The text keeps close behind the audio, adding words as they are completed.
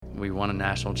we won a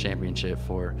national championship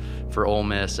for Ole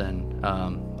Miss and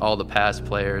all the past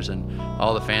players and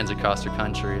all the fans across the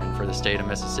country, and for the state of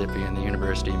Mississippi and the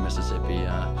University of Mississippi.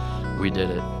 We did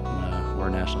it. We're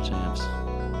national champs.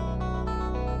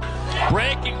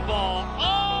 Breaking ball.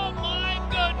 Oh my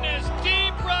goodness!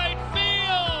 Deep right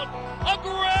field. A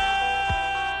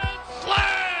grand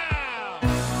slam.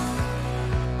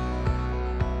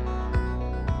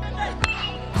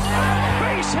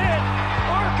 Base hit.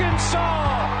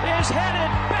 Arkansas is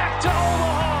headed back to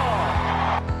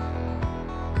Omaha.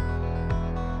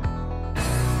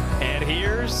 And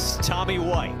here's Tommy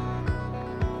White.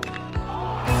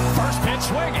 First pitch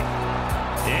swinging.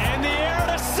 In the air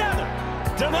to center.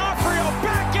 D'Onofrio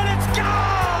back and it's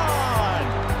gone!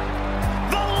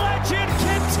 The legend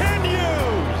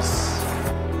continues!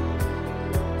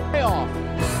 Payoff.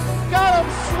 Got him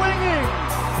swinging!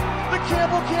 The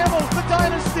Campbells, the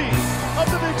dynasty of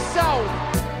the Big South.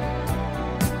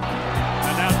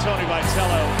 And now Tony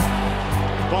Vitello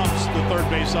bumps the third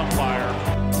base umpire.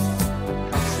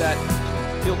 Set.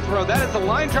 He'll throw. That is a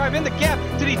line drive in the gap.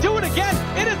 Did he do it again?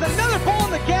 It is another ball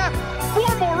in the gap for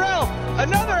Morrell.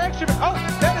 Another extra. Oh,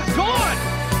 that is gone.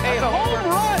 A home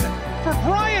run for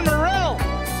Brian Morrell.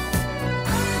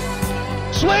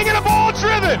 Swinging a ball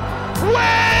driven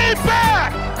way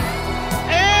back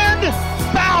and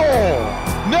foul.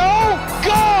 No,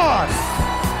 gone.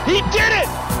 He did it.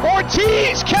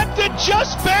 Ortiz kept it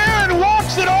just fair and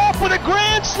walks it off with a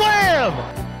grand slam.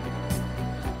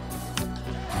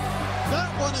 That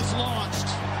one is launched.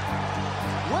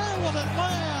 Where will it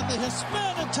land? The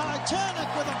Hispanic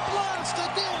Titanic with a blast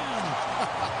again.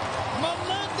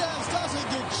 Melendez doesn't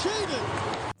get cheated.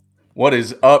 What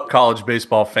is up, college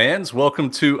baseball fans? Welcome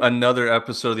to another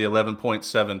episode of the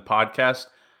 11.7 podcast,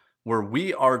 where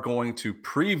we are going to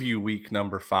preview week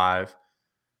number 5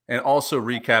 and also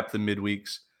recap the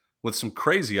midweeks with some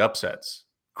crazy upsets,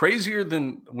 crazier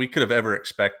than we could have ever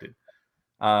expected.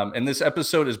 And this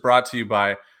episode is brought to you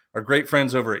by our great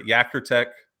friends over at YakkerTech.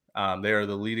 They are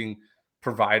the leading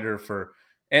provider for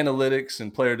analytics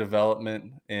and player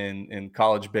development in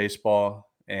college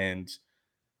baseball, and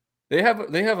they have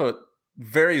a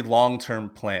very long-term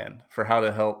plan for how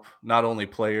to help not only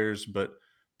players but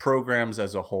programs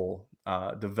as a whole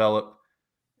develop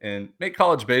and make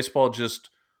college baseball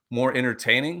just more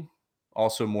entertaining,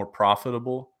 also more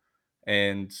profitable,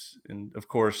 and of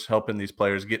course helping these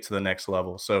players get to the next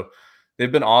level. So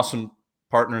they've been awesome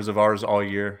partners of ours all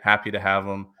year. Happy to have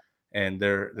them, and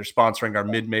they're sponsoring our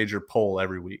mid-major poll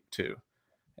every week too.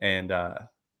 And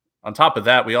on top of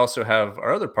that, we also have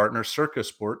our other partner, Circa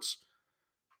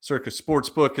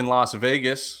Sportsbook in Las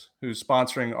Vegas, who's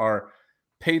sponsoring our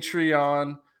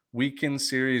Patreon Weekend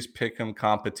Series Pick'em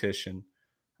competition,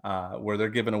 where they're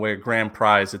giving away a grand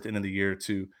prize at the end of the year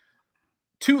to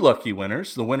 2 lucky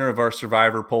winners, the winner of our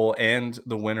Survivor poll and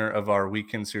the winner of our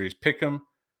Weekend Series Pick'em.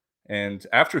 And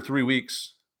after 3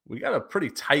 weeks, we got a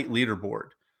pretty tight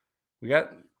leaderboard.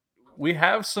 We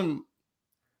have some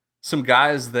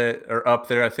guys that are up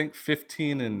there. I think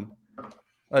 15 and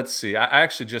let's see. I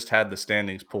actually just had the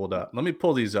standings pulled up. Let me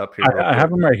pull these up here. I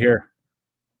have them right here.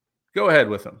 Go ahead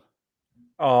with them.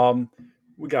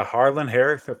 We got Harlan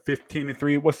Harris at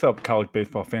 15-3. What's up, college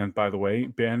baseball fans? By the way,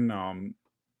 Ben.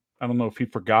 I don't know if he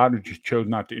forgot or just chose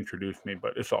not to introduce me,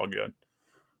 but it's all good.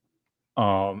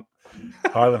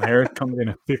 Harlan Harris comes in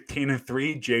at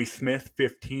 15-3. Jay Smith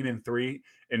 15-3,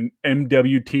 and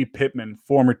MWT Pittman,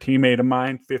 former teammate of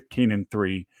mine,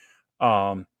 15-3.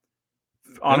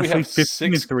 Honestly,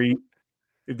 15-3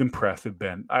 is impressive,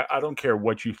 Ben. I don't care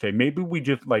what you say. Maybe we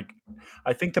just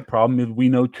I think the problem is we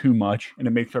know too much and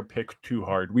it makes our picks too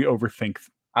hard. We overthink.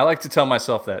 I like to tell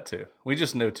myself that too. We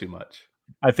just know too much.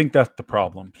 I think that's the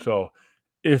problem. So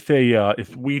if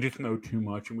we just know too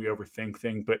much and we overthink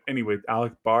things. But anyways,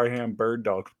 Alex Barham, Bird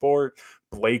Dog Sport,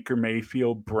 Blaker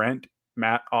Mayfield, Brent,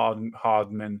 Matt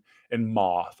Hodman, and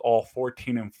Moss, all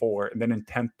 14-4. And then in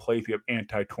 10th place, we have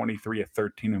Anti-23 at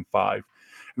 13-5. And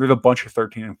there's a bunch of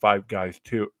 13-5 guys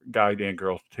and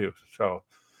girls too. So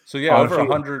yeah,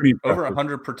 honestly, over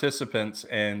 100 participants.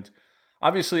 And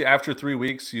obviously after 3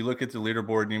 weeks, you look at the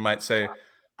leaderboard and you might say,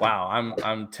 wow,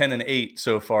 I'm 10-8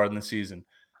 so far in the season.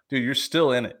 Dude, you're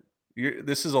still in it.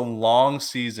 This is a long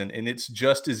season, and it's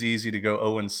just as easy to go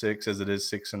 0-6 as it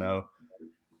is 6-0.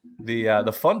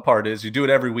 The fun part is you do it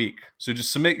every week. So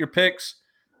just submit your picks,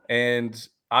 and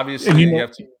obviously you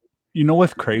have to. You know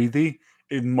what's crazy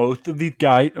is most of the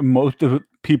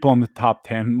people on the top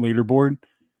 10 leaderboard,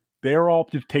 they're all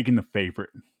just taking the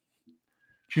favorite.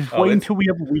 Just wait until we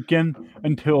have a weekend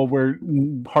until we're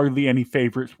hardly any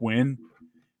favorites win,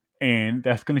 and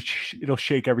that's it'll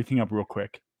shake everything up real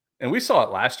quick. And we saw it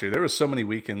last year. There was so many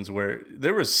weekends where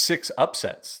there was 6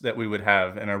 upsets that we would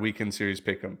have in our weekend series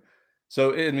pick'em.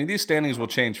 So, I mean, these standings will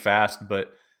change fast,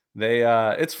 but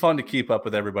it's fun to keep up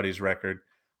with everybody's record.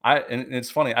 And it's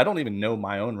funny, I don't even know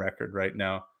my own record right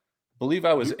now. I believe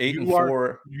I was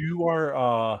 8-4. You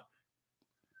are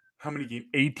how many games?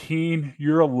 18.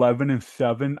 You're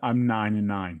 11-7. I'm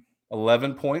 9-9.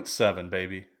 11.7,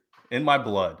 baby, in my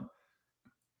blood.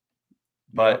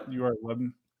 But you are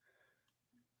 11.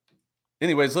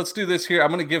 Anyways, let's do this here. I'm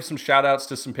going to give some shout outs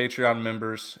to some Patreon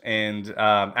members. And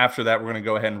after that, we're going to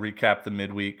go ahead and recap the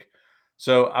midweek.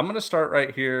 So I'm going to start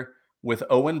right here with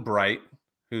Owen Bright,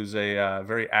 who's a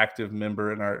very active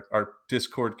member in our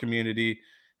Discord community,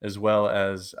 as well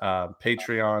as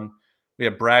Patreon. We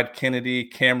have Brad Kennedy,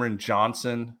 Cameron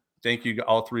Johnson. Thank you,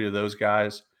 all 3 of those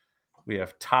guys. We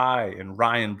have Ty and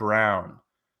Ryan Brown,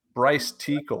 Bryce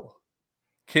Teakle,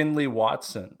 Kinley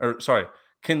Watson,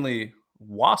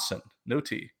 no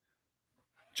T,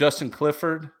 Justin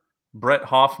Clifford, Brett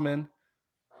Hoffman,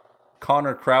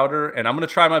 Connor Crowder, and I'm going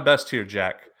to try my best here,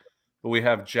 Jack. But we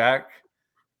have Jack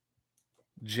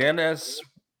Janasiewicz,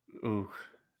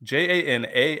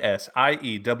 Janasiewicz.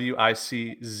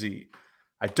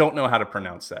 I don't know how to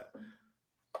pronounce that.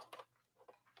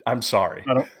 I'm sorry.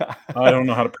 I don't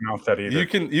know how to pronounce that either. You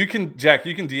can, Jack.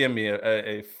 You can DM me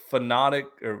a phonetic,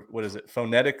 or what is it?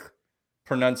 Phonetic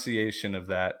pronunciation of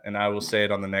that, and I will say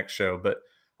it on the next show. But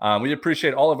we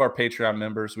appreciate all of our Patreon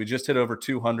members. We just hit over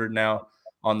 200 now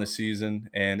on the season,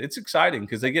 and it's exciting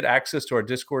because they get access to our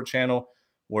Discord channel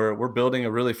where we're building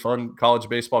a really fun college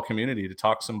baseball community to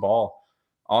talk some ball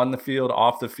on the field,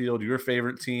 off the field, your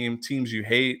favorite teams you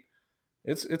hate.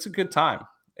 It's a good time.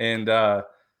 And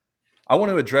I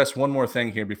want to address one more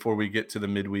thing here before we get to the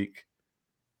midweek.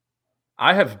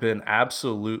 I have been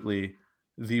absolutely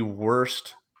the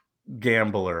worst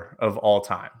gambler of all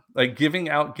time. Like, giving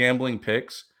out gambling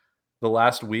picks the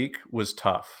last week was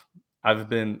tough. I've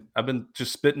been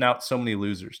just spitting out so many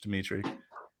losers, Dimitri.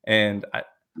 And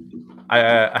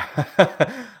I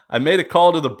made a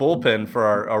call to the bullpen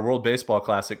for our World Baseball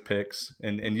Classic picks,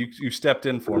 and you stepped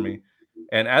in for me.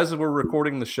 And as we're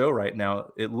recording the show right now,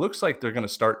 it looks like they're going to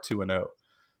start 2-0.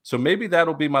 So maybe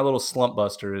that'll be my little slump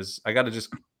buster, is I got to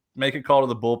just make a call to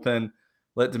the bullpen,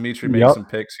 let Dimitri make some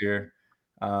picks here.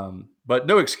 But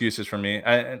no excuses for me.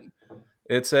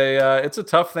 It's a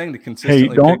tough thing to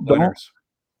consistently pick winners.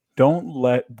 Don't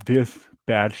let this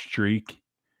bad streak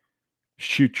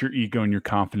shoot your ego and your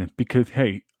confidence, because,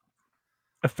 hey,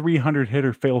 a 300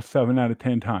 hitter fails 7 out of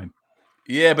 10 times.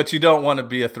 Yeah, but you don't want to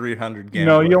be a 300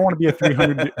 gambler. No, you don't want to be a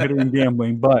 300 hitter in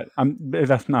gambling, but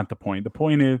that's not the point. The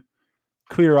point is,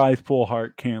 clear eyes, full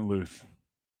heart, can't lose.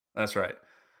 That's right.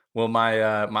 Well,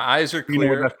 my eyes are clear. You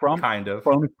know what that's from? Kind of.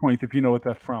 Bonus points if you know what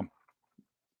that's from.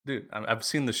 Dude, I've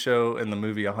seen the show and the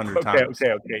movie 100 times.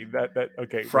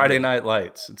 Okay. Friday Night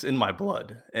Lights. It's in my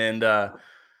blood. And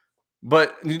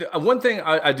but one thing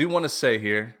I do want to say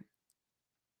here,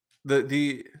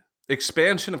 the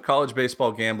expansion of college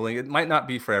baseball gambling, it might not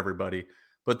be for everybody,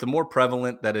 but the more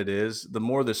prevalent that it is, the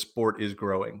more the sport is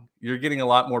growing. You're getting a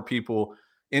lot more people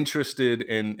interested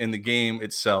in the game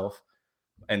itself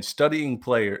and studying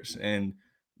players and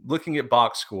looking at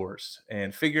box scores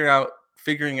and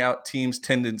figuring out teams'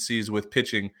 tendencies with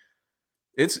pitching.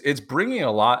 It's bringing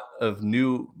a lot of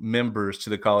new members to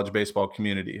the college baseball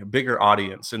community, a bigger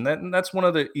audience, and that's one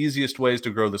of the easiest ways to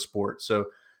grow the sport. So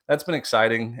that's been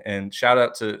exciting, and shout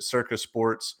out to Circa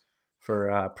Sports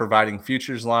for providing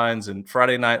futures lines and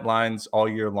Friday night lines all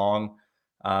year long.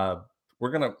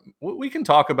 We can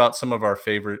talk about some of our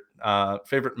favorite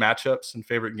matchups and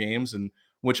favorite games and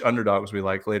which underdogs we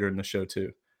like later in the show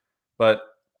too. But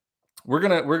we're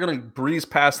gonna breeze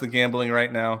past the gambling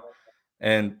right now,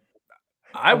 and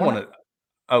I want to.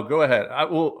 Oh, go ahead.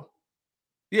 I'll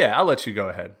let you go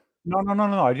ahead. No.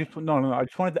 I just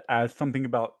wanted to add something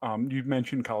about you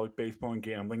mentioned college baseball and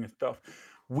gambling and stuff.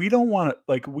 We don't want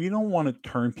to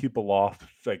turn people off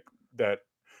like that.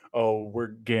 Oh, we're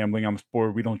gambling on the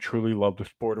sport. We don't truly love the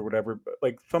sport or whatever. But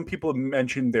like, some people have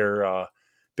mentioned their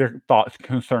thoughts,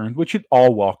 concerns, which is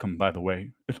all welcome, by the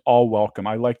way. It's all welcome.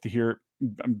 I like to hear,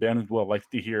 Ben as well likes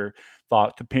to hear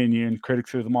thoughts, opinions,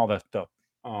 criticism, all that stuff.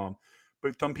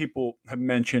 But some people have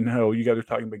mentioned, oh, you guys are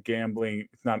talking about gambling.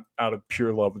 It's not out of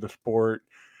pure love of the sport,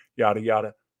 yada,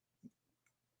 yada.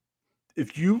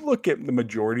 If you look at the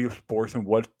majority of sports and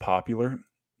what's popular,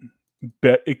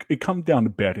 it comes down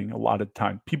to betting a lot of the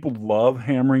time. People love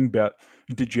hammering bet.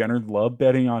 Degenerates love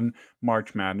betting on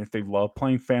March Madness. They love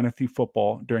playing fantasy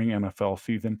football during NFL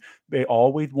season. They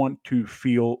always want to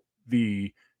feel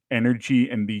the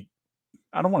energy and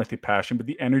I don't want to say passion, but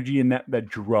the energy and that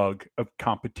drug of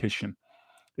competition.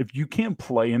 if you can't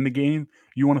play in the game,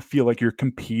 you want to feel like you're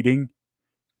competing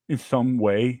in some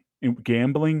way. In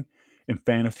gambling and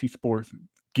fantasy sports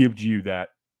gives you that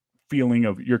feeling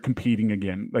of you're competing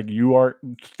again. Like you are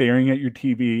staring at your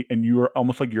TV and you are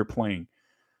almost like you're playing.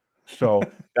 So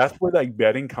that's where like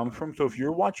betting comes from. So if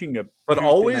you're watching a But Tuesday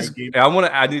always, night game,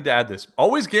 I need to add this.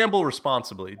 Always gamble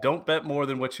responsibly. Don't bet more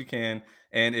than what you can.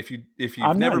 And if you've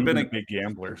I'm never not been even a big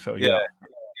gambler, so yeah,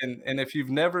 yeah. and if you've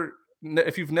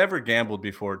never gambled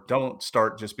before, don't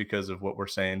start just because of what we're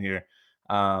saying here.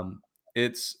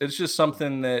 It's just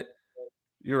something that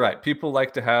you're right. People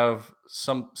like to have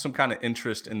some kind of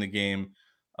interest in the game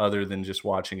other than just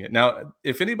watching it. Now,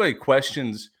 if anybody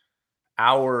questions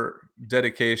our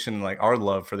dedication, like our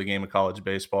love for the game of college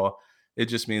baseball, it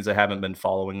just means they haven't been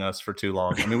following us for too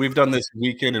long. I mean, we've done this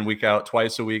week in and week out,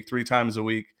 twice a week, 3 times a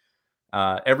week,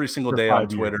 every single For day on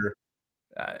 5 years. Twitter.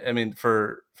 I mean,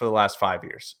 for the last 5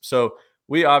 years. So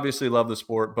we obviously love the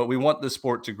sport, but we want the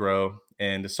sport to grow.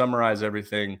 And to summarize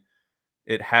everything,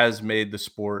 it has made the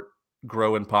sport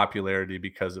grow in popularity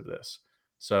because of this.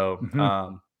 So,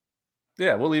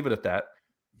 yeah, we'll leave it at that.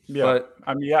 Yeah, But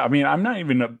I mean, I'm not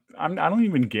even I don't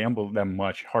even gamble that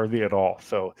much, hardly at all.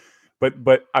 So,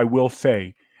 but I will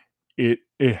say, it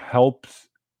helps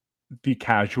the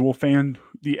casual fan.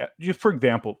 Just for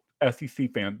example,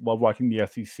 SEC fans love watching the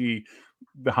SEC,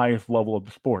 the highest level of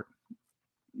the sport.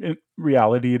 In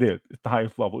reality, it's the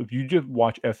highest level. If you just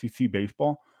watch SEC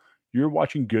baseball, you're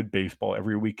watching good baseball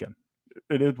every weekend.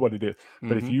 It is what it is.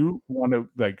 But if you want to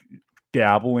like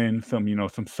dabble in some,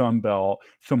 some Sun Belt,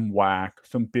 some WAC,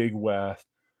 some Big West,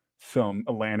 some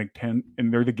Atlantic 10,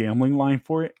 and they're the gambling line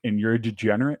for it, and you're a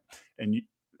degenerate, and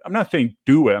I'm not saying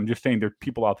do it. I'm just saying there are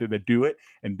people out there that do it,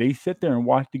 and they sit there and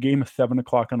watch the game at 7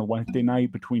 o'clock on a Wednesday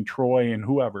night between Troy and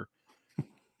whoever.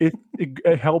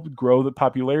 It helps grow the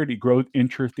popularity, grow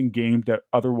interest in games that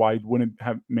otherwise wouldn't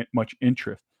have much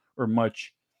interest or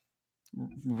much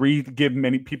give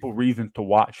many people reasons to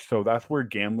watch. So that's where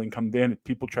gambling comes in. If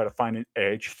people try to find an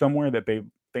edge somewhere that they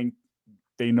think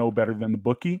they know better than the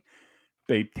bookie,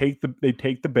 they take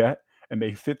the bet and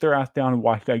they sit their ass down and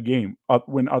watch that game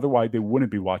when otherwise they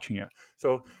wouldn't be watching it.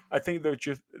 So I think there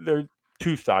are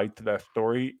two sides to that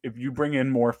story. If you bring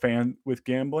in more fans with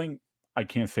gambling, I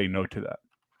can't say no to that.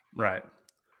 right.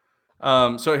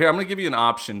 So here, I'm going to give you an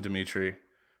option, Dimitri.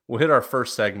 We'll hit our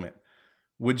first segment.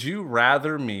 Would you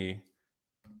rather me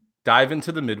dive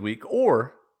into the midweek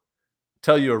or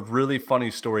tell you a really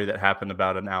funny story that happened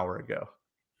about an hour ago?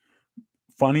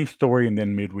 Funny story and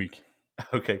then midweek.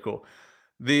 Okay, cool.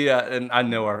 And I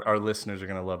know our listeners are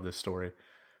going to love this story.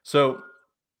 So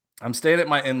I'm staying at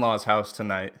my in-laws' house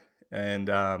tonight, and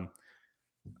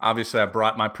obviously I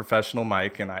brought my professional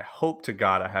mic, and I hope to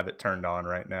God I have it turned on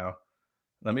right now.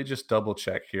 Let me just double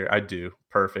check here. I do.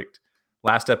 Perfect.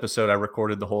 Last episode, I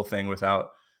recorded the whole thing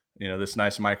without, this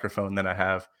nice microphone that I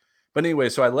have. But anyway,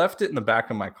 so I left it in the back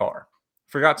of my car.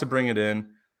 Forgot to bring it in,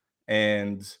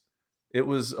 and it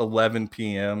was 11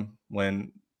 p.m.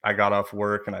 when I got off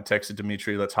work, and I texted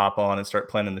Dimitri, let's hop on and start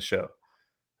planning the show.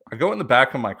 I go in the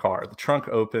back of my car. The trunk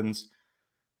opens,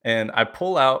 and I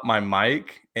pull out my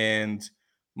mic and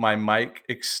my mic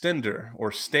extender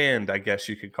or stand, I guess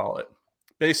you could call it.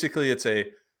 Basically, it's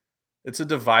a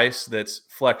device that's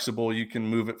flexible. You can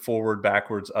move it forward,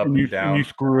 backwards, up and down. And you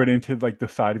screw it into like the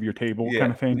side of your table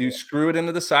kind of thing. You screw it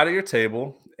into the side of your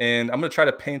table, and I'm going to try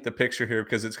to paint the picture here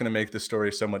because it's going to make the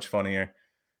story so much funnier.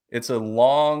 It's a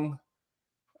long,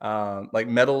 like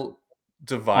metal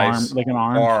device, like an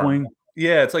arm swing.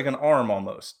 Yeah, it's like an arm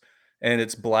almost, and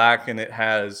it's black, and it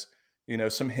has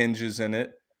some hinges in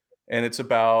it, and it's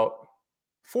about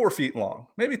 4 feet long,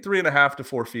 maybe 3.5 to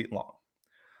 4 feet long.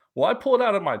 Well, I pulled it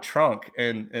out of my trunk,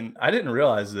 and I didn't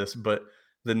realize this, but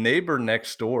the neighbor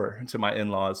next door to my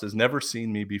in-laws has never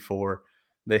seen me before.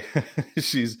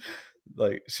 She's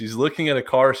looking at a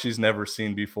car she's never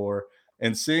seen before,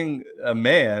 and seeing a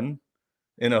man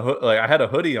in a like I had a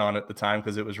hoodie on at the time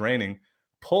because it was raining.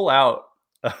 Pull out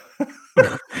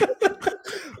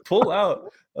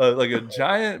like a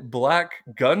giant black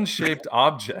gun-shaped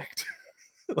object,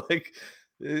 like.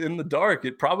 In the dark,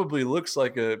 it probably looks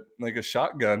like a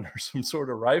shotgun or some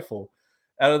sort of rifle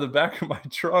out of the back of my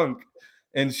trunk.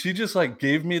 And she just like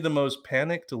gave me the most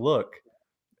panicked look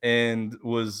and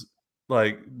was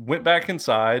like, went back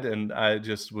inside. And I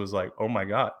just was like, oh my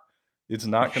God, it's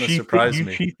not going to surprise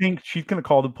me. She thinks she's going to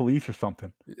call the police or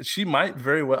something. She might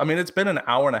very well. I mean, it's been an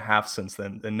hour and a half since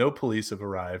then and no police have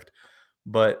arrived.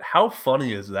 But how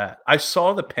funny is that? I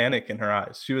saw the panic in her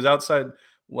eyes. She was outside.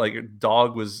 Like a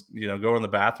dog was, going to the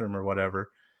bathroom or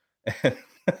whatever.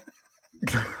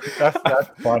 That's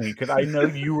funny because I know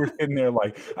you were sitting there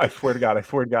like, I swear to God,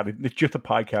 it's just a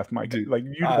podcast, Mike. Dude, Like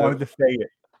you wanted to say it.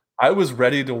 I was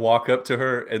ready to walk up to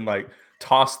her and like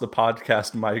toss the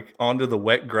podcast mic onto the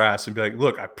wet grass and be like,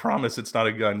 "Look, I promise it's not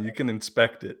a gun. You can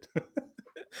inspect it."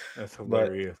 That's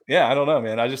hilarious. But, yeah, I don't know,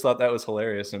 man. I just thought that was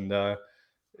hilarious, and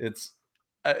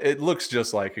it looks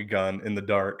just like a gun in the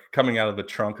dark coming out of the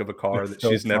trunk of a car that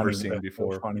she's never seen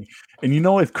before. So funny. And you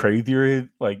know what's crazier is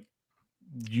like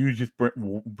you just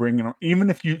bring it, even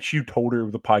if you told her it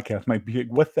was a podcast mic, be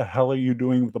like, what the hell are you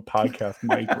doing with the podcast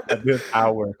mic at this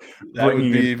hour? That would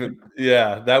be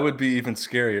that would be even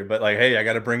scarier. But like, hey, I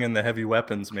got to bring in the heavy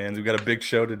weapons, man. We've got a big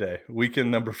show today.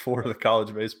 Weekend number 4 of the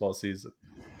college baseball season.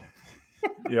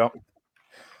 Yep.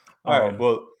 All right.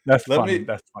 Well, that's funny.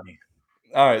 That's funny.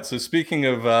 All right. So speaking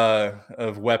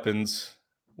of weapons,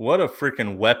 what a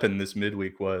freaking weapon this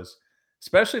midweek was,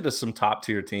 especially to some top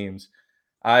tier teams.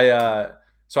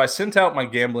 So I sent out my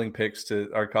gambling picks to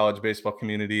our college baseball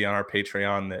community on our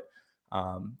Patreon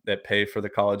that pay for the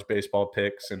college baseball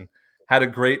picks, and had a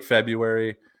great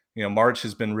February. You know, March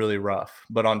has been really rough.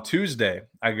 But on Tuesday,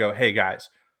 I go, hey guys,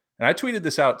 and I tweeted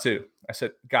this out too. I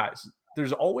said, guys,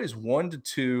 there's always 1 to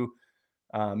 2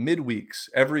 midweeks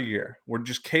every year where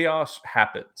just chaos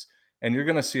happens, and you're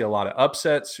going to see a lot of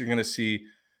upsets. You're going to see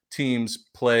teams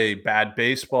play bad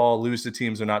baseball, lose to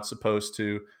teams they're not supposed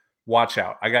to. Watch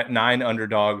out. I got 9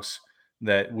 underdogs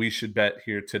that we should bet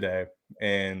here today.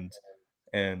 And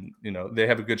you know, they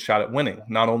have a good shot at winning,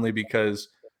 not only because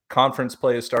conference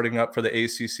play is starting up for the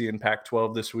ACC and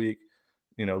Pac-12 this week,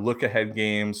 you know, look ahead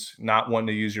games, not wanting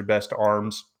to use your best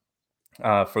arms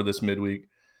for this midweek.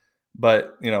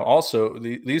 But, you know, also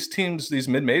these teams, these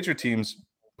mid-major teams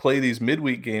play these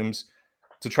midweek games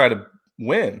to try to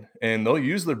win, and they'll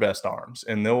use their best arms,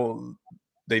 and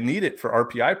they need it for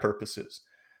RPI purposes.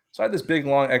 So I had this big,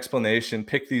 long explanation,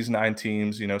 pick these 9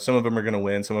 teams. You know, some of them are going to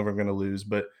win, some of them are going to lose,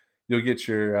 but you'll get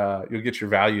your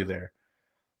value there.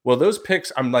 Well, those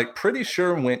picks, I'm like pretty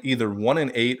sure went either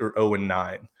 1-8 or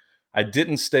 0-9. I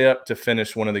didn't stay up to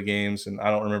finish one of the games, and I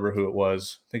don't remember who it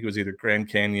was. I think it was either Grand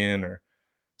Canyon or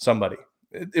somebody.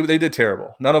 They did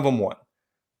terrible. None of them won.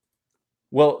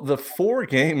 Well, the 4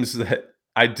 games that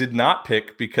I did not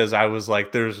pick because I was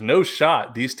like, there's no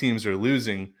shot these teams are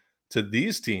losing to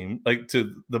these teams, like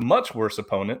to the much worse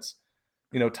opponents,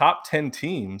 you know, top 10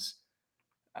 teams,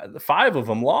 5 of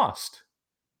them lost.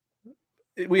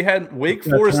 We had Wake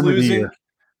Forest losing.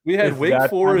 We had Wake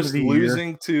Forest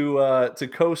losing to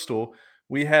Coastal.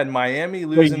 We had Miami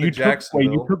losing to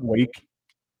Jacksonville. You took Wake?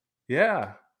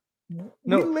 Yeah.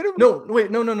 No.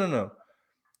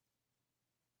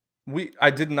 I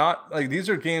did not, like, these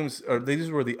are games, or these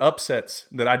were the upsets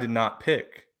that I did not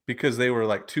pick because they were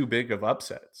like too big of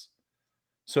upsets.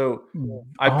 So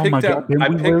I picked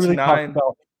 9.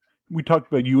 We talked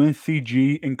about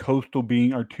UNCG and Coastal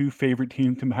being our 2 favorite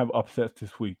teams to have upsets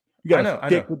this week. You got to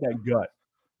stick with that gut.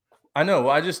 I know.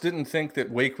 I just didn't think that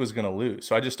Wake was going to lose,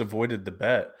 so I just avoided the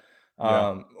bet.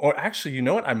 Yeah. Or actually, you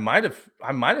know what? I might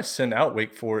have sent out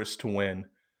Wake Forest to win.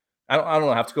 I don't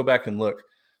know. I have to go back and look.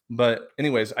 But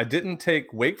anyways, I didn't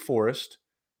take Wake Forest.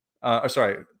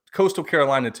 Coastal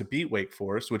Carolina to beat Wake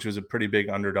Forest, which was a pretty big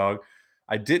underdog.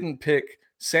 I didn't pick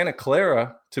Santa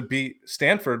Clara to beat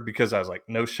Stanford because I was like,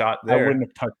 no shot there.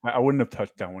 I wouldn't have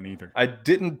touched that one either. I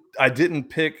didn't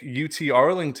pick UT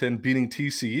Arlington beating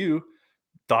TCU.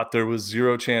 Thought there was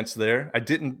 0 chance there. I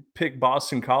didn't pick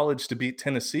Boston College to beat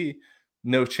Tennessee.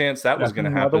 No chance that was going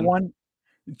to happen. Another one.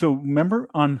 So remember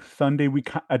on Sunday,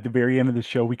 at the very end of the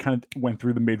show, we kind of went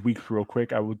through the midweeks real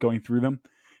quick. I was going through them,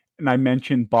 and I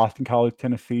mentioned Boston College,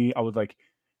 Tennessee. I was like,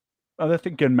 oh, that's a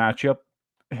good matchup.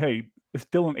 Hey, it's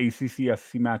still an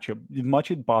ACC-SEC matchup. As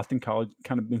much as Boston College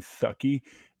kind of been sucky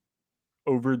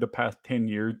over the past 10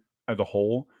 years as a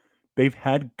whole, they've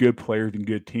had good players and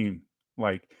good teams.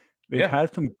 Like, they've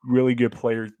had some really good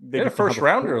players. They had a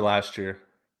first-rounder last year.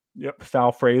 Yep,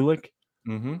 Sal Frelick.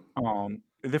 Mm-hmm.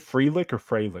 Is it Frelick or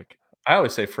Frelick? I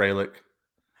always say Frelick.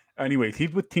 Anyways,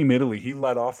 he's with Team Italy. He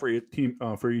led off for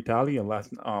Italia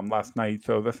last night.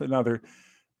 So that's another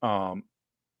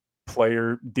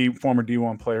player, former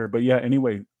D1 player. But yeah,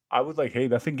 anyway, I was like, hey,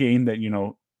 that's a game that, you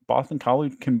know, Boston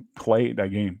College can play that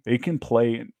game. They can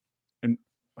play and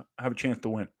have a chance to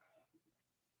win.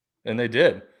 And they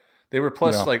did. They were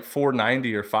plus like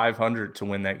 490 or 500 to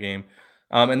win that game.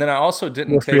 And then I also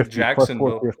didn't take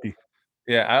Jacksonville.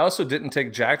 Yeah, I also didn't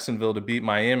take Jacksonville to beat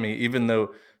Miami, even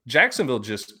though Jacksonville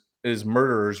just is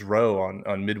murderer's row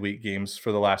on midweek games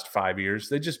for the last 5 years.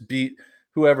 They just beat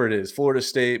whoever it is, Florida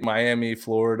State, Miami,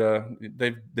 Florida.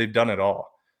 They've done it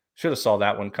all. Should have saw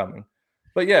that one coming.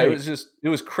 But yeah, it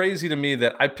was crazy to me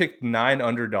that I picked 9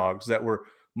 underdogs that were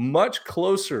much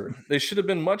closer. They should have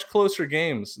been much closer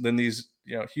games than these,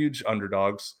 huge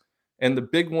underdogs. And the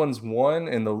big ones won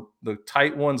and the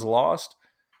tight ones lost.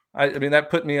 I mean, that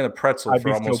put me in a pretzel I'd for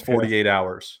be so almost pissed. 48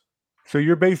 hours.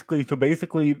 So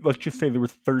basically, let's just say there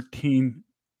was 13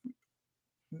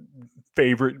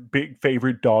 big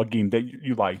favorite dog game that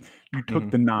you like. You took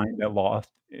the 9 that lost,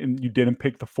 and you didn't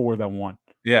pick the 4 that won.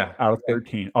 Yeah. Out of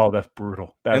 13. Oh, that's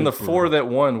brutal. And the 4 that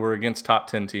won were against top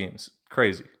 10 teams.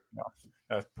 Crazy. No,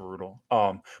 that's brutal.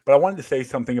 But I wanted to say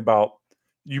something about,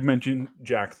 you mentioned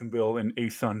Jacksonville and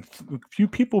ASUN. A few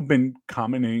people have been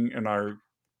commenting and are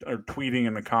tweeting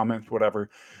in the comments, whatever,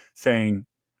 saying,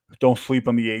 don't sleep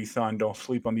on the ASUN, don't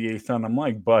sleep on the ASUN. I'm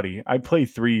like, buddy, I played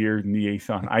 3 years in the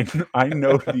ASUN. I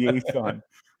know the ASUN.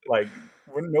 Like,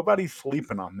 nobody's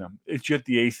sleeping on them. It's just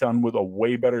the ASUN with a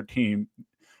way better team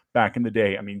back in the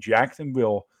day. I mean,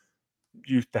 Jacksonville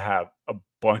used to have a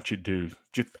bunch of dudes.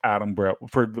 Just Adam Brett,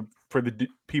 for the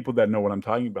people that know what I'm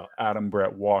talking about. Adam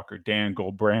Brett Walker, Dan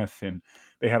Goldbranson.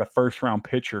 They had a first round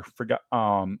pitcher.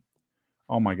 Oh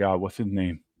my God, what's his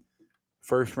name?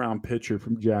 First round pitcher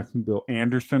from Jacksonville,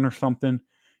 Anderson or something.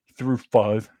 He threw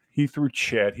fuzz. He threw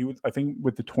Chet. He was, I think,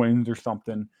 with the Twins or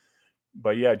something.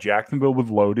 But yeah, Jacksonville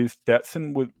was loaded.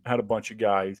 Stetson had a bunch of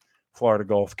guys. Florida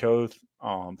Gulf Coast.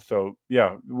 So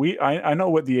yeah, I know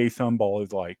what the ASUN ball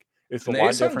is like. It's a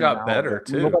lot different. Got better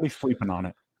too. Nobody's sleeping on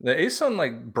it. The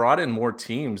ASUN brought in more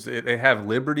teams. They have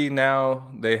Liberty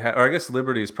now. Or I guess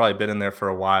Liberty has probably been in there for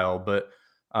a while, but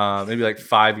maybe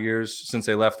 5 years since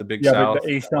they left the Big South. But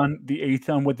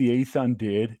what the ASUN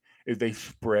did is they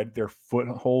spread their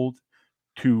foothold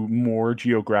to more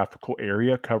geographical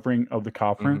area covering of the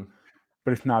conference,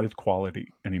 but it's not as quality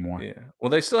anymore. Yeah. Well,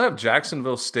 they still have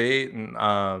Jacksonville State, and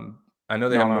I know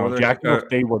they have Northern. Jacksonville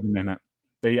State wasn't in it.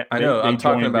 I'm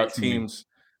talking about teams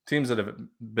that have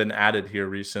been added here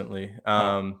recently.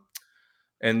 And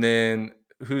then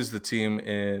who's the team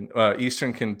in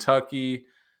Eastern Kentucky?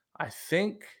 I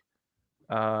think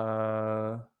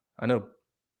I know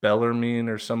Bellarmine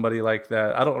or somebody like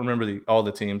that. I don't remember all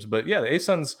the teams, but yeah, the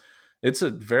ASUN's, it's a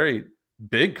very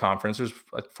big conference. There's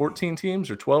 14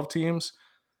 teams or 12 teams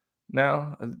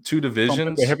now, 2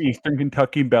 divisions. They have Eastern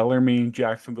Kentucky, Bellarmine,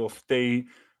 Jacksonville State.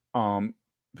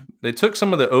 They took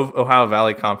some of the Ohio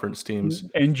Valley Conference teams.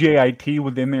 NJIT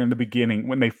was in there in the beginning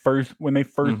when they first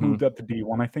moved up to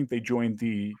D1. I think they joined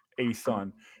the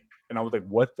ASUN, and I was like,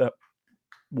 "What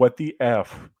the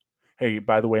F?" Hey,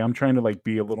 by the way, I'm trying to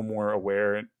be a little more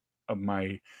aware of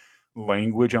my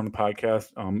language on the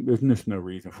podcast. There's just no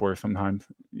reason for it. Sometimes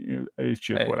it's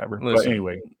just whatever. Listen, but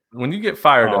anyway, when you get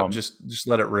fired up, just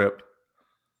let it rip.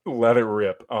 Let it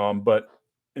rip.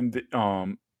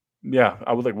 Yeah,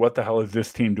 I was like, what the hell is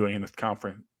this team doing in this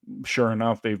conference? Sure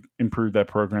enough, they've improved that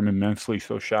program immensely.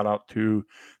 So shout out to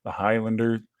the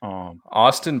Highlanders.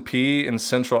 Austin Peay and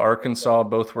Central Arkansas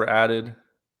both were added.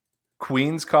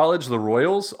 Queens College, the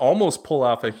Royals, almost pull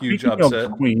off a huge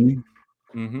upset. Queen.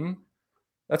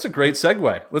 That's a great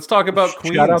segue. Let's talk about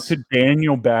Queens. Shout out to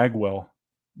Daniel Bagwell.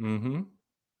 8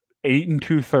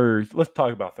 2/3. Let's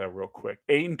talk about that real quick.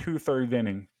 8 2/3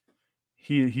 inning.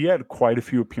 He had quite a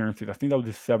few appearances. I think that was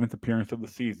his 7th appearance of the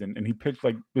season, and he pitched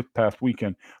this past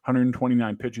weekend,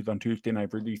 129 pitches on Tuesday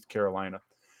night for East Carolina.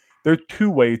 There's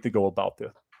 2 ways to go about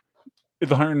this.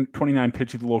 Is 129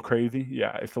 pitches a little crazy?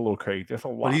 Yeah, it's a little crazy. That's a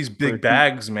lot. But he's big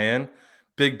bags, man.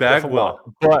 Big bag.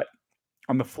 But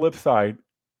on the flip side,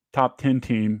 top 10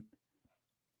 team,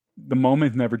 the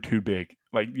moment's never too big.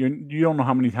 You don't know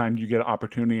how many times you get an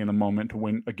opportunity in a moment to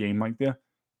win a game like this.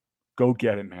 Go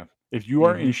get it, man. If you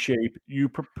are in shape, you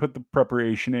put the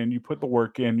preparation in, you put the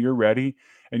work in, you're ready,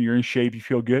 and you're in shape, you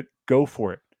feel good, go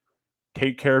for it.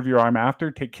 Take care of your arm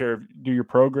after, do your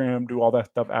program, do all that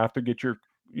stuff after, get your,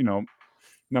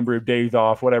 number of days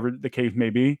off, whatever the case may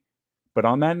be. But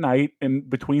on that night, in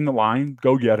between the line,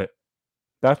 go get it.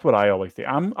 That's what I always say.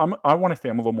 I want to say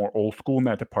I'm a little more old school in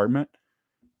that department.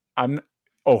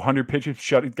 100 pitches,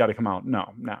 it's got to come out.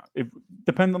 No. It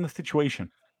depends on the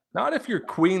situation. Not if you're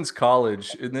Queens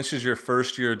College and this is your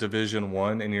first year of Division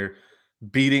I and you're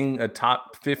beating a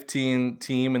top 15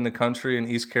 team in the country in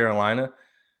East Carolina.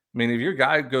 I mean, if your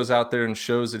guy goes out there and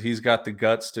shows that he's got the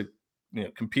guts to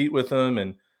compete with them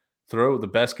and throw the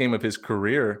best game of his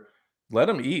career, let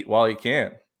him eat while he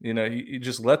can. You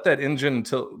just let that engine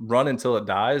run until it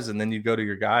dies, and then you go to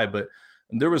your guy. But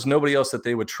there was nobody else that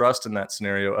they would trust in that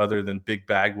scenario other than Big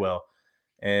Bagwell.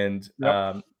 And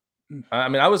I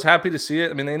mean, I was happy to see it.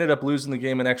 I mean, they ended up losing the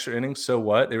game in extra innings. So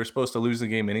what? They were supposed to lose the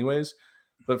game anyways.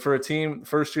 But for a team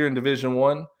first year in Division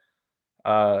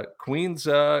I, Queens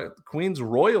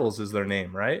Royals is their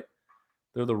name, right?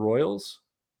 They're the Royals.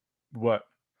 What?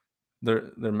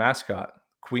 Their mascot,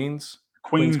 Queens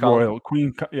Royal.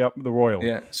 Yep, the Royals.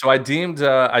 Yeah. So I actually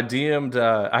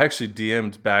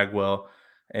DM'd Bagwell,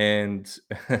 and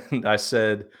I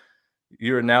said,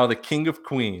 "You're now the king of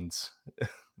Queens,"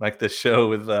 like the show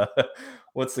with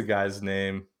what's the guy's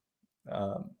name?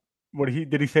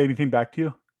 Did he say anything back to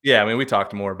you? Yeah, I mean, we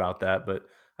talked more about that, but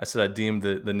I said I deemed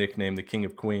the nickname the King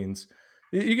of Queens.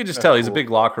 You could just tell he's a big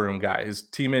locker room guy. His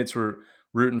teammates were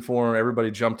rooting for him.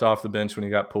 Everybody jumped off the bench when he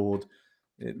got pulled.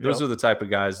 Those are the type of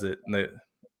guys that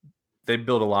they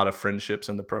build a lot of friendships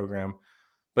in the program.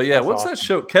 But yeah, what's that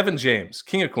show? Kevin James,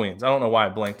 King of Queens. I don't know why I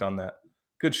blanked on that.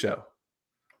 Good show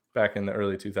back in the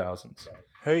early 2000s.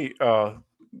 Hey,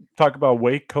 talk about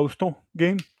Wake Coastal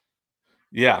game.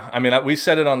 Yeah, I mean, we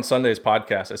said it on Sunday's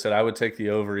podcast. I said I would take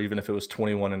the over even if it was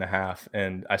 21.5,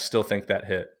 and I still think that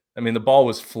hit. I mean, the ball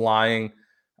was flying.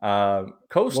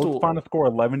 Coastal final score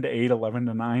 11-8,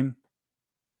 11-9.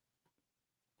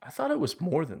 I thought it was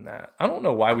more than that. I don't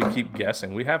know why we keep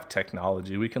guessing. We have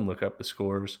technology. We can look up the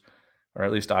scores, or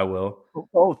at least I will.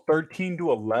 Oh,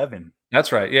 13-11.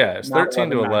 That's right. Yeah, it's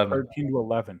 13-11.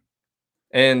 13-11.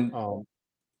 And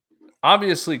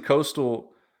obviously, Coastal.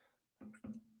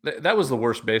 That was the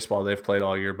worst baseball they've played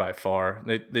all year by far.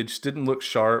 They just didn't look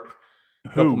sharp.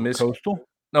 Coastal?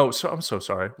 No, I'm so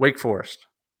sorry. Wake Forest.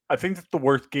 I think that's the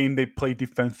worst game they played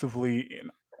defensively.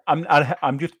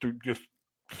 I'm just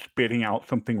spitting out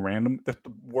something random. That's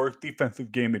the worst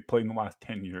defensive game they played in the last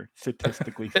 10 years,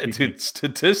 statistically speaking. Dude,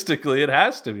 statistically, it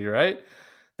has to be, right?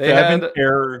 They had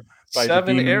errors.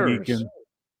 7 errors.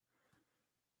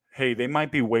 Hey, they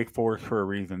might be Wake Forest for a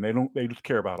reason. They just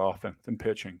care about offense and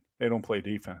pitching. They don't play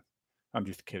defense. I'm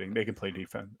just kidding. They can play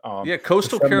defense.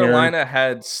 Coastal Carolina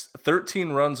had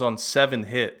 13 runs on 7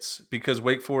 hits because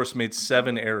Wake Forest made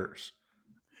 7 errors.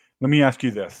 Let me ask you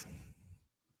this.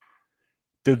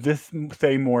 Does this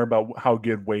say more about how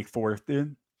good Wake Forest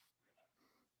did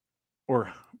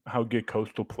or how good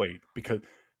Coastal played? Because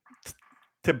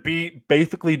to be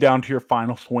basically down to your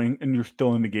final swing and you're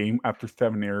still in the game after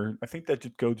 7 errors, I think that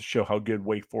just goes to show how good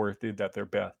Wake Forest did at their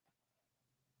best.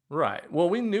 Right. Well,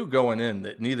 we knew going in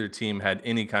that neither team had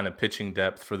any kind of pitching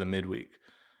depth for the midweek.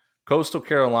 Coastal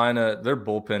Carolina, their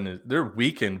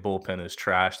weekend bullpen is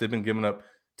trash. They've been giving up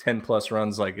 10-plus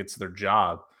runs like it's their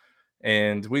job.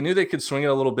 And we knew they could swing it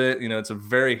a little bit. You know, it's a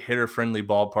very hitter-friendly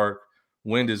ballpark.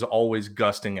 Wind is always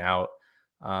gusting out.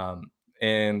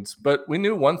 But we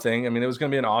knew one thing. I mean, it was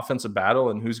going to be an offensive battle,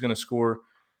 and who's going to score,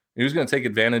 who's going to take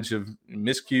advantage of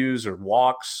miscues or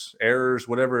walks, errors,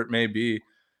 whatever it may be.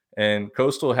 And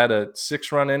Coastal had a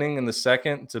 6-run inning in the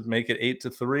second to make it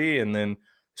 8-3, and then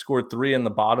scored 3 in the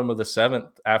bottom of the 7th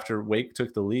after Wake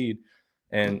took the lead,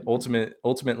 and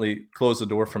ultimately closed the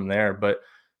door from there. But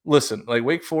listen, like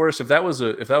Wake Forest, if that was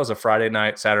a Friday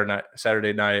night,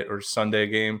 Saturday night, or Sunday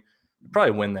game, they'd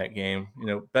probably win that game. You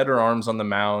know, better arms on the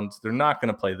mound. They're not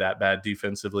going to play that bad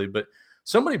defensively. But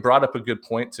somebody brought up a good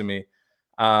point to me.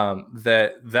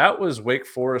 That was Wake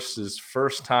Forest's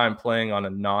first time playing on a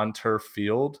non-turf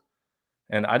field.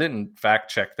 And I didn't fact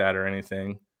check that or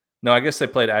anything. No, I guess they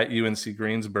played at UNC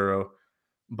Greensboro.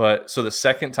 But so the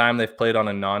second time they've played on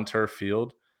a non-turf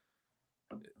field,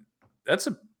 that's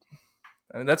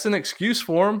an excuse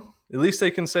for them. At least they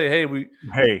can say,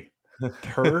 hey,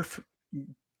 turf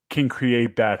can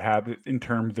create bad habits in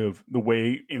terms of the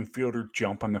way infielders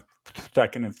jump on the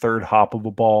second and third hop of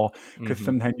a ball, because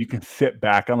sometimes you can sit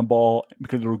back on the ball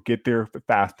because it'll get there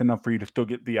fast enough for you to still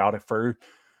get the out at first.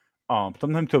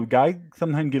 Sometimes guys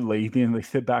get lazy and they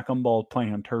sit back on ball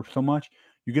playing on turf so much.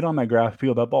 You get on that grass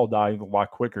field, that ball dies a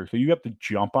lot quicker. So you have to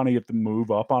jump on it, you have to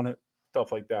move up on it,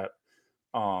 stuff like that.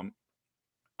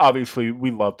 Obviously,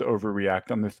 we love to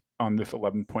overreact on this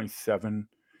 11.7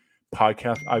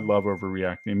 podcast. I love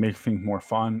overreacting. It makes things more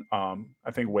fun.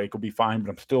 I think Wake will be fine, but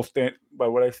I'm still standing by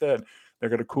what I said. They're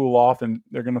going to cool off and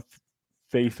they're going to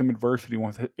face some adversity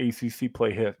once the ACC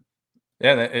play hit.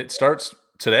 Yeah, it starts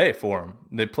today for them.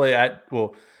 They play at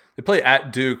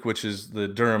Duke, which is the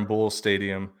Durham Bulls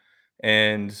Stadium,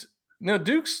 and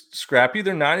Duke's scrappy.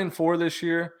 They're 9-4 this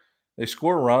year. They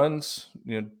score runs.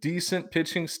 Decent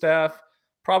pitching staff.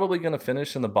 Probably going to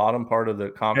finish in the bottom part of the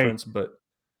conference, but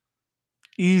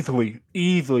easily,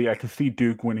 I can see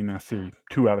Duke winning that series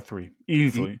 2 out of 3.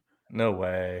 Easily. No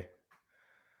way.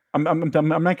 I'm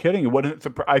not kidding. It wasn't.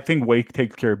 I think Wake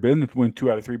takes care of business, win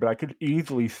 2 out of 3, but I could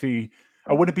easily see.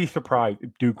 I wouldn't be surprised if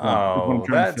Duke won. Oh,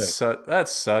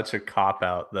 that's such a cop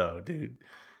out, though, dude.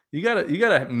 You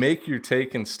gotta make your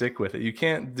take and stick with it. You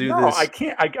can't do this. No, I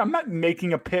can't. I'm not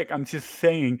making a pick. I'm just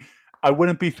saying. I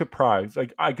wouldn't be surprised.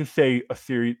 Like I could say a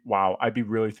series. Wow, I'd be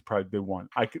really surprised they won.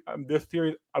 I could this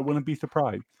series. I wouldn't be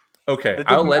surprised. Okay, That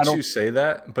I'll doesn't. I let don't. you say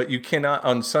that, but you cannot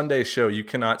on Sunday's show. You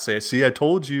cannot say, "See, I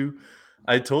told you,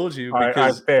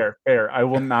 because Fair. I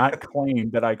will not claim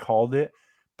that I called it,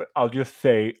 but I'll just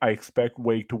say I expect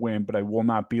Wake to win. But I will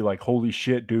not be like, "Holy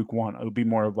shit, Duke won." It'll be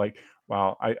more of like,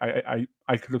 "Wow, I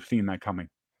could have seen that coming."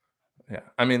 yeah.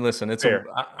 I mean, listen, Fair.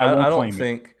 I I won't don't claim it.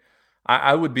 think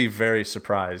I would be very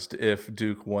surprised if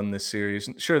Duke won this series.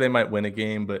 Sure, they might win a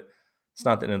game, but it's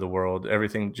not the end of the world.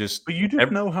 Everything just But you just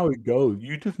ev- know how it goes.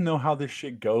 You just know how this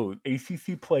shit goes.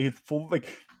 ACC play is full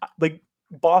like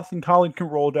Boston College can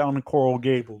roll down to Coral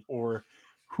Gables or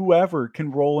whoever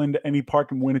can roll into any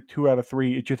park and win it 2 out of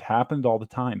 3. It just happens all the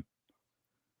time.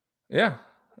 yeah,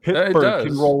 it Pittsburgh can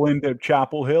does. roll into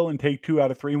Chapel Hill and take 2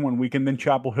 out of 3 one weekend, then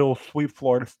Chapel Hill sweep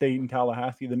Florida State and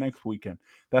Tallahassee the next weekend.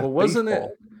 That's Well,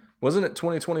 baseball wasn't it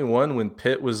 2021 when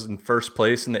Pitt was in first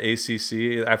place in the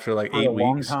ACC after like for a 8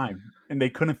 long weeks? time, and they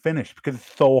couldn't finish because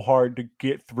it's so hard to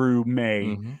get through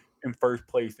May Mhm. in first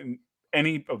place in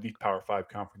any of these Power 5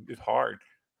 conferences. It's hard.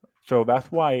 So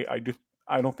that's why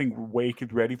I don't think Wake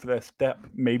is ready for that step.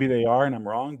 Maybe they are, and I'm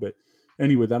wrong. But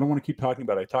anyways, I don't want to keep talking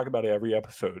about it. I talk about it every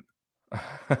episode. I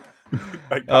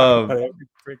talk about it every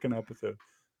freaking episode.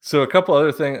 So a couple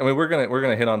other things. I mean, we're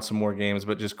gonna hit on some more games,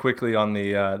 but just quickly on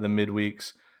the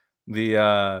midweeks, the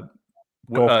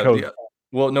Gulf Coast.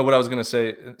 well, no, what I was gonna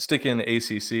say, sticking in the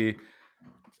ACC,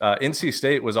 NC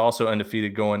State was also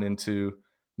undefeated going into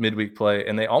midweek play,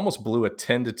 and they almost blew a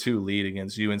 10-2 lead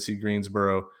against UNC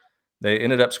Greensboro. They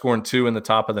ended up scoring 2 in the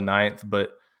top of the ninth,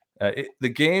 but the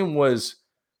game was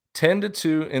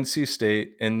 10-2 NC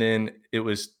State, and then it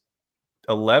was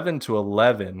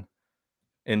 11-11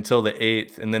 until the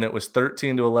 8th, and then it was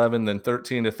 13-11, then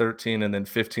 13-13, and then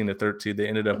 15-13. They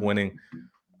ended up winning.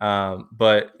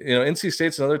 But NC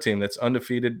State's another team that's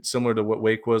undefeated, similar to what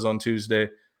Wake was on Tuesday.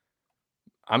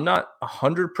 I'm not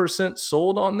 100%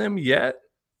 sold on them yet.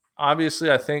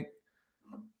 Obviously, I think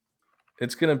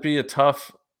it's going to be a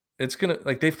tough. It's going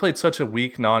to they've played such a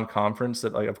weak non-conference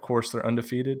that of course they're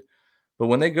undefeated. But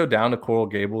when they go down to Coral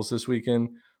Gables this weekend,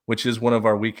 which is one of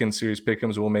our weekend series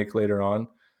pick'ems we'll make later on,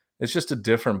 it's just a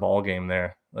different ball game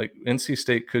there. Like NC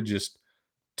State could just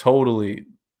totally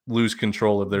lose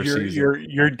control of their season.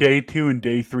 Your day 2 and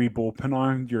day 3 bullpen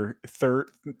arms, your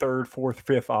third, fourth,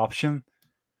 fifth option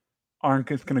aren't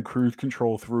just going to cruise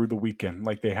control through the weekend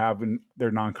like they have in their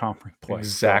non-conference play.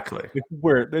 Exactly.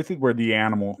 So this is where the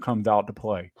animal comes out to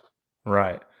play.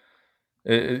 Right.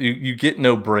 You get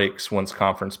no breaks once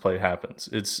conference play happens.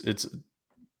 It's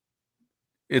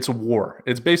a war.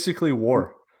 It's basically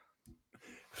war.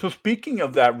 So speaking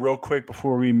of that, real quick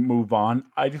before we move on,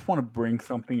 I just want to bring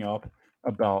something up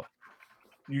about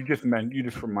you just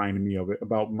reminded me of it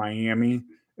about Miami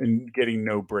and getting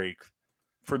no breaks.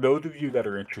 For those of you that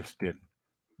are interested,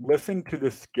 listen to the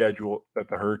schedule that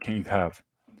the Hurricanes have.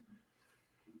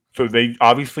 So they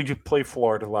obviously just played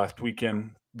Florida last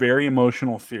weekend. Very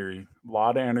emotional series. A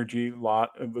lot of energy, a lot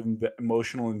of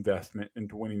emotional investment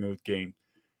into winning those games.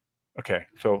 Okay,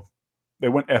 so they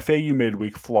went FAU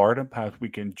midweek, Florida past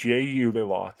weekend. JU they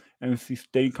lost. NC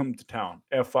State comes to town.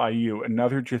 FIU,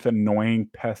 another just annoying,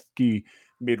 pesky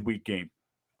midweek game.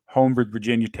 Home versus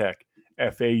Virginia Tech.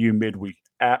 FAU midweek.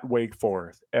 At Wake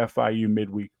Forest. FIU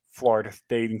midweek. Florida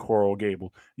State and Coral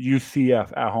Gables.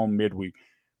 UCF at home midweek.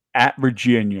 At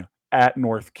Virginia. At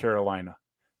North Carolina.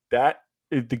 That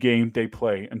is the game they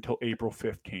play until April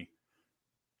 15th.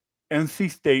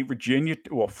 NC State, Virginia,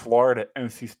 Florida,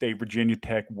 NC State, Virginia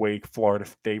Tech, Wake, Florida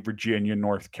State, Virginia,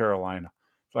 North Carolina.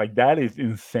 Like that is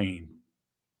insane.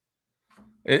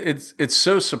 It's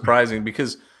so surprising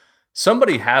because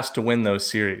somebody has to win those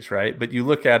series, right? But you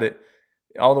look at it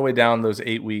all the way down those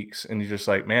 8 weeks, and you're just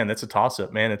like, man, that's a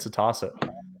toss-up. Man, it's a toss-up.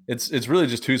 It's really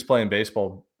just who's playing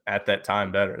baseball at that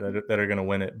time better that are going to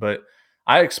win it. But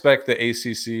I expect the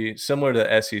ACC, similar to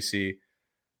the SEC,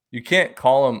 you can't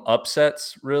call them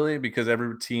upsets really because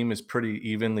every team is pretty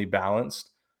evenly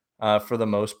balanced for the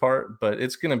most part. But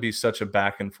it's going to be such a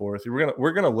back and forth.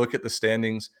 We're gonna look at the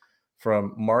standings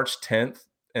from March 10th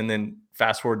and then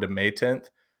fast forward to May 10th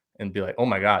and be like, oh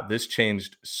my God, this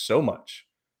changed so much.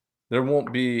 There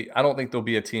won't be. I don't think there'll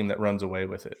be a team that runs away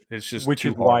with it. It's just which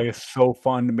is hard. why it's so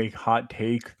fun to make hot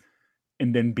takes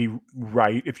and then be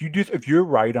right. If you're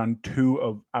right on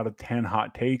 2 out of 10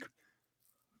 hot takes,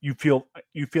 you feel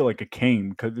like a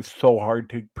king because it's so hard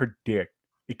to predict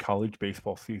a college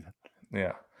baseball season.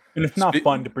 Yeah, and it's not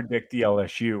fun to predict the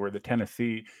LSU or the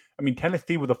Tennessee. I mean,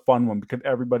 Tennessee was a fun one because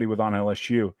everybody was on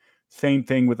LSU. Same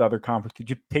thing with other conferences.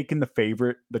 Just taking the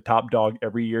favorite, the top dog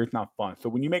every year is not fun. So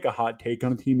when you make a hot take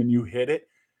on a team and you hit it,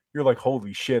 you're like,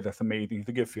 holy shit, that's amazing. It's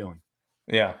a good feeling.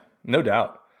 Yeah, no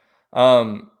doubt.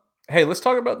 Hey, let's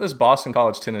talk about this Boston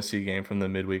College Tennessee game from the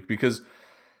midweek, because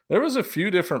there was a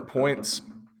few different points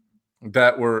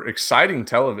that were exciting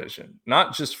television,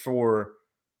 not just for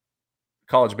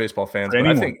college baseball fans, but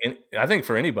I think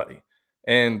for anybody.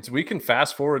 And we can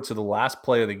fast forward to the last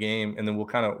play of the game, and then we'll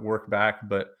kind of work back.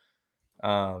 But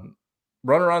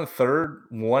runner on third,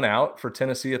 1 out for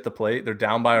Tennessee at the plate. They're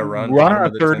down by a run. Runner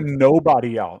on third,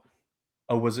 nobody out.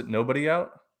 Oh, was it nobody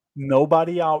out?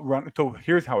 Nobody out. So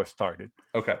here's how it started.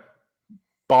 Okay.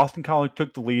 Boston College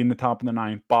took the lead in the top of the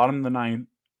ninth. Bottom of the ninth,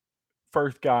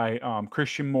 first guy,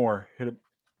 Christian Moore, hit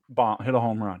a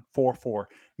home run, 4-4.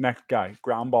 Next guy,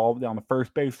 ground ball down the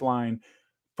first base line.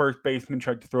 First baseman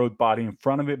tried to throw his body in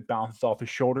front of it, bounces off his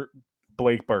shoulder.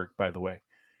 Blake Burke, by the way.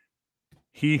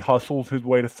 He hustles his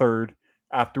way to third.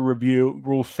 After review,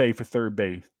 rules safe at third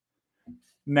base.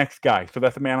 Next guy, so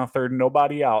that's a man on third,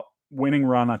 nobody out. Winning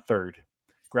run on third.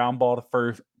 Ground ball to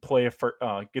first,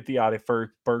 get the out at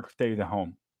first. Burke stays at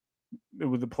home. It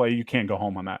was a play. You can't go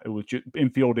home on that. It was just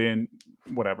infield in,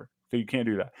 whatever. So you can't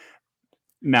do that.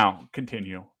 Now,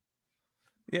 continue.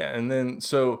 Yeah, and then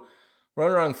so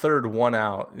runner on third, 1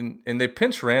 out. And they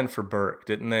pinch ran for Burke,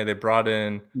 didn't they? They brought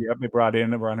in... Yep, they brought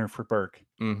in a runner for Burke.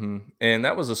 Mm-hmm. And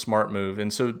that was a smart move.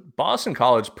 And so Boston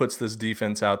College puts this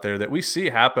defense out there that we see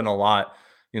happen a lot.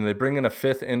 They bring in a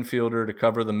fifth infielder to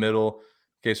cover the middle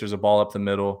in case there's a ball up the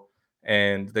middle.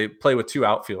 And they play with 2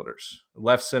 outfielders,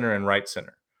 left center and right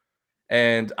center.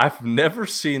 And I've never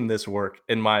seen this work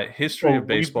in my history of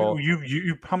baseball.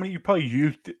 How many you probably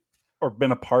used it or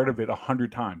been a part of it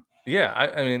 100 times? Yeah,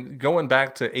 I mean, going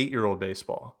back to 8-year-old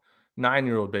baseball,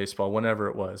 9-year-old baseball, whenever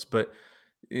it was. But,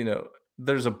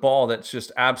 there's a ball that's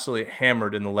just absolutely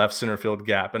hammered in the left center field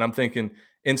gap. And I'm thinking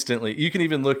instantly, you can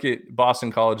even look at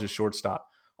Boston College's shortstop.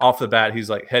 Off the bat, he's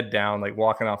like head down, like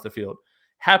walking off the field.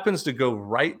 Happens to go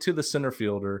right to the center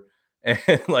fielder and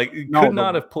could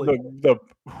not have played.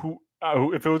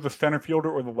 If it was the center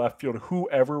fielder or the left fielder,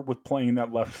 whoever was playing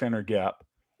that left center gap,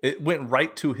 it went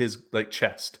right to his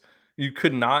chest. You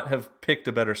could not have picked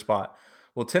a better spot.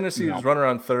 Well, Tennessee was runner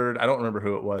on third. I don't remember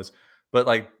who it was, but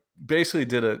basically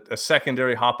did a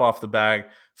secondary hop off the bag,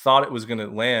 thought it was going to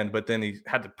land, but then he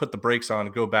had to put the brakes on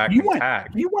and go back and tag.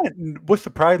 What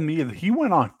surprised me is he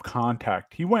went on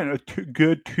contact. He went a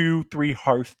good 2-3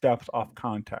 hard steps off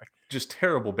contact. Just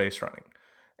terrible base running.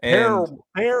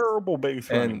 Terrible base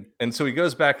running. And so he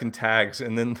goes back and tags,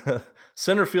 and then the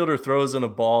center fielder throws in a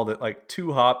ball that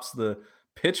 2 hops the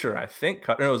pitcher, I think,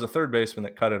 it was a third baseman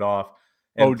that cut it off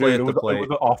and played at the plate. It was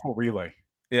an awful relay.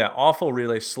 Yeah, awful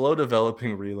relay, slow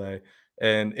developing relay,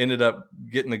 and ended up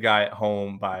getting the guy at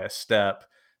home by a step.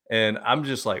 And I'm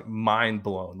just mind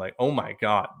blown. Oh my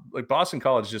God. Boston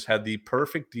College just had the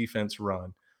perfect defense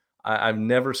run. I've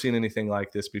never seen anything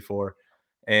like this before,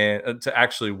 and to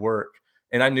actually work.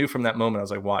 And I knew from that moment, I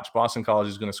was like, watch, Boston College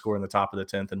is going to score in the top of the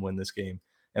 10th and win this game.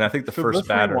 And I think the first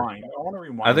batter,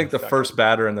 I think the first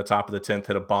batter in the top of the 10th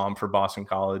hit a bomb for Boston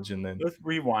College. And then let's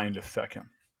rewind a second.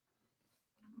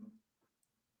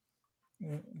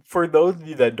 For those of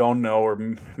you that don't know,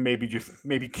 or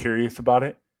maybe curious about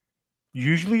it,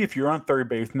 usually if you're on third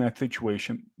base in that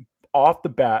situation, off the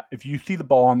bat, if you see the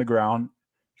ball on the ground,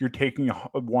 you're taking a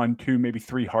 1, 2, maybe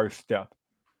 3 hard step,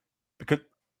 because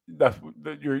that's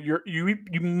you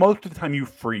most of the time you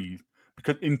freeze,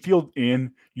 because infield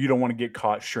in, you don't want to get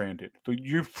caught stranded. So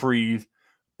you freeze,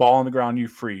 ball on the ground, you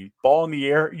freeze, ball in the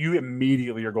air, you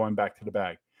immediately are going back to the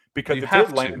bag. Because if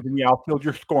it lands in the outfield,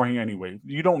 you're scoring anyway.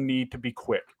 You don't need to be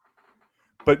quick.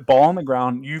 But ball on the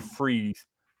ground, you freeze.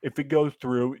 If it goes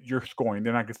through, you're scoring.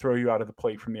 They're not going to throw you out of the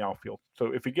plate from the outfield.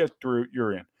 So if it gets through,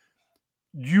 you're in.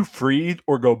 You freeze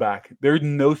or go back. There's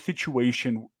no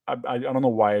situation. I don't know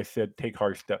why I said take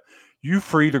hard step. You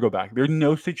freeze or go back. There's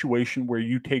no situation where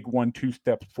you take 1, 2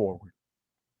 steps forward.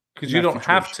 Because you don't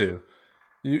have to.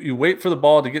 You wait for the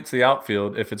ball to get to the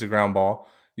outfield if it's a ground ball.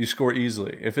 You score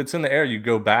easily. If it's in the air, you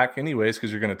go back anyways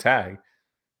because you're going to tag.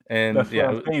 And that's what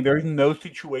I'm saying. There's no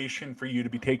situation for you to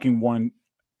be taking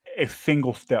a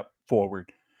single step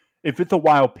forward. If it's a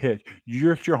wild pitch,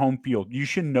 you're at your home field. You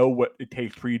should know what it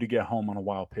takes for you to get home on a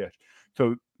wild pitch.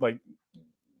 So,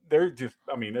 they're just,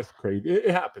 it's crazy.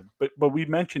 It happens. But we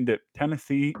mentioned it.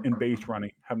 Tennessee and base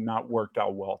running have not worked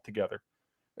out well together.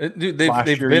 Dude,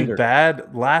 they've been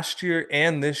bad last year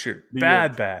and this year.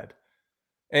 Bad.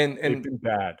 And they've been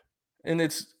bad. And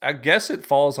I guess it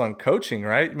falls on coaching,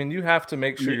 right? You have to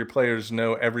make sure your players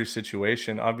know every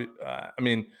situation. I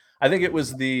think it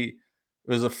was the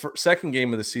second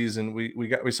game of the season.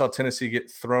 We saw Tennessee get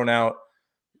thrown out,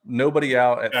 nobody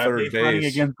out at third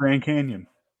base against Grand Canyon.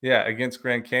 Yeah, against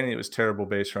Grand Canyon, it was terrible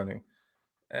base running.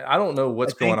 I don't know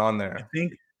what's going on there. I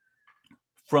think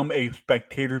from a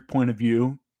spectator's point of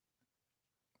view,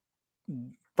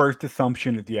 first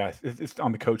assumption is yes, it's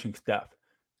on the coaching staff.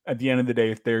 At the end of the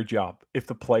day, it's their job. If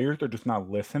the players are just not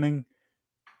listening,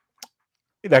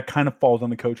 that kind of falls on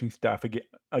the coaching staff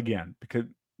again because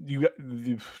you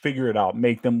figure it out,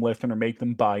 make them listen or make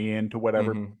them buy into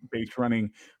whatever base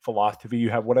running philosophy you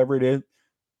have, whatever it is.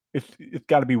 It's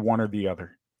got to be one or the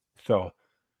other. So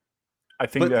I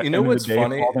think But that you know what's day,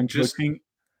 funny?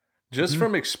 Just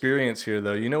from experience here,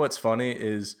 though, you know what's funny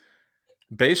is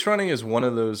base running is one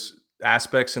of those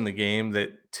aspects in the game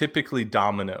that typically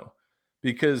domino,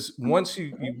 because once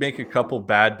you make a couple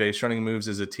bad base running moves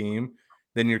as a team,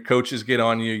 then your coaches get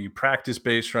on you, you practice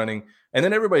base running, and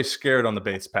then everybody's scared on the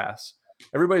base pass.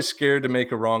 Everybody's scared to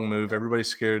make a wrong move. Everybody's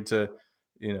scared to,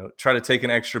 try to take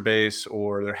an extra base,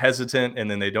 or they're hesitant and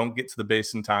then they don't get to the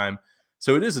base in time.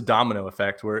 So it is a domino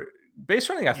effect where base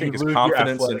running, I think, is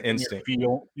confidence and instinct.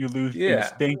 You lose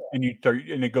instinct and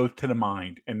it goes to the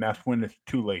mind, and that's when it's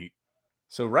too late.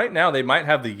 So right now they might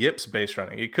have the yips base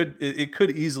running. It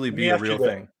could easily be a real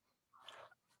thing.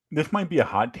 This might be a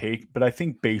hot take, but I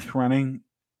think base running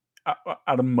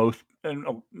out of most, and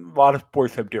a lot of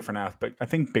sports have different aspects. I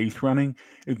think base running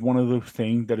is one of those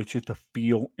things that it's just a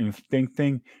feel instinct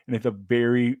thing, and it's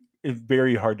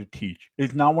very hard to teach.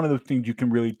 It's not one of those things you can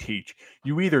really teach.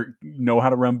 You either know how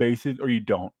to run bases or you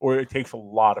don't, or it takes a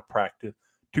lot of practice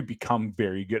to become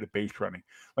very good at base running.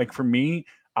 Like for me,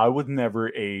 I was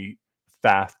never a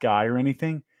fast guy or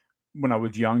anything. When I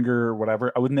was younger or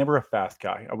whatever, I was never a fast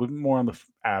guy. I was more on the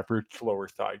average, slower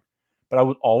side. But I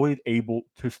was always able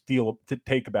to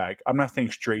take a bag. I'm not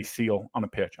saying straight seal on a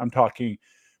pitch. I'm talking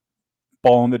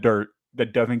ball in the dirt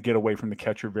that doesn't get away from the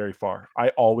catcher very far. I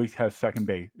always had second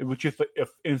base. It was just an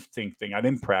instinct thing. I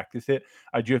didn't practice it.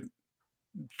 I just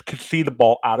could see the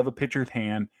ball out of a pitcher's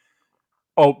hand.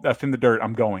 Oh, that's in the dirt.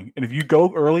 I'm going. And if you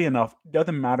go early enough, it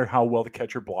doesn't matter how well the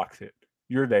catcher blocks it.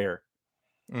 You're there.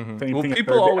 Well,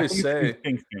 people always say,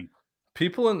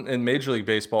 people in Major League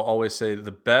Baseball always say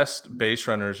the best base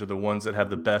runners are the ones that have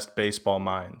the best baseball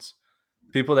minds.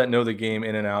 People that know the game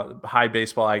in and out, high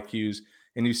baseball IQs.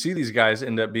 And you see these guys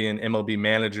end up being MLB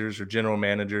managers or general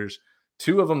managers.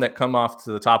 Two of them that come off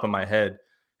to the top of my head,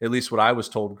 at least what I was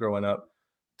told growing up,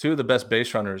 two of the best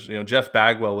base runners. Jeff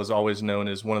Bagwell was always known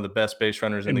as one of the best base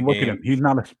runners in the game. Look at him. He's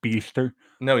not a speedster.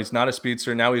 No, he's not a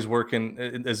speedster. Now he's working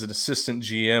as an assistant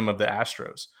GM of the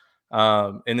Astros.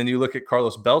 And then you look at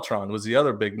Carlos Beltran was the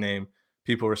other big name.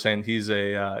 People were saying he's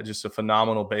just a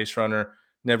phenomenal base runner,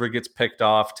 never gets picked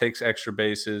off, takes extra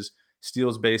bases,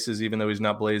 steals bases, even though he's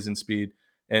not blazing speed.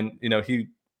 And, he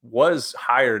was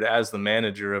hired as the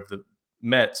manager of the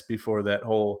Mets before that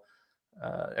whole,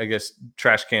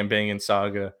 trash can banging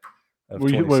saga of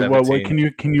 2017.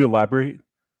 What, can you elaborate?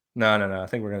 No. I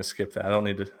think we're going to skip that. I don't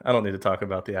need to talk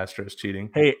about the Astros cheating.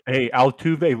 Hey,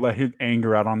 Altuve let his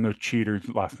anger out on those cheaters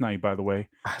last night, by the way.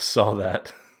 I saw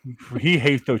that. He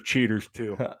hates those cheaters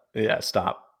too. Yeah,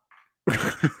 stop.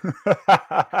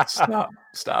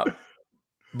 Stop.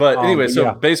 But anyway,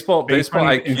 baseball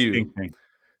IQ.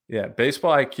 Yeah,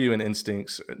 baseball IQ and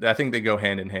instincts, I think they go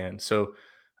hand in hand. So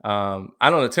I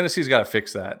don't know. Tennessee's got to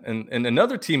fix that. And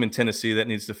another team in Tennessee that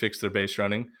needs to fix their base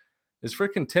running is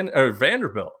freaking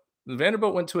Vanderbilt.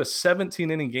 Vanderbilt went to a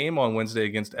 17-inning game on Wednesday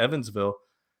against Evansville,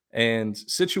 and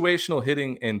situational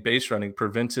hitting and base running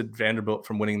prevented Vanderbilt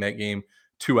from winning that game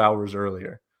 2 hours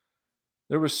earlier.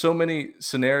 There were so many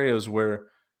scenarios where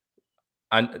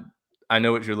I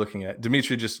know what you're looking at.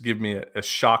 Dimitri just gave me a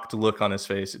shocked look on his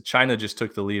face. China just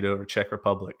took the lead over Czech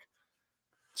Republic.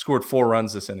 Scored 4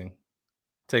 runs this inning.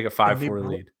 Take a 5-4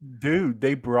 lead. Dude,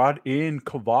 they brought in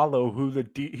Cavallo, who's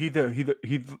he's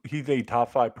a top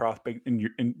 5 prospect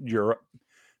in Europe.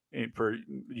 And for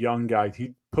young guys,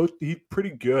 he's pretty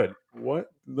good.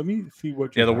 What? Let me see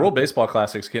what. The World Baseball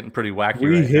Classic's getting pretty wacky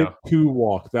 3 right hit, now. 2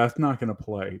 walks. That's not going to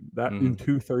play. That in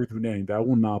 2/3 of an inning, that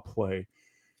will not play.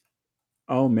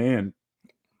 Oh man.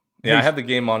 Yeah, I have the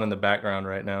game on in the background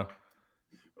right now.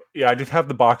 Yeah, I just have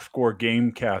the box score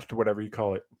game cast or whatever you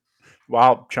call it.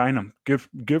 Wow, China,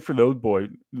 good for those boys.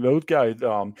 Those guys.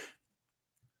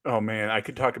 Oh man, I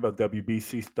could talk about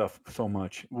WBC stuff so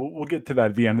much. We'll get to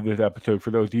that at the end of this episode.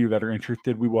 For those of you that are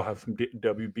interested, we will have some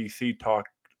WBC talk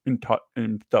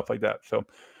and stuff like that. So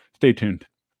stay tuned.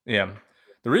 Yeah,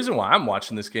 the reason why I'm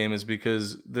watching this game is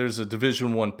because there's a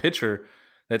Division I pitcher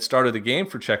that started the game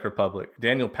for Czech Republic,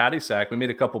 Daniel Patisak. We made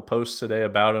a couple posts today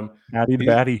about him.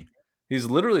 Batty. He's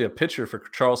literally a pitcher for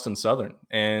Charleston Southern,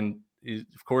 and he,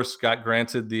 of course, got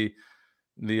granted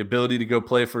the ability to go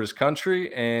play for his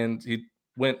country, and he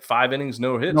went 5 innings,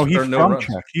 no hits, No, he's or no from runs.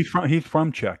 Czech. He's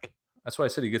from Czech. That's why I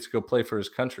said he gets to go play for his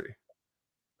country.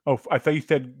 Oh, I thought you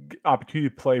said opportunity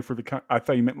to play for the. I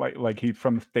thought you meant like he's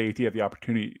from the States. He had the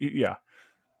opportunity. Yeah.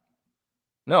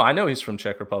 No, I know he's from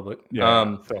Czech Republic.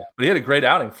 Yeah. But he had a great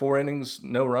outing. 4 innings,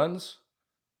 no runs.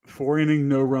 4 innings,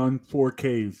 no run, 4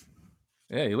 Ks.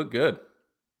 Yeah, he looked good.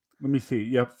 Let me see.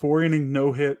 Yeah, 4 innings,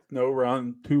 no hit, no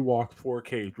run, 2 walks, 4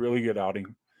 Ks. Really good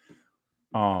outing.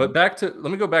 But let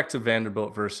me go back to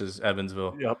Vanderbilt versus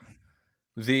Evansville. Yep.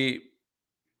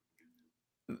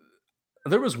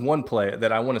 There was one play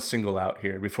that I want to single out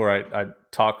here before I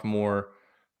talk more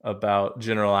about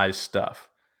generalized stuff.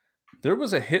 There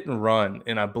was a hit and run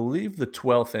in, I believe, the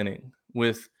 12th inning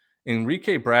with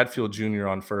Enrique Bradfield Jr.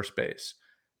 on first base.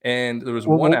 And there was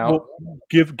one out.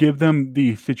 Give them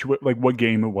the situation, like what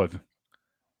game it was.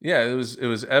 Yeah, it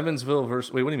was Evansville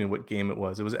versus. Wait, what do you mean? What game it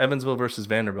was? It was Evansville versus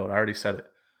Vanderbilt. I already said it.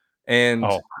 And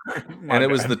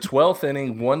it was the 12th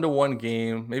inning, 1-1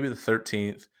 game, maybe the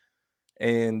 13th.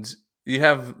 And you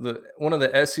have one of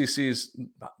the SEC's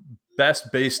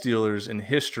best base stealers in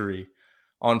history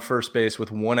on first base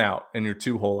with 1 out and you're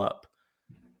 2 hole up.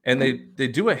 And they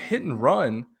do a hit and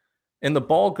run, and the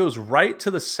ball goes right to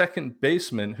the second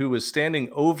baseman who was standing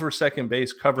over second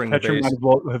base covering the base. Might as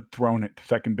well have thrown it to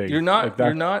second base. You're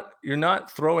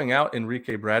not throwing out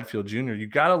Enrique Bradfield Jr. You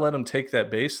got to let him take that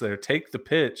base there, take the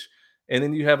pitch, and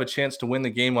then you have a chance to win the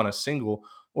game on a single.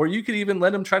 Or you could even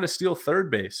let him try to steal third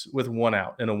base with 1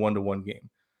 out in a 1-1 game.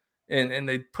 And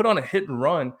they put on a hit and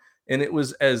run, and it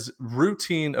was as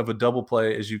routine of a double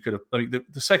play as you could have. I mean,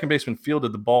 the second baseman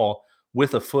fielded the ball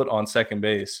with a foot on second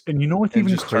base. And you know what's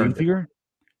even crazier?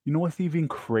 You know what's even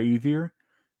crazier?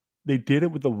 They did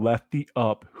it with the lefty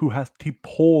up who has to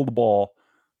pull the ball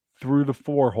through the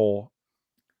 4 hole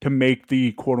to make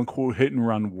the quote-unquote hit and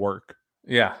run work.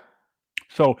 Yeah.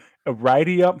 So a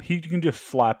righty up, he can just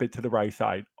slap it to the right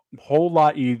side. A whole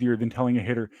lot easier than telling a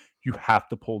hitter, you have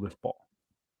to pull this ball.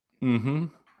 Mm-hmm.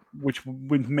 Which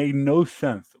made no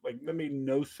sense. Like, that made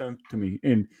no sense to me.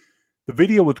 And the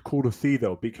video was cool to see,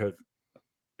 though, because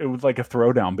it was like a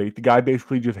throwdown bait. The guy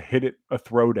basically just hit it a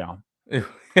throwdown.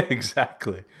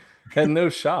 Exactly. Had no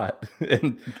shot.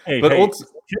 Tip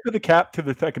of the cap to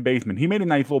the second baseman. He made a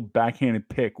nice little backhanded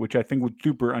pick, which I think was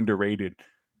super underrated.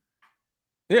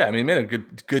 Yeah, I mean, he made a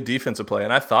good defensive play.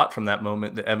 And I thought from that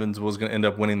moment that Evans was going to end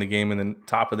up winning the game in the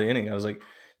top of the inning. I was like,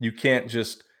 you can't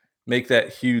just make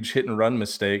that huge hit and run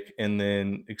mistake and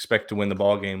then expect to win the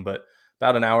ball game. But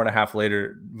about an hour and a half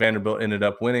later, Vanderbilt ended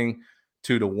up winning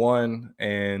 2-1.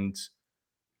 And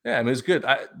yeah, I mean, it was good.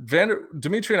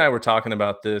 Dimitri and I were talking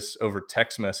about this over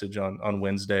text message on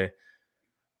Wednesday.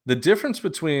 The difference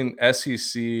between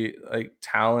SEC like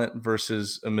talent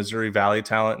versus a Missouri Valley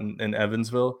talent in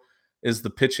Evansville is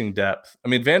the pitching depth. I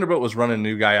mean, Vanderbilt was running a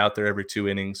new guy out there every 2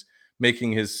 innings,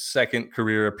 making his 2nd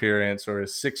career appearance or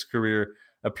his 6th career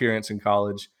appearance in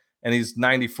college. And he's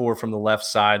 94 from the left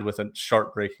side with a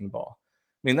sharp breaking ball.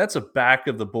 I mean, that's a back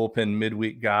of the bullpen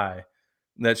midweek guy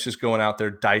that's just going out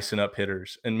there dicing up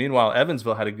hitters. And meanwhile,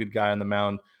 Evansville had a good guy on the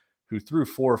mound who threw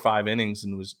 4 or 5 innings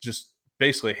and was just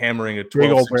basically hammering a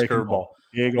 12-6 curveball.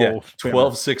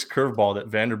 12-6 curveball that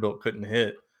Vanderbilt couldn't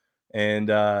hit. And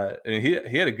he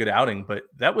had a good outing, but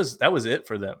that was it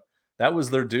for them. That was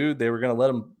their dude. They were going to let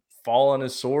him fall on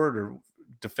his sword or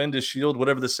defend his shield,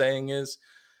 whatever the saying is.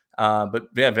 But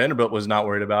yeah, Vanderbilt was not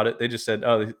worried about it. They just said,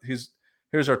 "Oh,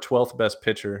 here's our 12th best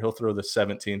pitcher. He'll throw the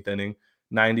 17th inning,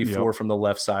 94 from the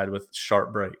left side with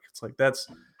sharp break." It's like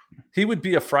he would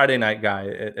be a Friday night guy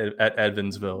at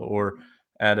Evansville or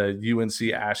at a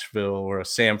UNC Asheville or a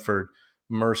Samford,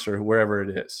 Mercer, wherever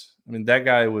it is. I mean, that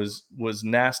guy was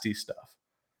nasty stuff.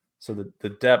 So the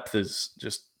depth is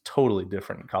just totally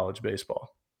different in college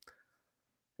baseball.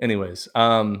 Anyways,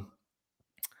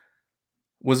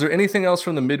 was there anything else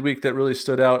from the midweek that really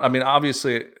stood out? I mean,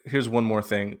 obviously, here's one more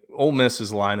thing. Ole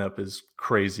Miss's lineup is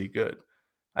crazy good.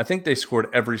 I think they scored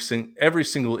every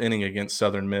single inning against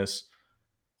Southern Miss.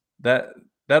 That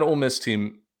Ole Miss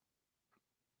team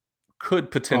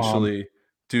could potentially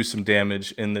do some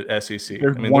damage in the SEC.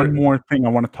 There's one more thing I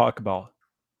want to talk about.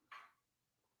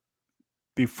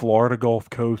 The Florida Gulf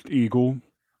Coast Eagles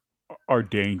are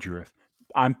dangerous.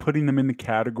 I'm putting them in the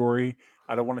category.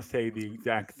 I don't want to say the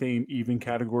exact same even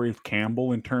category as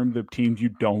Campbell in terms of teams you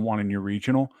don't want in your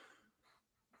regional.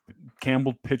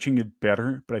 Campbell pitching is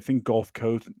better, but I think Gulf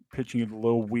Coast pitching is a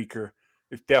little weaker.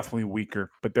 It's definitely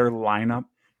weaker, but their lineup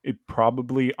is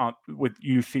probably with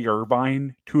UC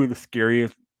Irvine, 2 of the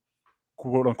scariest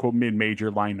quote-unquote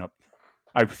mid-major lineup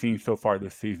I've seen so far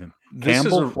this season.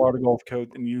 Florida Gulf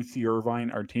Coast, and UC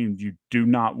Irvine are teams you do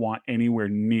not want anywhere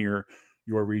near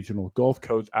your regional. Gulf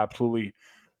Coast absolutely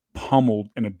pummeled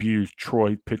and abused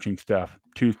Troy pitching staff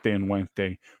Tuesday and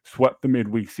Wednesday, swept the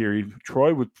midweek series.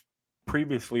 Troy was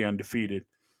previously undefeated.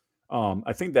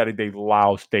 I think that is a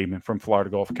loud statement from Florida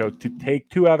Gulf Coast to take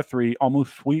 2 out of 3,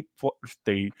 almost sweep Florida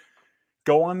State,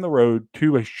 go on the road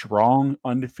to a strong,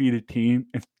 undefeated team,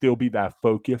 and still be that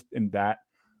focused and that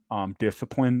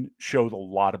discipline shows a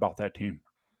lot about that team.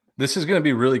 This is going to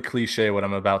be really cliche what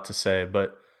I'm about to say,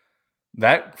 but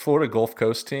that Florida Gulf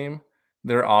Coast team,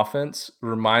 their offense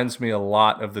reminds me a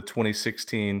lot of the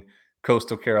 2016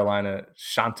 Coastal Carolina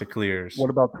Chanticleers. What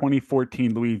about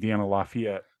 2014 Louisiana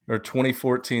Lafayette? Or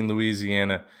 2014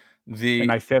 Louisiana.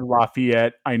 And I said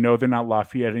Lafayette. I know they're not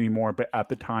Lafayette anymore, but at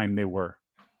the time they were.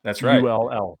 That's right.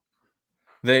 ULL.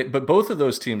 But both of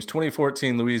those teams,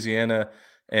 2014 Louisiana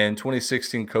and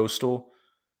 2016 Coastal,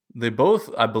 they both,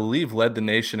 I believe, led the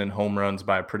nation in home runs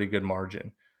by a pretty good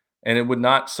margin. And it would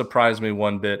not surprise me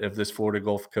one bit if this Florida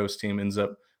Gulf Coast team ends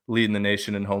up leading the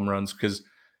nation in home runs, because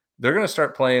they're going to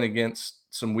start playing against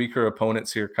some weaker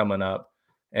opponents here coming up,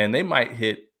 and they might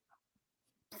hit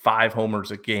 5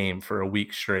 homers a game for a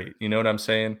week straight. You know what I'm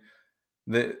saying?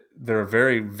 They're a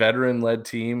very veteran-led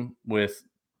team with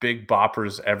big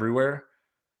boppers everywhere.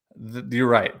 You're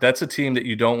right. That's a team that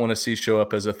you don't want to see show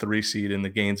up as a 3 seed in the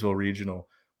Gainesville Regional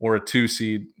or a 2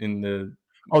 seed in the.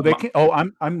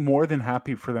 I'm more than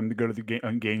happy for them to go to the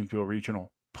Gainesville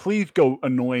Regional. Please go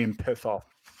annoy and piss off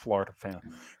Florida fans.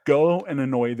 Go and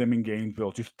annoy them in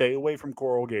Gainesville. Just stay away from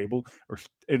Coral Gables.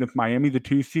 And if Miami's the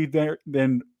 2 seed there,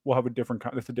 then we'll have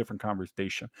that's a different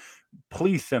conversation.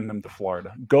 Please send them to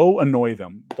Florida. Go annoy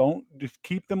them. Don't just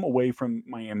keep them away from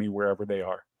Miami wherever they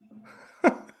are.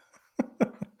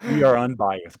 We are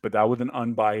unbiased, but that was an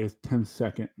unbiased 10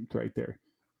 seconds right there.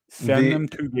 Send them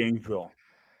to Gainesville.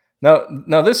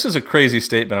 Now, this is a crazy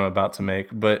statement I'm about to make,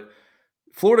 but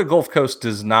Florida Gulf Coast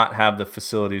does not have the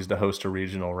facilities to host a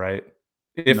regional, right?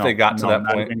 If they got to that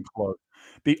point. Even close.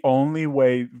 The only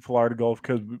way Florida Gulf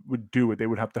Coast would do it, they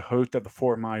would have to host at the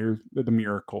Fort Myers, the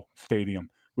Miracle Stadium,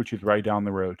 which is right down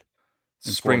the road.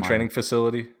 Spring training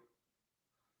facility?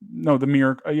 No, the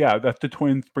Miracle. Yeah, that's the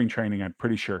Twin spring training, I'm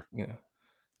pretty sure. Yeah.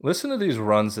 Listen to these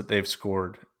runs that they've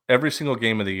scored every single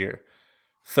game of the year.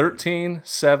 13,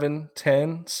 7,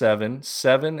 10, 7,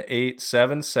 7, 8,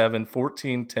 7, 7,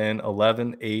 14, 10,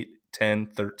 11, 8, 10,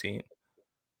 13.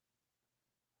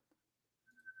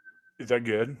 Is that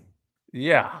good?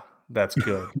 Yeah, that's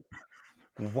good.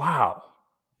 Wow.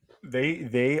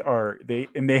 They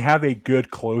have a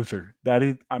good closer. That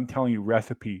is, I'm telling you,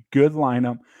 recipe. Good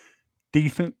lineup,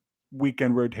 decent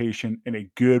weekend rotation, and a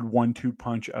good 1-2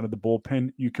 punch out of the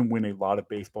bullpen. You can win a lot of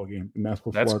baseball games, and that's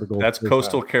what Florida Gulf.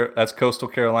 That's Coastal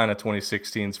Carolina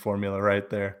 2016's formula right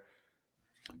there.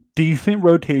 Decent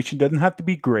rotation, doesn't have to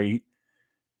be great.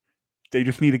 They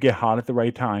just need to get hot at the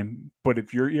right time. But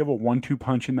if you have a 1-2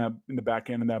 punch in the back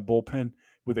end of that bullpen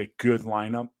with a good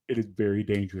lineup, it is very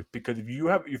dangerous. Because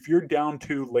if you're down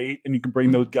too late and you can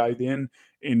bring those guys in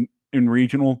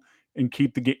regional and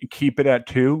keep it at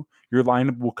 2, your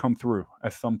lineup will come through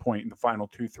at some point in the final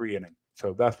 2-3 innings.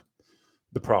 So that's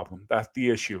the problem. That's the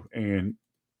issue. And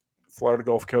Florida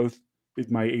Gulf Coast is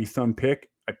my ASUN pick.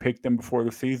 I picked them before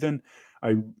the season.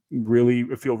 I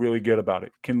feel really good about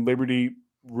it. Can Liberty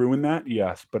ruin that?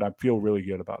 Yes, but I feel really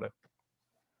good about it.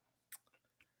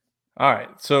 All right.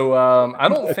 So I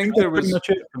don't think there was much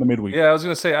it for the midweek. Yeah, I was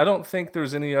going to say, I don't think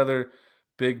there's any other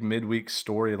big midweek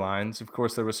storylines. Of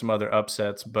course, there were some other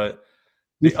upsets, but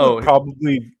this would probably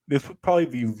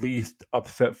be the least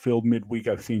upset-filled midweek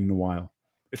I've seen in a while,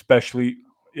 especially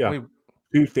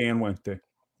Tuesday and Wednesday.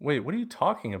 Wait, what are you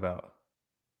talking about?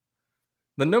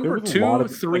 The number 2,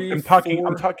 3, I'm talking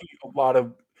a lot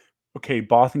of. Okay,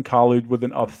 Boston College was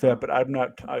an upset, but I'm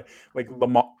not like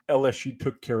Lamar. LSU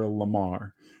took care of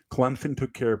Lamar. Clemson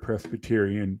took care of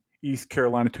Presbyterian. East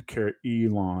Carolina took care of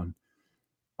Elon.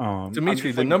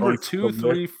 Dimitri, the number 2,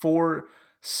 3, 4,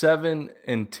 7,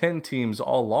 and 10 teams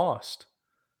all lost.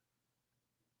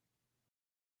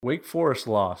 Wake Forest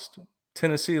lost.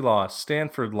 Tennessee lost.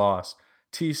 Stanford lost.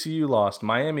 TCU lost.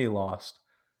 Miami lost.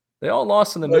 They all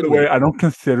lost in the midweek. By the way, I don't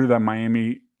consider that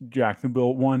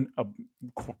Miami-Jacksonville one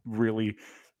really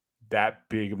that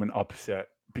big of an upset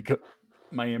because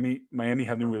Miami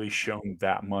hasn't really shown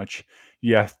that much.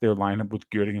 Yes, their lineup was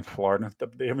good against Florida and stuff,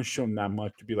 but they haven't shown that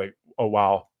much to be like, oh,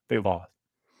 wow, they lost.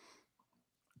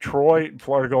 Troy,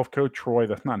 Florida Gulf Coast, Troy,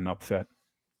 that's not an upset.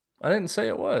 I didn't say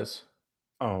it was.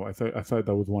 Oh, I thought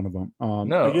that was one of them.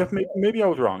 No. I guess maybe I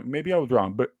was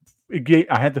wrong. But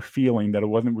I had the feeling that it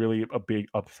wasn't really a big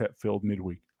upset-filled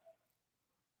midweek.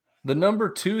 The number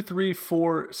 2, 3,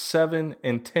 4, 7,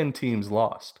 and 10 teams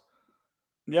lost.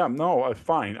 Yeah, no,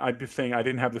 fine. I'm just saying I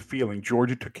didn't have the feeling.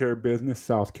 Georgia took care of business.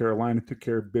 South Carolina took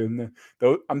care of business.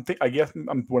 Though I guess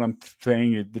what I'm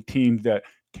saying is the teams that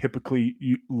typically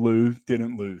lose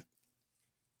didn't lose.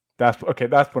 That's okay.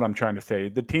 That's what I'm trying to say.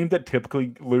 The teams that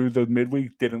typically lose those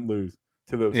midweeks didn't lose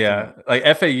to those Yeah, teams. like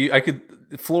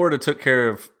FAU, Florida took care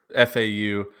of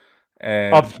FAU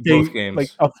and both Upstate,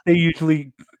 games. Upstate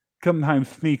usually sometimes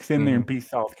sneaks in there and Mhm. beats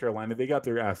South Carolina. They got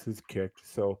their asses kicked.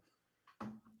 So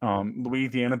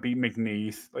Louisiana beat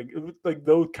McNeese. Like it was like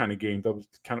those kind of games. I was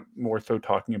kind of more so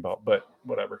talking about, but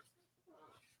whatever.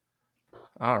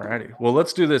 All righty. Well,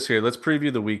 let's do this here. Let's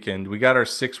preview the weekend. We got our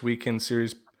 6 weekend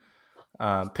series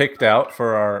picked out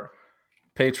for our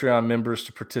Patreon members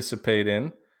to participate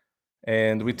in.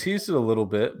 And we teased it a little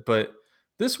bit, but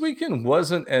this weekend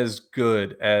wasn't as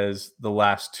good as the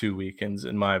last 2 weekends,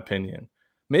 in my opinion.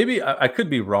 Maybe I could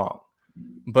be wrong,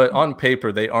 but on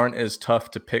paper, they aren't as tough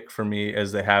to pick for me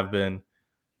as they have been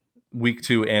week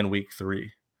 2 and week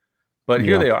 3. But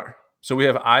here Yeah. they are. So we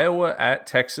have Iowa at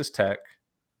Texas Tech,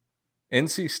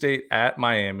 NC State at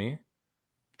Miami,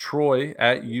 Troy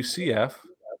at UCF,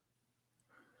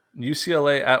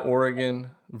 UCLA at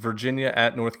Oregon, Virginia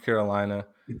at North Carolina,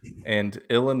 and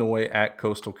Illinois at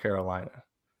Coastal Carolina.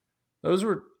 Those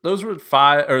were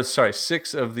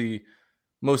 6 of the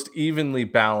most evenly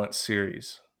balanced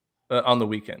series on the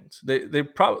weekends. They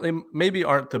probably maybe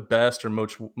aren't the best or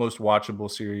most watchable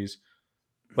series,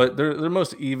 but they're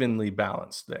most evenly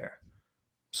balanced there.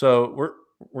 So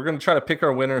we're going to try to pick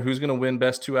our winner, who's going to win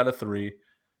best 2 out of 3.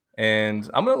 And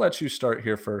I'm going to let you start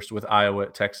here first with Iowa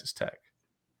at Texas Tech.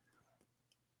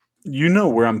 You know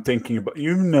where I'm thinking about.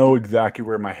 You know exactly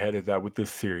where my head is at with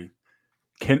this series.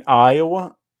 Can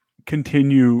Iowa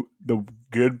continue the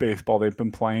good baseball they've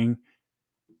been playing?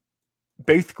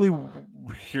 Basically,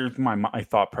 here's my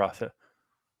thought process.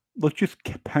 Let's just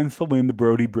pencil in the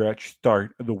Brody Brecht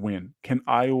start of the win. Can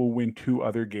Iowa win 2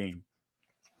 other games?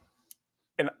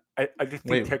 And I just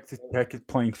think Texas Tech is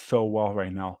playing so well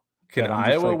right now. Can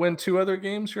Iowa win 2 other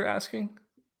games, you're asking?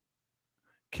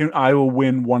 Can Iowa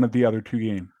win one of the other 2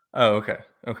 games? Oh, okay.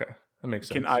 Okay. That makes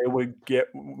sense. Can Iowa get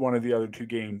one of the other 2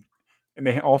 games? And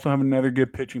they also have another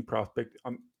good pitching prospect.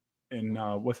 And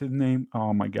what's his name?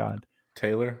 Oh, my God.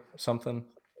 Taylor something?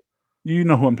 You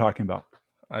know who I'm talking about.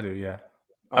 I do, yeah.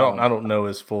 I don't know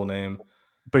his full name.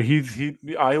 But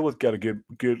Iowa's got a good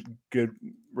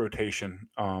rotation.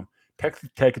 Texas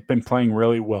Tech has been playing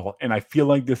really well, and I feel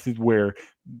like this is where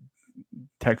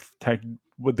Texas Tech,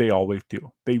 what they always do.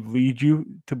 They lead you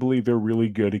to believe they're really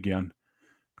good again.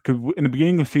 Because in the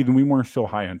beginning of the season, we weren't so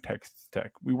high on Texas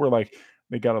Tech. We were like,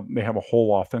 they have a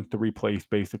whole offense to replace,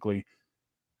 basically.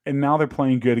 And now they're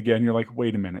playing good again. You're like,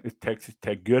 wait a minute, is Texas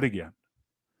Tech good again?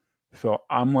 So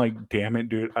I'm like, damn it,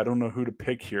 dude. I don't know who to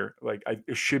pick here. Like,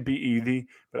 it should be easy,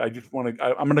 but I just want to.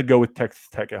 I'm going to go with Texas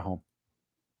Tech at home.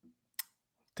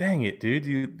 Dang it, dude!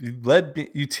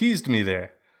 You teased me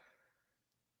there.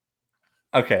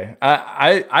 Okay,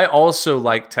 I also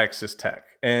like Texas Tech,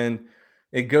 and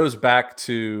it goes back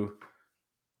to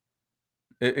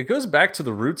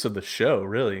the roots of the show.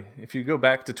 Really, if you go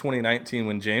back to 2019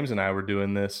 when James and I were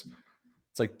doing this,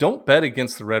 it's like, don't bet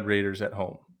against the Red Raiders at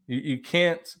home. You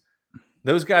can't.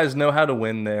 Those guys know how to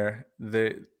win there.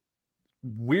 The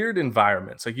weird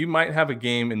environments. Like, you might have a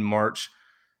game in March,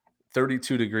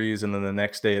 32 degrees, and then the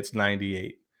next day it's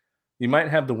 98. You might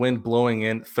have the wind blowing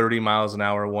in 30 miles an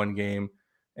hour one game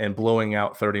and blowing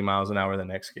out 30 miles an hour the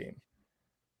next game.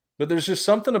 But there's just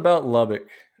something about Lubbock,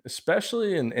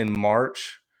 especially in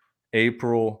March,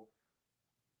 April,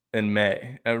 and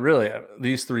May, and really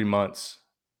these 3 months,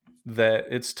 that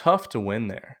it's tough to win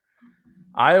there.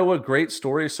 Iowa, great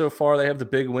story so far. They have the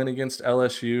big win against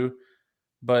LSU,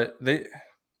 but there's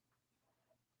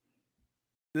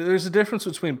a difference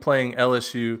between playing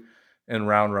LSU in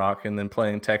Round Rock and then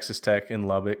playing Texas Tech in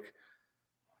Lubbock.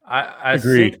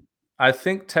 Agreed. I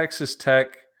think Texas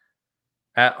Tech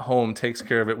at home takes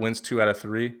care of it, wins 2 out of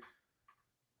 3.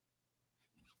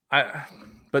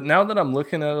 But now that I'm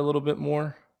looking at it a little bit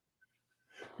more,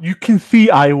 you can see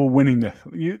Iowa winning this.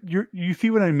 You see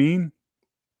what I mean?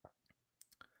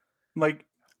 Like,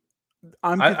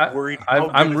 I'm just worried.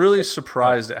 I'm really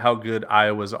surprised at how good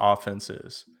Iowa's offense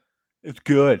is. It's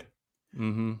good.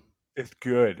 Mm-hmm. It's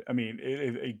good. I mean, it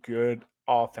is a good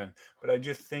offense. But I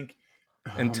just think.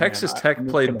 And Texas Tech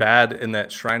played bad in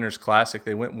that Shriners Classic.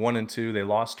 They went 1-2. They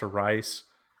lost to Rice.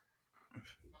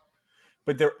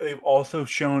 But they've also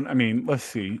shown. I mean, let's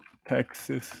see,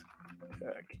 Texas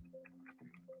Tech.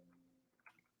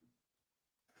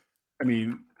 I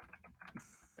mean,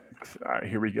 all right,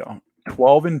 here we go.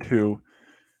 12-2.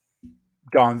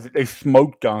 They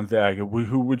smoked Gonzaga,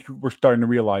 which we're starting to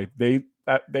realize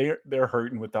they're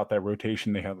hurting without that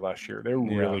rotation they had last year. They're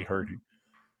really hurting.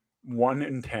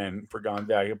 1-10 for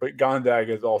Gonzaga, but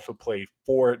Gonzaga has also played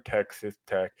 4 at Texas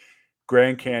Tech,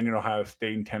 Grand Canyon, Ohio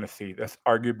State, and Tennessee. That's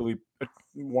arguably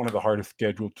one of the hardest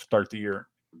schedules to start the year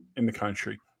in the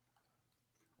country.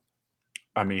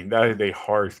 I mean, that is a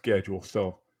hard schedule,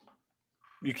 so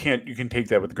you can take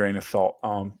that with a grain of salt.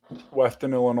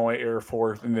 Western Illinois Air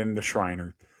Force, and then the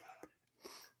Shriners.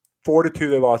 4-2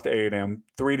 they lost to A&M.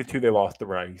 3-2 they lost to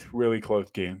Rice. Really close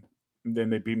game. And then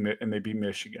they beat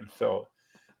Michigan. So,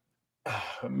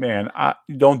 man,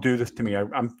 don't do this to me.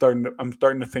 I'm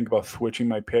starting to think about switching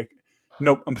my pick.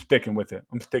 Nope, I'm sticking with it.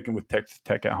 I'm sticking with Texas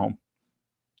Tech at home.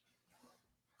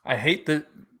 I hate that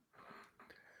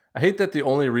the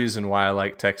only reason why I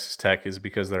like Texas Tech is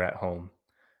because they're at home.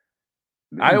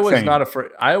 Iowa's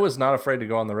not afraid to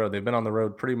go on the road. They've been on the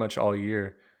road pretty much all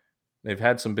year. They've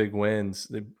had some big wins.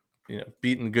 They've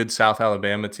beaten a good South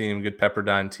Alabama team, good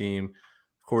Pepperdine team,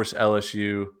 of course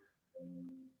LSU.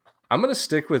 I'm going to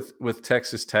stick with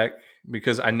Texas Tech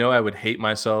because I know I would hate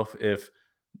myself if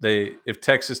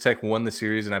Texas Tech won the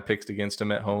series and I picked against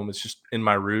them at home. It's just in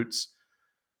my roots.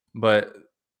 But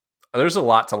there's a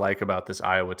lot to like about this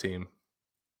Iowa team.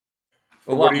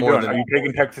 What are you doing? Are you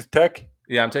taking Texas Tech?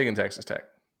 Yeah, I'm taking Texas Tech.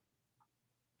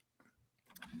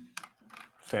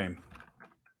 Same.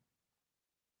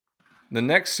 The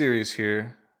next series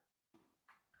here,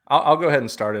 I'll go ahead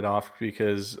and start it off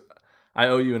because I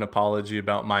owe you an apology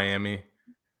about Miami.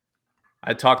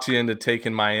 I talked you into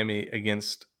taking Miami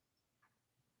against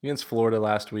Florida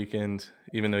last weekend,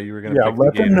 even though you were going to pick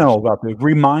let them know about this.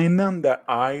 Remind them that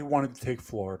I wanted to take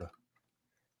Florida.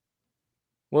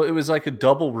 Well, it was like a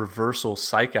double reversal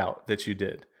psych out that you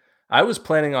did. I was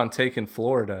planning on taking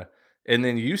Florida, and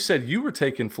then you said you were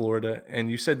taking Florida,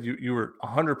 and you said you were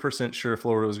 100% sure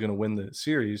Florida was going to win the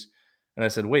series. And I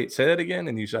said, wait, say that again?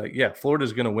 And you said, yeah,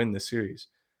 Florida's going to win the series.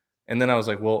 And then I was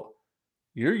like, well,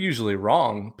 you're usually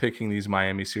wrong picking these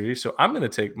Miami series, so I'm going to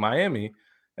take Miami.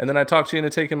 And then I talked you into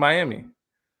taking Miami.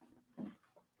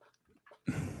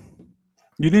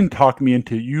 You didn't talk me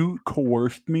into it. You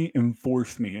coerced me and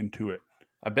forced me into it.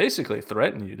 I basically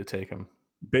threatened you to take him.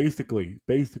 Basically.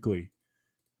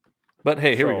 But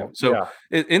hey, here we go. So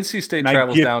NC State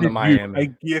travels down to Miami. I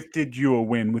gifted you a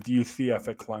win with UCF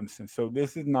at Clemson. So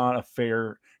this is not a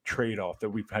fair trade-off that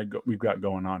we've got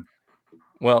going on.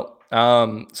 Well,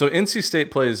 so NC State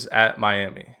plays at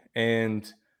Miami,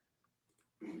 and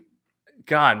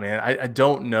God, man, I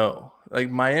don't know. Like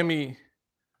Miami,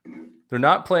 they're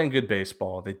not playing good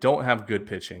baseball. They don't have good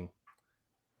pitching.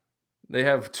 They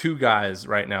have 2 guys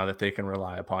right now that they can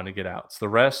rely upon to get outs. The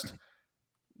rest,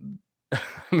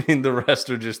 the rest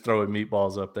are just throwing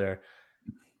meatballs up there.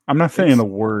 I'm not saying a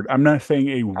word. I'm not saying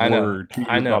a word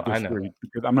I know. about this series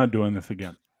because I'm not doing this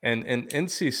again. And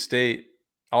NC State,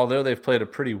 although they've played a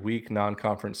pretty weak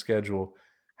non-conference schedule,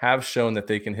 have shown that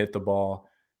they can hit the ball.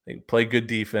 They can play good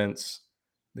defense.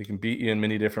 They can beat you in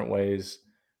many different ways.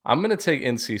 I'm going to take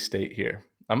NC State here.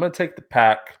 I'm going to take the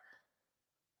Pack.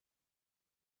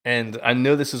 And I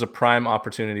know this is a prime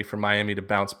opportunity for Miami to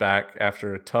bounce back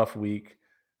after a tough week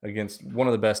against one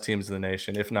of the best teams in the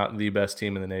nation, if not the best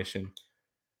team in the nation.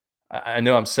 I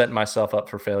know I'm setting myself up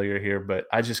for failure here, but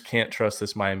I just can't trust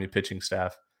this Miami pitching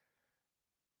staff.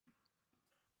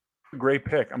 Great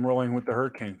pick. I'm rolling with the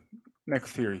Hurricane.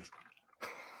 Next series.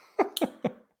 All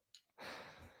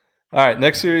right,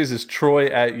 next series is Troy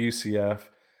at UCF.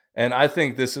 And I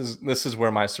think this is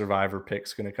where my survivor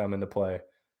pick's going to come into play.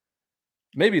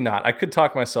 Maybe not. I could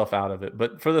talk myself out of it.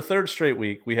 But for the 3rd straight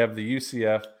week, we have the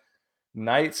UCF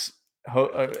Knights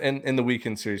in the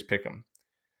weekend series pick 'em.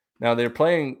 Now, they're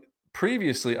playing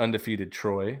previously undefeated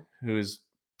Troy, who has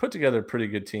put together a pretty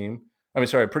good team.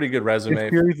 Pretty good resume.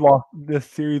 This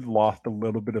series lost a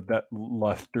little bit of that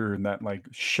luster and that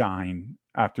shine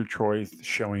after Troy's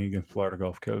showing against Florida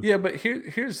Gulf Coast. Yeah, but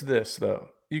here's this though.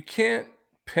 You can't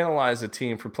penalize a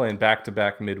team for playing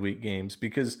back-to-back midweek games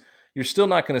because you're still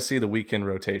not going to see the weekend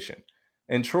rotation.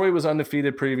 And Troy was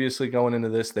undefeated previously going into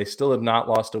this. They still have not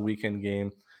lost a weekend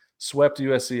game. Swept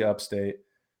USC Upstate.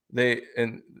 They're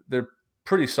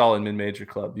pretty solid mid-major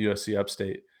club, USC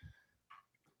Upstate.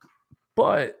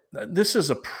 But this is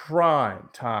a prime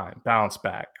time bounce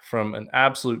back from an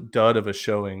absolute dud of a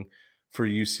showing for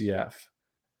UCF.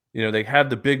 They had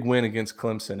the big win against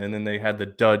Clemson, and then they had the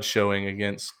dud showing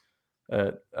against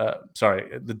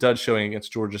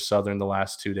Georgia Southern the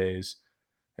last 2 days,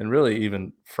 and really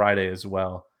even Friday as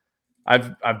well.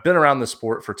 I've been around the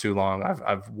sport for too long.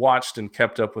 I've watched and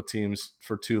kept up with teams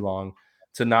for too long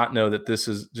to not know that this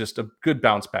is just a good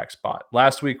bounce back spot.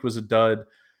 Last week was a dud.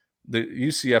 the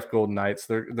UCF Golden Knights,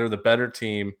 they're the better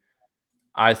team,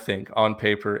 I think, on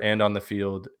paper and on the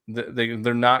field.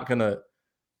 They're not going to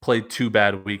play 2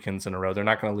 bad weekends in a row. They're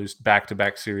not going to lose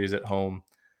back-to-back series at home.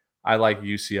 I like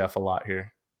UCF a lot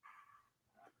here.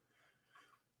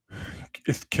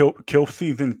 It's kill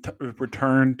season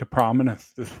return to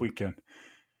prominence this weekend.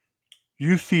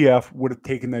 UCF would have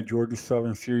taken that Georgia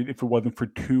Southern series if it wasn't for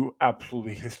 2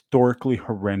 absolutely historically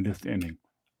horrendous innings.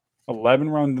 11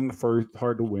 runs in the first,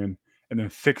 hard to win, and then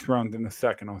 6 rounds in the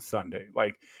second on Sunday.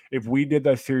 Like, if we did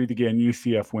that series again,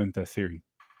 UCF wins that series.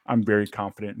 I'm very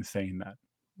confident in saying that.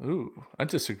 Ooh, I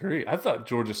disagree. I thought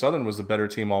Georgia Southern was the better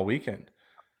team all weekend.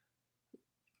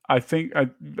 I think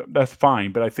that's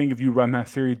fine, but I think if you run that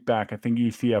series back, I think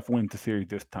UCF wins the series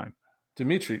this time.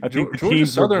 Dimitri, I think Georgia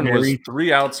Southern was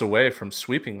 3 outs away from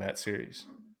sweeping that series.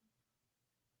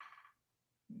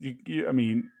 I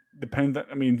mean, depends.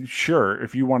 I mean, sure,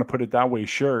 if you want to put it that way,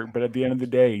 sure. But at the end of the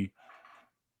day,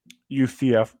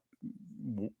 UCF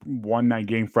won that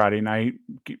game Friday night.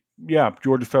 Yeah,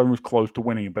 Georgia Southern was close to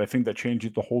winning, but I think that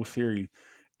changes the whole series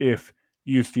if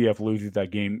UCF loses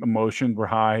that game. Emotions were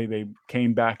high. They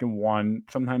came back and won.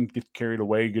 Sometimes get carried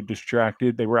away, get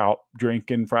distracted. They were out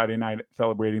drinking Friday night,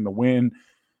 celebrating the win.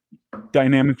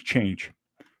 Dynamics change.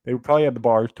 They were probably at the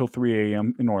bars till 3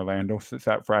 a.m. in Orlando since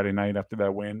that Friday night after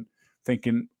that win,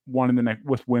 thinking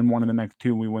let's win one of the next 2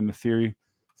 and we win the series.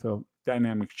 So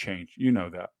dynamics change. You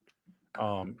know that.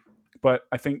 But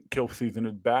I think kill season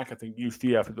is back. I think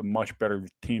UCF is a much better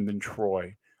team than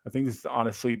Troy. I think this is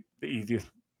honestly the easiest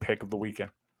pick of the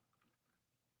weekend.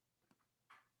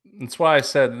 That's why I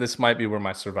said this might be where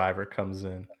my survivor comes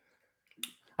in.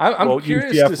 I'm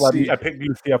curious UCF, to see. I picked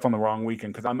UCF on the wrong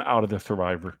weekend because I'm out of the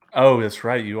survivor. Oh, that's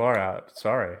right. You are out.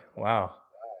 Sorry. Wow.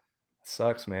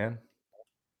 Sucks, man.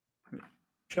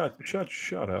 Shut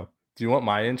up. Do you want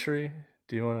my entry?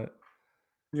 Do you want it?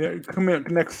 Yeah, come in.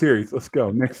 Next series. Let's go.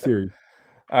 Next series.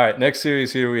 All right. Next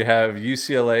series here we have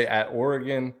UCLA at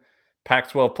Oregon.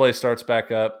 Pac-12 play starts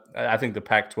back up. I think the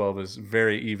Pac-12 is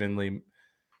very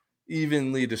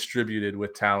evenly distributed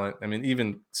with talent. I mean,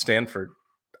 even Stanford,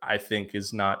 I think,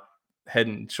 is not head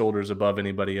and shoulders above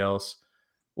anybody else.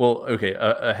 Well, okay,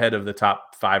 ahead of the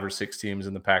top 5 or 6 teams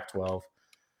in the Pac-12.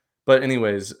 But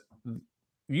anyways,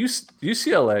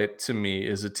 UCLA, to me,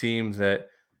 is a team that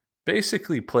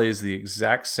basically plays the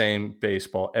exact same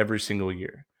baseball every single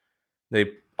year.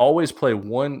 They always play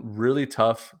one really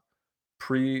tough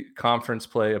pre-conference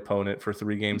play opponent for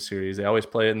 3-game series. They always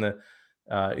play in the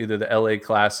either the LA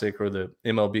Classic or the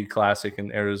MLB Classic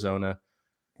in Arizona.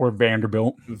 Or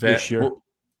Vanderbilt this year. Well,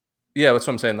 yeah, that's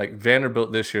what I'm saying. Like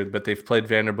Vanderbilt this year, but they've played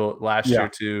Vanderbilt last year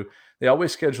too. They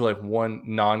always schedule like one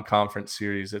non-conference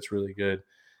series that's really good.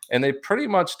 And they pretty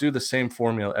much do the same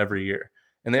formula every year.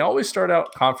 And they always start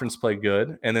out conference play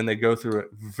good, and then they go through a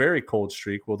very cold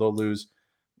streak where they'll lose,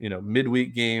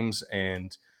 midweek games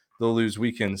and they'll lose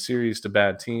weekend series to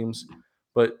bad teams.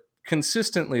 But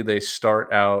consistently they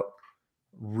start out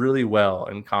really well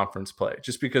in conference play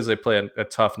just because they play a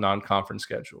tough non-conference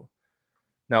schedule.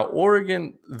 Now,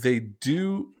 Oregon, they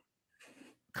do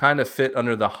kind of fit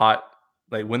under the hot,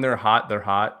 like when they're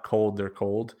hot, cold, they're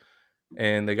cold.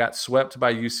 And they got swept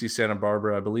by UC Santa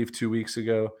Barbara, I believe 2 weeks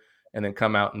ago, and then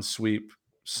come out and sweep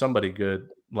somebody good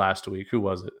last week. Who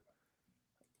was it?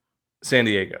 San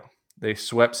Diego. They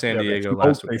swept San Diego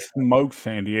last week. They smoked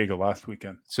San Diego last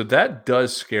weekend. So that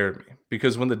does scare me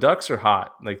because when the Ducks are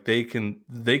hot, like they can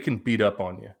beat up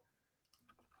on you.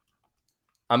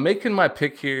 I'm making my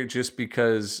pick here just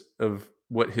because of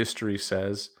what history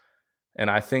says,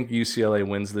 and I think UCLA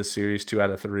wins this series 2 out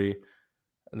of 3.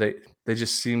 They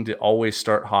just seem to always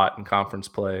start hot in conference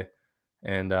play,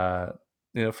 and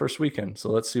first weekend. So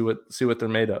let's see what they're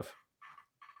made of.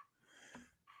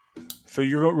 So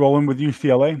you're rolling with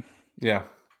UCLA? Yeah.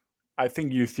 I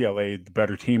think UCLA is the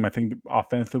better team. I think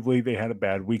offensively they had a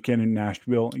bad weekend in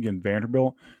Nashville against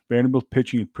Vanderbilt. Vanderbilt's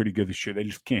pitching is pretty good this year. They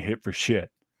just can't hit for shit.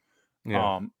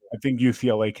 Yeah. I think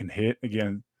UCLA can hit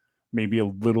again, maybe a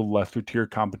little lesser tier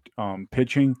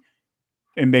pitching,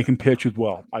 and they can pitch as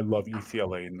well. I love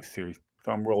UCLA in this series,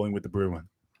 so I'm rolling with the Bruins.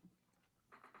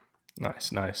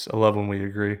 Nice. I love when we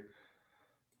agree.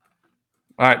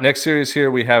 All right, next series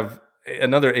here we have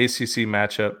another ACC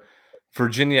matchup,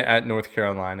 Virginia at North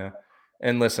Carolina.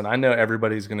 And listen, I know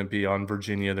everybody's going to be on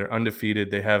Virginia. They're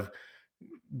undefeated. They have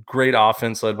great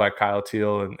offense led by Kyle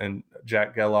Teal and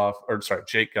Jake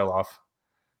Geloff.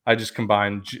 I just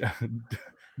combined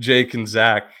Jake and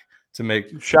Zach to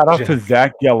make. Shout out to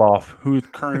Zach Geloff, who is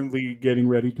currently getting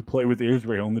ready to play with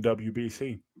Israel in the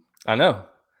WBC. I know.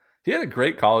 He had a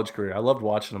great college career. I loved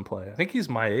watching him play. I think he's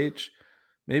my age,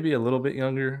 maybe a little bit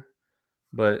younger.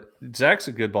 But Zach's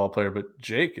a good ball player, but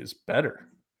Jake is better.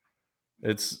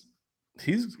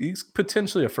 He's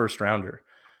potentially a first rounder.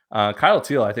 Kyle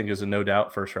Teal, I think, is a no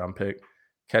doubt first round pick,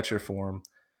 catcher for him.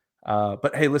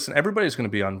 But hey, listen, everybody's going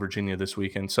to be on Virginia this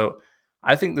weekend, so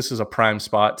I think this is a prime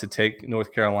spot to take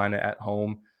North Carolina at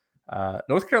home.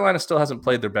 North Carolina still hasn't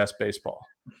played their best baseball.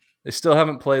 They still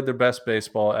haven't played their best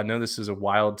baseball. I know this is a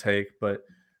wild take, but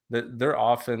their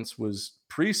offense was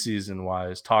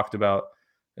preseason-wise talked about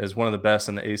as one of the best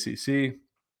in the ACC.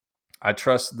 I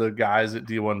trust the guys at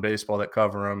D1 Baseball that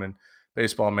cover them and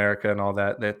Baseball America and all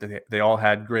that. They all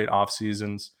had great off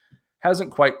seasons.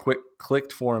 Hasn't quite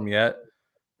clicked for them yet.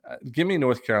 Give me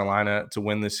North Carolina to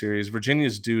win this series.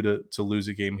 Virginia's due to lose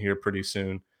a game here pretty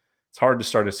soon. It's hard to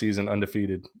start a season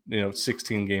undefeated,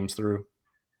 16 games through.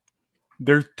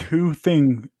 There's two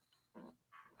things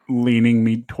leaning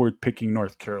me toward picking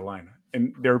North Carolina,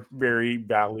 and they're very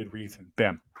valid reasons.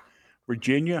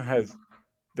 Virginia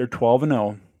they're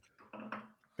 12-0.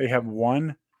 They have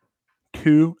 1,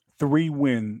 2, 3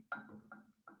 wins.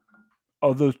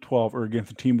 Of those 12 are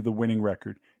against a team with a winning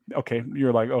record. Okay,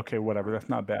 you're like, okay, whatever, that's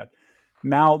not bad.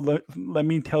 Now let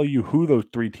me tell you who those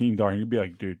 3 teams are, and you'd be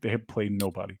like, dude, they have played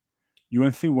nobody.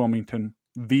 UNC Wilmington,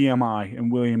 VMI, and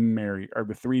William & Mary are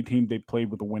the 3 teams they played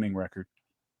with a winning record.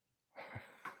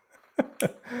 Are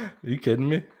you kidding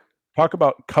me? Talk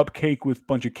about cupcake with a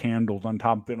bunch of candles on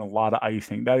top of it and a lot of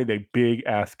icing. That is a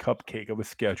big-ass cupcake of a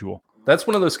schedule. That's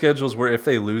one of those schedules where if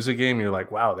they lose a game, you're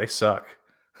like, wow, they suck.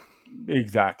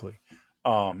 Exactly.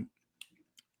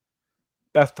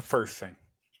 That's the first thing.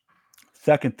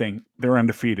 Second thing, they're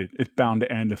undefeated. It's bound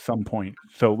to end at some point.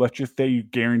 So let's just say you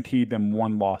guarantee them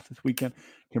 1 loss this weekend.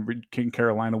 Can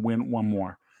Carolina win 1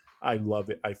 more? I love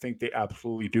it. I think they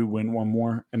absolutely do win 1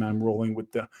 more, and I'm rolling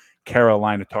with the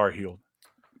Carolina Tar Heel.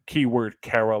 Keyword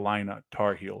Carolina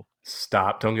Tar Heel.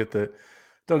 Stop. Don't get the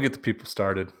people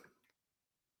started.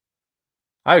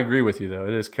 I agree with you, though.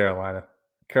 It is Carolina.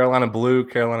 Carolina Blue,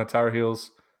 Carolina Tar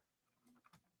Heels.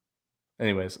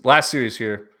 Anyways, last series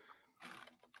here.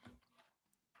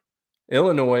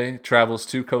 Illinois travels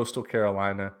to Coastal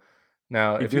Carolina.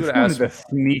 Now, if you would have asked me, a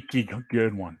sneaky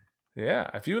good one. Yeah,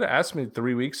 if you would have asked me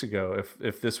 3 weeks ago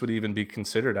if this would even be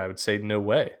considered, I would say no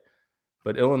way.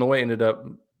 But Illinois ended up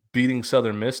beating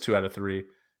Southern Miss 2 out of 3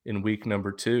 in week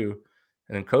number 2.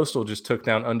 And then Coastal just took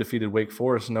down undefeated Wake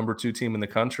Forest, number 2 team in the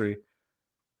country.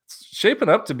 It's shaping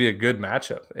up to be a good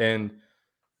matchup. And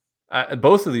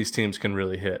both of these teams can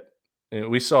really hit. And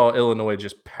we saw Illinois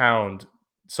just pound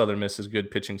Southern Miss's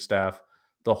good pitching staff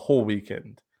the whole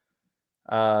weekend.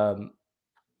 Now,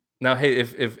 hey,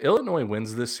 if Illinois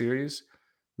wins this series,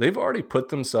 they've already put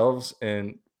themselves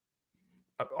in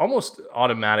almost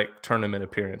automatic tournament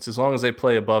appearance as long as they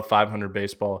play above 500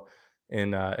 baseball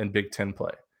in Big Ten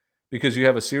play, because you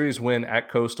have a series win at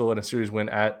Coastal and a series win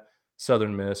at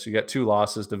Southern Miss. You got 2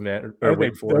 losses to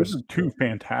Wake Forest. Those are 2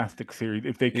 fantastic series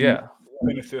if they can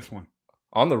finish this one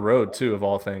on the road too, of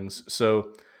all things.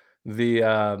 So the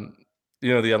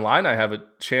the Illini have a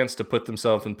chance to put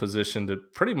themselves in position to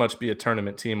pretty much be a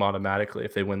tournament team automatically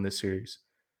if they win this series.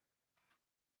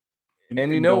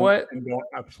 And you know what? And don't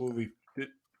absolutely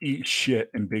eat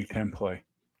shit in Big Ten play.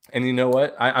 And you know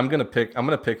what? I'm gonna pick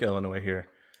Illinois here.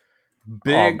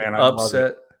 Big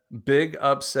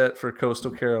upset for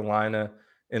Coastal Carolina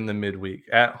in the midweek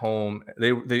at home.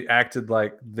 They acted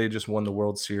like they just won the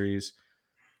World Series.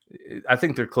 I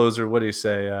think their closer, what do you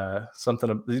say?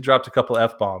 Something. He dropped a couple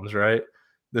F-bombs, right?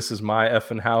 This is my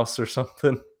effing house or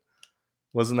something.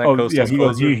 Wasn't that Coastal's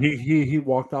closer? He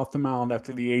walked off the mound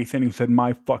after the 8th inning and said,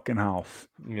 "My fucking house."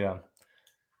 Yeah.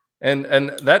 And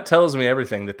that tells me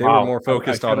everything, that they were more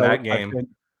focused on that game.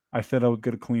 I said I was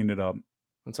going to clean it up.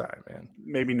 That's all right, man.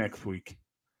 Maybe next week.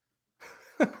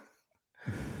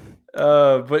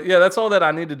 But yeah, that's all that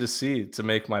I needed to see to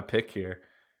make my pick here.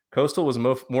 Coastal was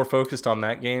more focused on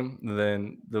that game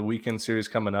than the weekend series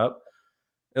coming up.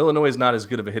 Illinois is not as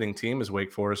good of a hitting team as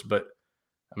Wake Forest, but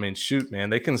I mean, shoot, man,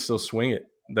 they can still swing it.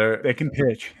 They can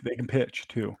pitch. They can pitch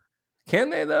too. Can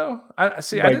they though? I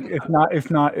see. Like, it's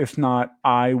not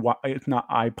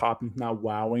eye-popping. It's not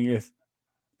wowing. It's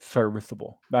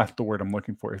serviceable. That's the word I'm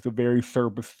looking for. It's a very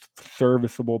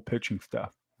serviceable pitching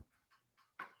staff.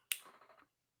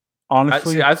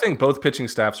 Honestly, I think both pitching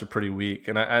staffs are pretty weak,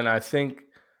 and I think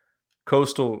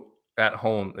Coastal at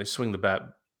home, they swing the bat.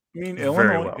 I mean,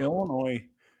 Illinois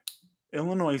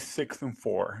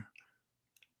 6-4.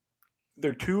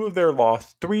 They're 2 of their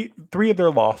losses. Three of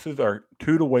their losses are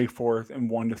 2 to Wake Forest and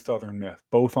 1 to Southern Miss,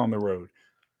 both on the road.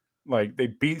 Like, they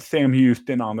beat Sam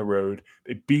Houston on the road.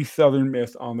 They beat Southern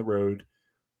Miss on the road.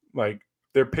 Like,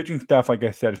 their pitching staff, like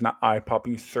I said, is not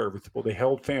eye-popping, serviceable. They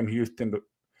held Sam Houston to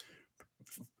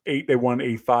They won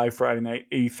 8-5 Friday night,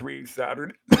 8-3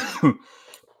 Saturday.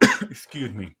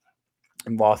 Excuse me.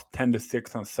 And lost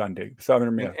 10-6 on Sunday.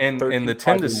 Southern Miss. And the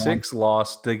 10-6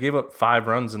 loss, they gave up 5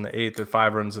 runs in the 8th or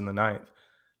 5 runs in the 9th.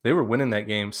 They were winning that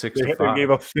game 6-5. They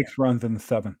gave up 6 runs in the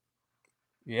 7th.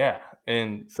 Yeah,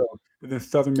 and so the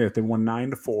Southern Miss, they won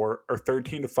 9-4 or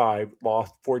 13-5,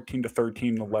 lost 14-13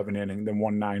 in 11 innings, then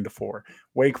won 9-4.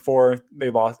 Wake Forest, they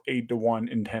lost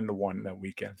 8-1 and 10-1 that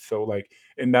weekend. So like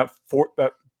in that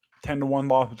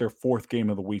 10-1 loss was their 4th game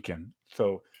of the weekend.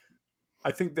 So I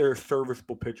think they're a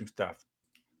serviceable pitching staff.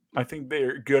 I think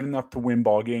they're good enough to win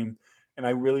ball game, and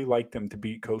I really like them to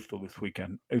beat Coastal this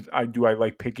weekend. I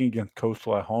like picking against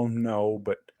Coastal at home? No,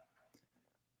 but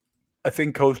I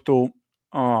think Coastal.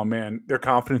 Oh, man, their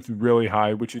confidence is really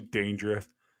high, which is dangerous.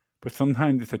 But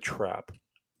sometimes it's a trap.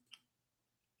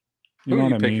 You know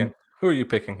what I mean? Who are you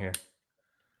picking here?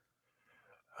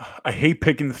 I hate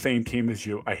picking the same team as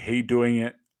you. I hate doing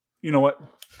it. You know what?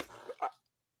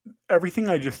 Everything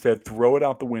I just said, throw it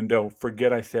out the window.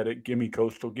 Forget I said it. Give me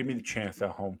Coastal. Give me the chance at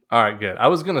home. All right, good. I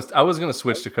was gonna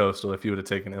switch to Coastal if you would have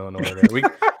taken Illinois there.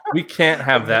 We can't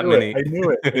have that many. I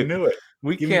knew it.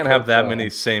 We can't have that many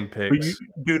same picks.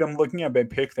 Dude, I'm looking at my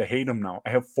picks. I hate them now. I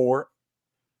have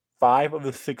 5 of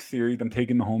the 6 series. I'm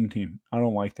taking the home team. I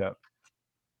don't like that.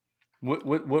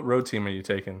 What road team are you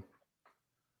taking?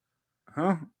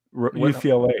 Huh?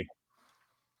 UCLA.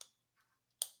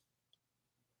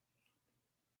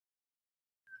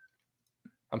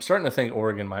 I'm starting to think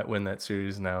Oregon might win that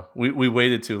series now. We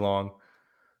waited too long.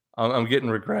 I'm getting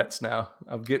regrets now.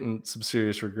 I'm getting some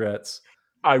serious regrets.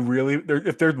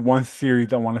 If there's one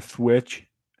series I want to switch,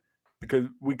 because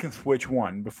we can switch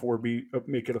one before we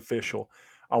make it official.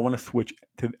 I want to switch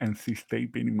to NC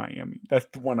State beating Miami. That's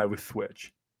the one I would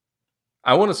switch.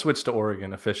 I want to switch to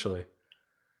Oregon officially.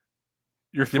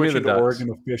 You're switching to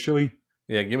Oregon officially?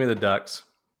 Yeah, give me the Ducks.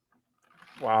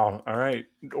 Wow. All right.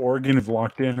 Oregon is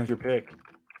locked in as your pick.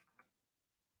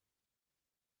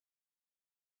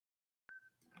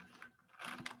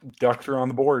 Ducks are on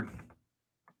the board.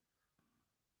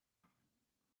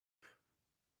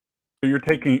 So you're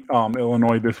taking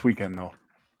Illinois this weekend, though.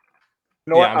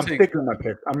 You know what? I'm sticking with my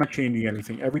pick. I'm not changing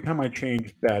anything. Every time I change,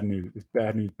 it's bad news. It's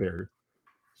bad news bears.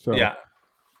 So yeah,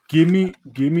 give me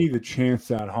the chance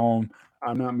at home.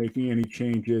 I'm not making any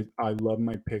changes. I love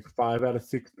my pick. 5 out of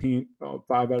 6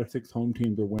 home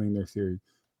teams are winning their series.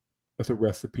 That's a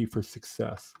recipe for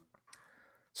success.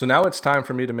 So now it's time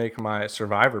for me to make my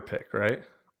survivor pick, right?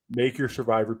 Make your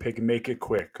survivor pick and make it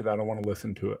quick because I don't want to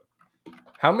listen to it.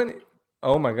 How many?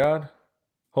 Oh, my God.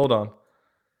 Hold on.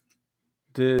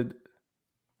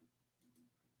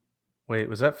 Wait,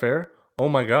 was that fair? Oh,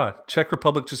 my God. Czech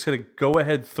Republic just hit a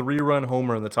go-ahead 3-run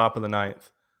homer in the top of the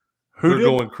 9th. They're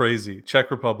going crazy.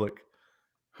 Czech Republic.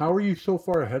 How are you so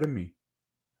far ahead of me?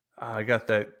 I got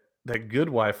that good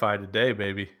Wi-Fi today,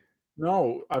 baby.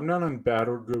 No, I'm not on bad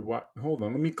or good Wi-Fi. Hold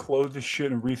on. Let me close this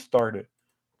shit and restart it.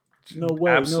 No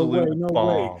way. Absolute no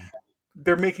bomb. way.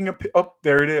 They're making a – oh,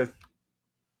 there it is.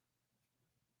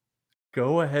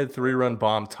 Go-ahead 3-run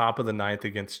bomb, top of the 9th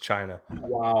against China.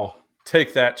 Wow.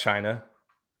 Take that, China.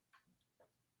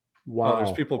 Wow. Oh,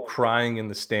 there's people crying in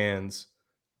the stands.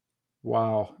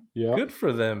 Wow. Yeah. Good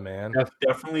for them, man. That's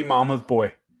definitely mama's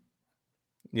boy.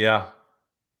 Yeah.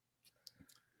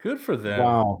 Good for them.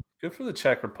 Wow. Good for the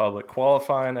Czech Republic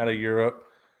qualifying out of Europe.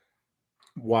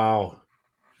 Wow.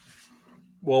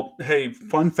 Well, hey,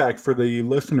 fun fact for the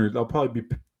listeners, I'll probably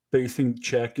be facing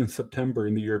Czech in September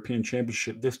in the European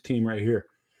Championship, this team right here.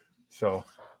 So,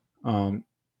 yeah,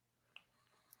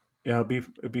 it'll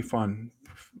be fun.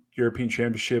 European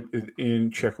Championship is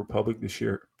in Czech Republic this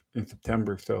year in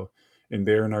September. So, and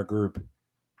they're in our group.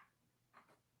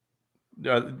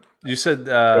 You said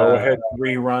go ahead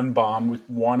 3-run bomb with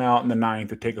 1 out in the 9th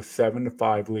to take a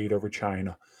 7-5 lead over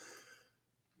China.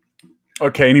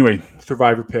 Okay, anyway,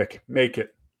 survivor pick. Make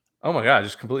it. Oh my God, I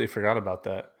just completely forgot about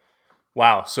that.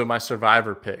 Wow, so my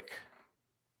survivor pick.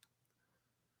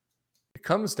 It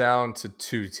comes down to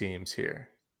 2 teams here.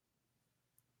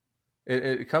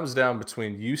 It comes down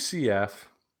between UCF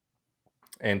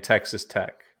and Texas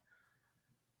Tech.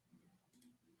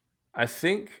 I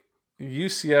think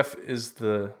UCF is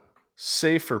the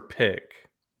safer pick.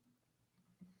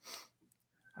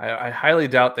 I highly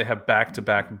doubt they have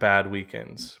back-to-back bad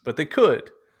weekends, but they could.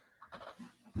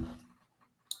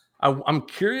 I'm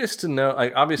curious to know.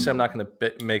 Obviously, I'm not going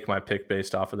to make my pick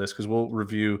based off of this because we'll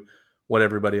review what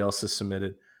everybody else has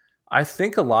submitted. I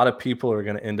think a lot of people are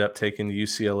going to end up taking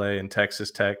UCLA and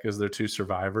Texas Tech as their 2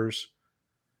 survivors.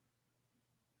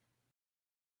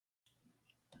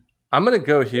 I'm going to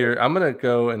go here. I'm going to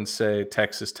go and say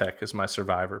Texas Tech is my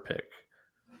survivor pick.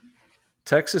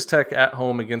 Texas Tech at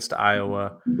home against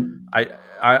Iowa.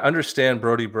 I understand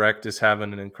Brody Brecht is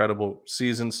having an incredible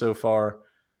season so far.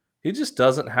 He just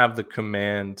doesn't have the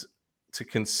command to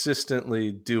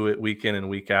consistently do it week in and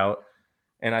week out.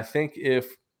 And I think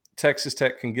if Texas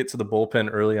Tech can get to the bullpen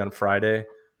early on Friday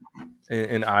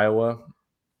in Iowa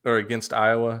or against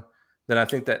Iowa, then I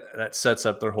think that sets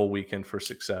up their whole weekend for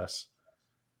success.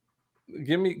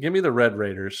 Give me the Red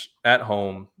Raiders at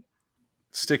home,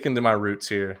 sticking to my roots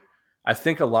here. I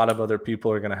think a lot of other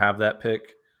people are going to have that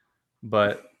pick,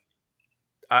 but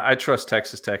I trust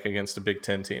Texas Tech against a Big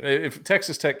Ten team. If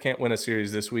Texas Tech can't win a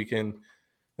series this weekend,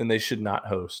 then they should not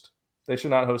host. They should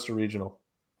not host a regional.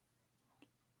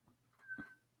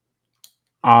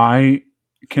 I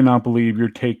cannot believe you're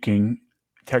taking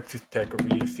Texas Tech over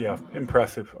UCF.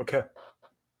 Impressive. Okay.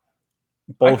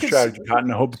 Both strategies. I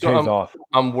hope it pays off.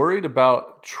 I'm worried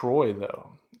about Troy,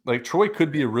 though. Like, Troy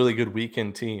could be a really good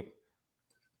weekend team.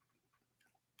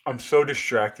 I'm so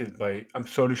distracted right now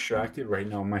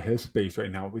in my headspace right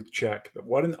now with Czech.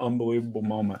 What an unbelievable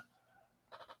moment.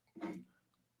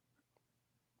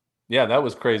 Yeah, that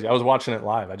was crazy. I was watching it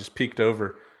live. I just peeked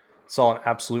over, saw an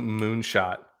absolute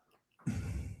moonshot.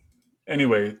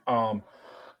 Anyway, I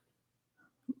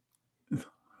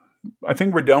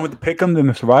think we're done with the pick'ems and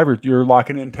the survivors. You're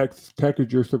locking in Texas Tech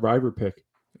as your survivor pick.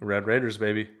 Red Raiders,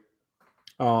 baby.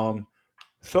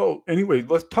 So anyway,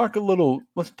 let's talk a little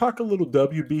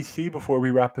WBC before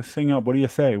we wrap this thing up. What do you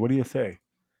say?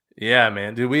 Yeah,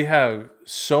 man. Dude, we have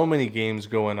so many games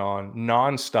going on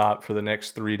nonstop for the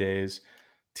next 3 days.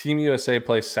 Team USA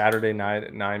plays Saturday night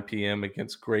at 9 p.m.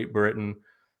 against Great Britain.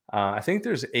 I think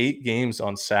there's 8 games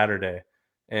on Saturday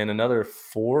and another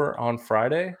 4 on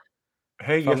Friday.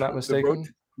 Hey, if I'm not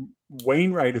mistaken.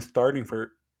 Wainwright is starting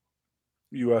for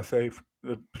USA.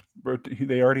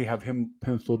 They already have him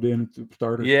penciled in as a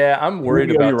starter. Yeah, I'm worried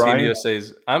about Team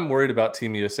USA's. I'm worried about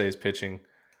Team USA's pitching.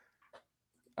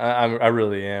 I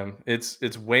really am.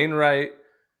 It's Wainwright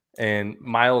and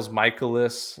Miles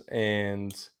Michaelis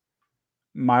and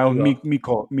Miles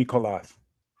Mikolas.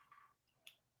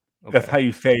 Okay. That's how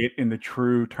you say it in the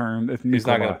true term. He's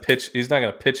not going to pitch. He's not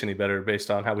going to pitch any better based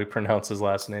on how we pronounce his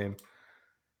last name.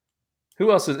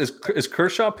 Who else is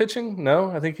Kershaw pitching? No,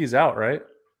 I think he's out, right?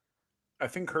 I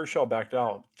think Kershaw backed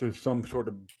out to some sort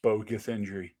of bogus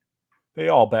injury. They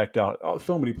all backed out.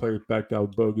 So many players backed out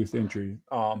with bogus injury.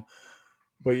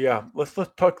 But yeah, let's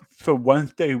talk. So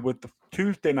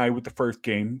Tuesday night with the first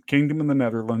game, Kingdom of the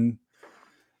Netherlands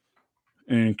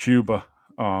and Cuba.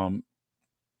 From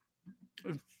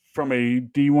a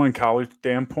D1 college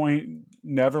standpoint,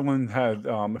 Netherlands had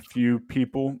a few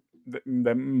people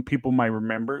that people might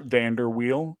remember. Vander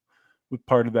Wiel was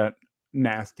part of that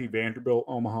nasty Vanderbilt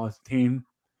Omaha team.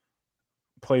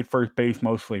 Played first base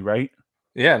mostly, right?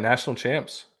 Yeah, national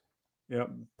champs.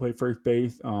 Yep, played first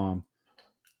base. And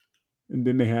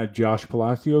then they had Josh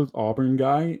Palacios, Auburn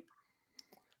guy.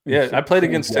 Yeah, I played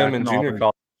against him in junior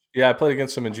college. Yeah, I played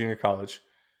against him in junior college.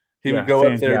 He would go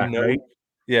up there,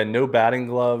 no batting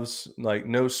gloves, like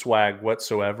no swag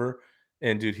whatsoever.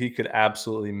 And dude, he could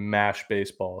absolutely mash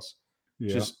baseballs.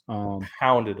 Yeah. Just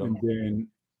pounded them. And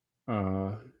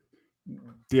then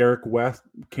Derek West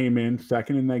came in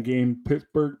second in that game,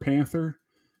 Pittsburgh Panther.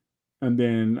 And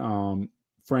then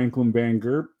Franklin Van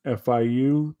Gerp,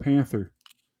 FIU Panther.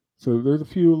 So there's a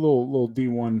few little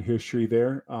D1 history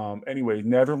there. Anyway,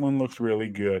 Netherlands looks really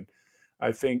good.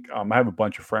 I think I have a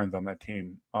bunch of friends on that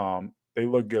team. They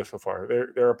look good so far.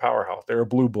 They're a powerhouse. They're a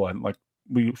blue blood, like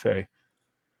we say.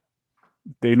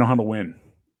 They know how to win.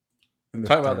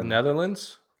 Talking about the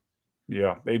Netherlands?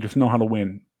 Yeah, they just know how to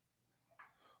win.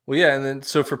 Well, yeah, and then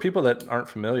so for people that aren't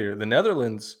familiar, the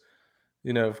Netherlands,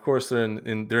 of course they're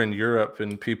in Europe,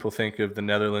 and people think of the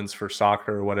Netherlands for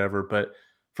soccer or whatever, but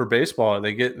for baseball,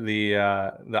 they get the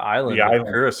island of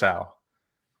Curacao.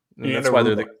 And that's why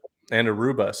they're and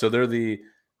Aruba. So they're the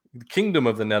Kingdom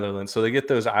of the Netherlands. So they get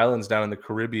those islands down in the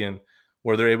Caribbean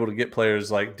where they're able to get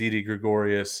players like Didi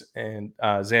Gregorius and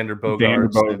Xander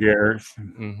Bogaerts.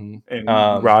 And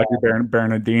Roger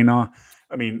Bernardino.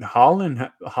 I mean,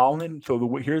 Holland.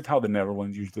 So here's how the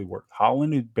Netherlands usually work.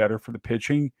 Holland is better for the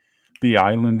pitching. The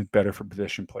island is better for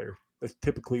position players. That's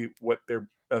typically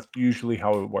that's usually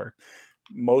how it works.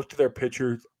 Most of their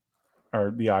pitchers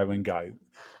are the island guys.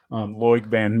 Loic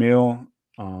Van Mil,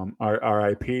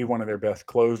 RIP, one of their best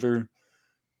closers.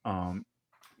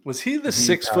 Was he the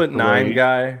 6'9"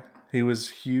 guy? He was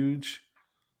huge.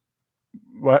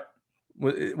 What?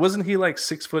 Wasn't he like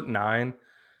 6'9"?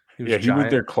 He was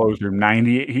their closer.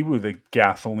 98. He was a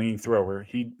gasoline thrower.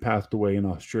 He passed away in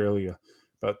Australia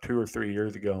about 2 or 3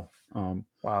 years ago. Wow,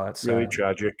 that's really sad.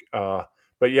 Tragic.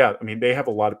 But yeah, I mean, they have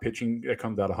a lot of pitching that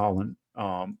comes out of Holland.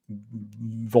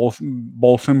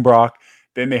 Bolsenbrock.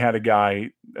 Then they had a guy,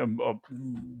 a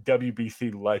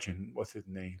WBC legend. What's his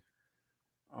name?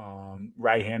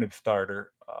 Right-handed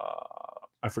starter.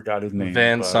 I forgot his name.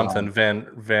 Van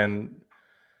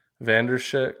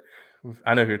Vandershik.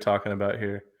 I know who you're talking about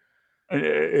here.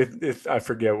 I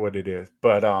forget what it is,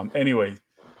 but anyway,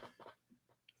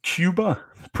 Cuba,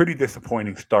 pretty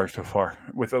disappointing start so far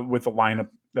with the lineup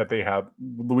that they have: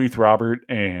 Luis Robert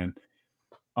and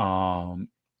Yohan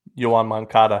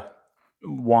Moncada.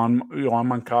 Juan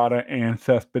Moncada and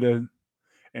Cespedes,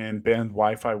 and Ben's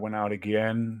Wi-Fi went out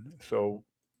again. So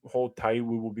hold tight.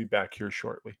 We will be back here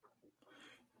shortly.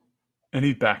 And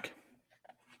he's back.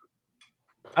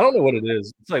 I don't know what it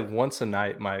is. It's like once a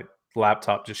night, my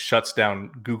laptop just shuts down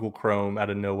Google Chrome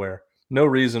out of nowhere. No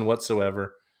reason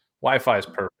whatsoever. Wi-Fi is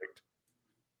perfect.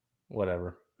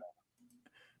 Whatever.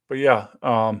 But yeah,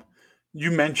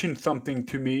 you mentioned something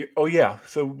to me. Oh yeah,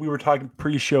 so we were talking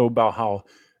pre-show about how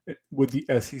with the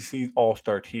SEC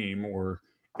All-Star team or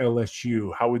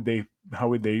LSU, how would they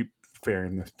fare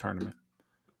in this tournament?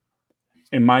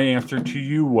 And my answer to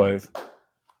you was,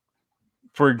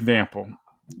 for example,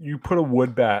 you put a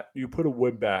wood bat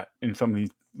in some of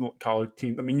these college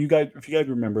teams. I mean, if you guys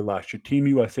remember last year, Team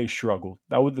USA struggled.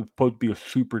 That was supposed to be a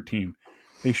super team.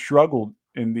 They struggled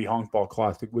in the Honkball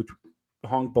Classic, which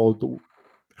Honkball is the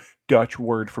Dutch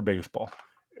word for baseball.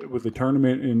 It was a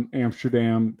tournament in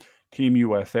Amsterdam. Team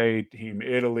USA, Team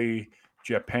Italy,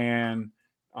 Japan,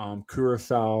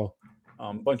 Curacao,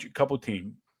 couple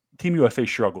teams. Team USA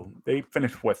struggled. They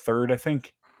finished third, I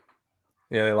think.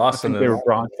 Yeah, they lost. They were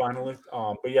bronze finalists.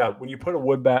 But yeah, when you put a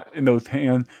wood bat in those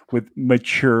hands with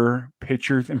mature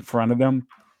pitchers in front of them,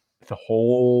 it's a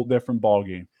whole different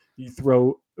ballgame. You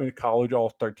throw a college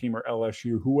all-star team or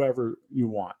LSU, whoever you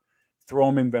want, throw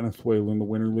them in Venezuela in the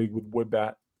Winter League with wood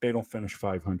bat, they don't finish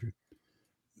 500.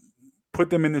 Put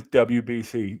them in this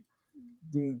WBC,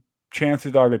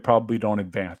 chances are they probably don't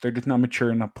advance. They're just not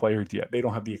mature enough players yet. They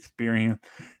don't have the experience.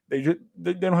 They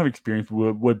don't have experience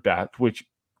with wood bats, which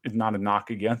is not a knock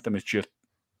against them. It's just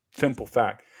simple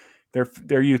fact.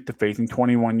 They're used to facing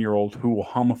 21-year-olds who will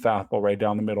hum a fastball right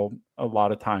down the middle a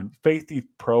lot of times. Face these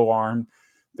pro arms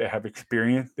that have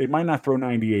experience. They might not throw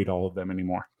 98, all of them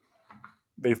anymore.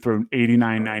 They've thrown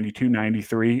 89, 92,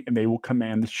 93, and they will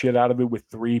command the shit out of it with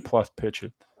 3+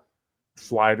 pitches.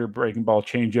 Slider, breaking ball,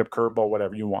 changeup, curveball,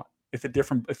 whatever you want. It's a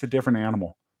different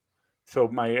animal. So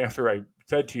my answer, I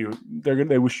said to you,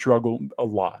 they would struggle a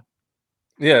lot.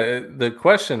 Yeah, the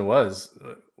question was,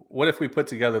 what if we put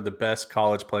together the best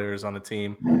college players on the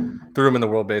team, threw them in the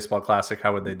World Baseball Classic?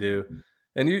 How would they do?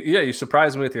 And you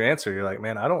surprised me with your answer. You're like,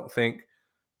 man, I don't think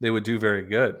they would do very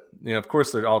good. Of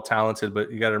course they're all talented,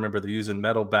 but you got to remember they're using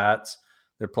metal bats.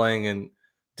 They're playing in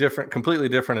completely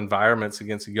different environments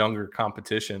against younger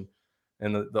competition.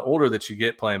 And the older that you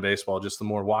get playing baseball, just the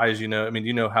more wise you know. I mean,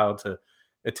 you know how to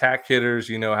attack hitters.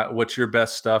 You know what your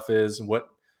best stuff is, what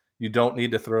you don't need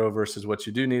to throw versus what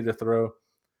you do need to throw.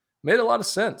 Made a lot of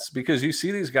sense because you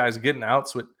see these guys getting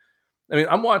outs with. I mean,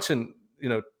 I'm watching,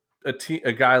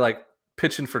 a guy like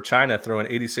pitching for China throwing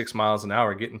 86 miles an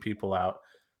hour, getting people out.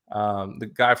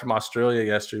 The guy from Australia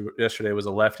yesterday was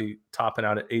a lefty topping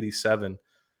out at 87,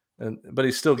 but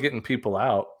he's still getting people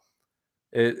out.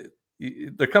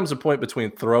 There comes a point between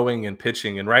throwing and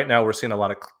pitching, and right now we're seeing a lot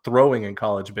of throwing in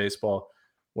college baseball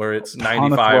where it's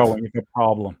 95. Throwing is a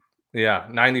problem. Yeah,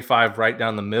 95 right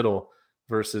down the middle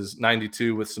versus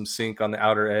 92 with some sink on the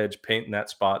outer edge, painting that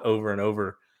spot over and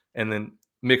over, and then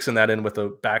mixing that in with a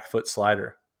back foot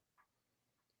slider.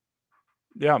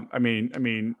 Yeah, I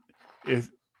mean, if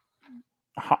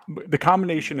the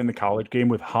combination in the college game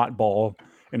with hot ball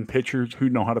and pitchers who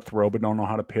know how to throw but don't know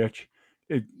how to pitch,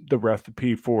 the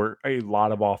recipe for a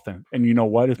lot of offense. And you know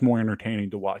what? It's more entertaining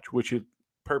to watch, which is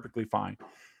perfectly fine.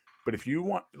 But if you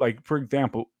want, like, for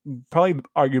example, probably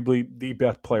arguably the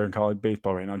best player in college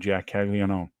baseball right now, Jack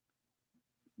Caglianone.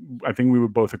 I think we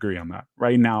would both agree on that.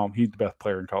 Right now, he's the best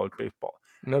player in college baseball.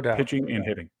 No doubt. Pitching and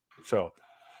hitting. So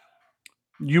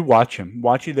you watch him.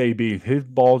 Watch his AB. His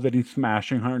balls that he's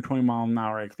smashing, 120 mile an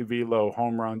hour, exit velo,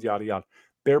 home runs, yada, yada.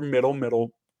 They're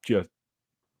middle, just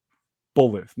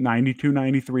bullets, 92,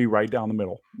 93, right down the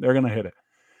middle. They're going to hit it.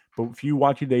 But if you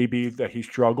watch his AB that he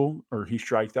struggled or he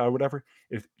strikes out or whatever,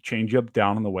 it's changeup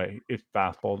down and the way. It's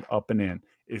fastball up and in.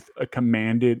 It's a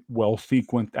commanded,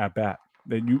 well-sequenced at-bat.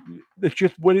 That's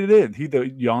just what it is. He's a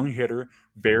young hitter,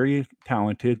 very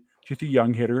talented, just a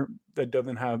young hitter that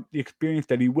doesn't have the experience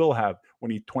that he will have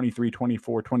when he's 23,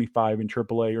 24, 25 in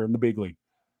AAA or in the big league.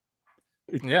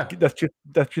 That's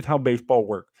just how baseball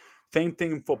works. Same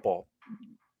thing in football.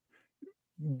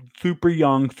 Super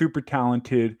young, super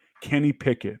talented, Kenny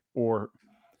Pickett, or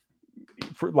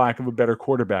for lack of a better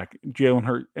quarterback, Jalen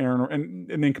Hurts, and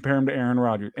then compare him to Aaron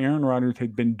Rodgers. Aaron Rodgers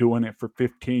had been doing it for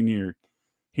 15 years.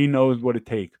 He knows what it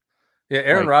takes. Yeah,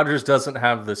 Aaron Rodgers doesn't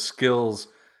have the skills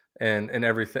and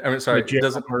everything. I mean, sorry,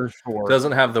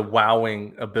 doesn't have the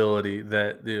wowing ability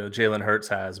that Jalen Hurts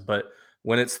has. But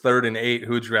when it's 3rd and 8,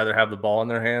 who would you rather have the ball in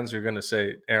their hands? You're going to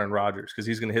say Aaron Rodgers, because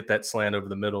he's going to hit that slant over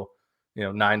the middle,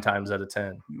 9 times out of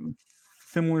 10.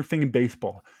 Similar thing in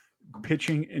baseball,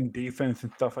 pitching and defense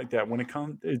and stuff like that. When it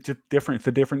comes, it's just different. It's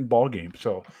a different ball game.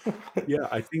 So, yeah,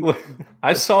 I think Look,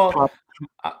 I saw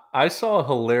a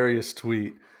hilarious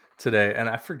tweet today, and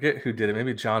I forget who did it.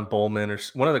 Maybe John Bowman or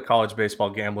one of the college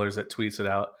baseball gamblers that tweets it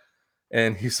out.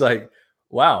 And he's like,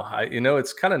 wow,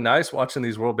 it's kind of nice watching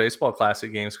these World Baseball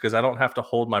Classic games, because I don't have to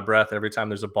hold my breath every time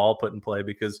there's a ball put in play,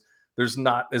 because there's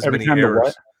not as many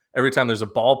errors every time there's a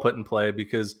ball put in play,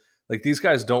 because like these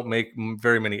guys don't make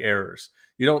very many errors.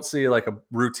 You don't see like a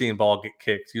routine ball get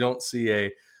kicked. You don't see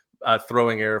a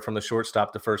throwing error from the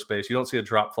shortstop to first base. You don't see a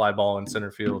drop fly ball in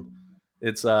center field.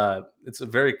 It's a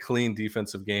very clean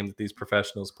defensive game that these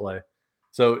professionals play.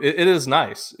 So it is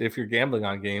nice. If you're gambling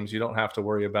on games, you don't have to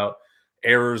worry about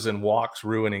errors and walks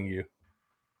ruining you.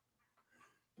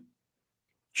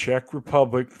 Czech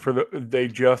Republic, they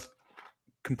just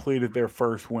completed their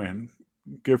first win.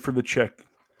 Good for the Czech.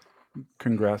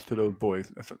 Congrats to those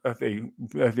boys. That's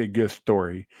a good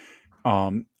story.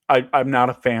 I'm not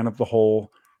a fan of the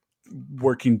whole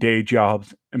working day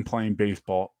jobs and playing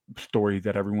baseball story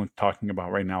that everyone's talking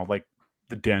about right now, like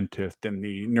the dentist and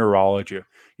the neurologist.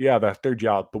 Yeah, that's their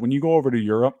job. But when you go over to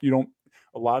Europe,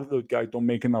 a lot of those guys don't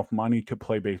make enough money to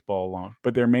play baseball alone,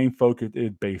 but their main focus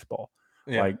is baseball.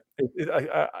 Yeah. Like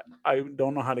I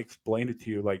don't know how to explain it to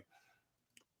you. Like,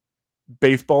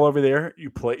 baseball over there, you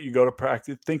go to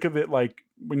practice. Think of it like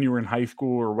when you were in high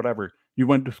school or whatever. You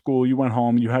went to school, you went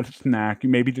home, you had a snack, you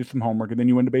maybe did some homework, and then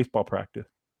you went to baseball practice.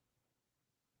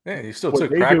 Yeah, you still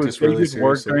took practice really seriously. They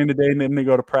work during the day, and then they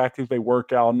go to practice, they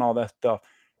work out and all that stuff.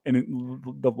 And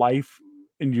the life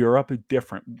in Europe is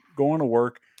different. Going to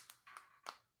work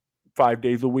 5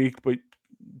 days a week, but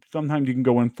sometimes you can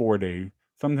go in 4 days.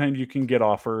 Sometimes you can get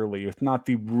off early. It's not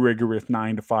the rigorous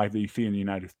 9 to 5 that you see in the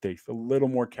United States. A little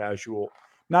more casual.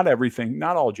 Not everything,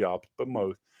 not all jobs, but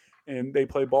most. And they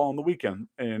play ball on the weekend.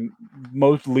 And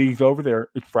most leagues over there,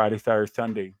 it's Friday, Saturday,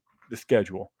 Sunday, the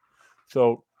schedule.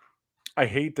 So I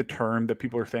hate the term that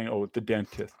people are saying, oh, it's the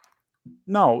dentist.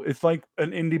 No, it's like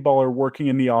an indie baller working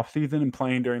in the off season and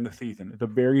playing during the season. It's a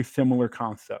very similar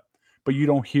concept. But you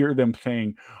don't hear them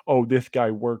saying, oh, this guy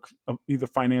works, he's a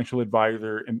financial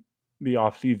advisor in the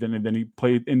off season, and then he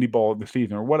played indie ball the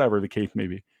season, or whatever the case may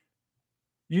be.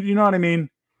 You know what I mean?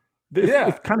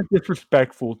 It's kind of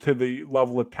disrespectful to the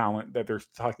level of talent that they're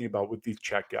talking about with these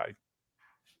Czech guys.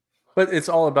 But it's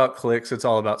all about clicks. It's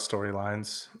all about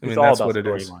storylines. I mean, that's what it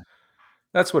is.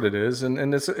 That's what it is,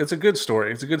 and it's a good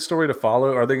story. It's a good story to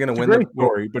follow. Are they going to win the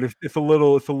story? But it's a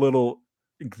little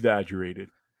exaggerated.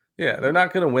 Yeah, they're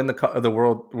not going to win the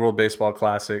World Baseball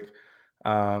Classic.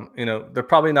 They're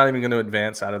probably not even going to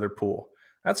advance out of their pool.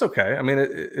 That's okay. I mean,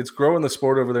 it's growing the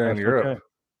sport over there in Europe. Okay.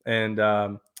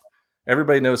 And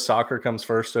everybody knows soccer comes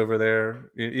first over there.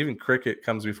 Even cricket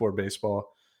comes before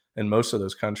baseball in most of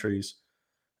those countries.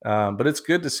 But it's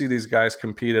good to see these guys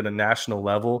compete at a national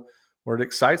level where it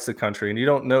excites the country. And you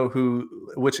don't know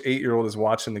which 8-year-old is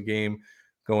watching the game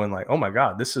going like, oh my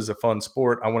God, this is a fun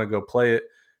sport. I want to go play it.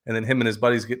 And then him and his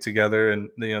buddies get together and,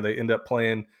 they end up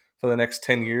playing for the next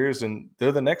 10 years, and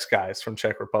they're the next guys from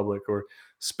Czech Republic or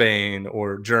Spain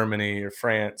or Germany or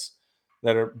France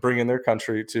that are bringing their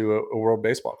country to a World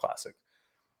Baseball Classic.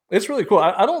 It's really cool.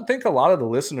 I don't think a lot of the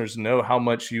listeners know how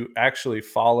much you actually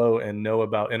follow and know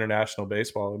about international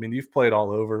baseball. I mean, you've played all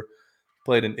over,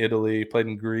 played in Italy, played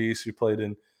in Greece, you played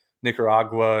in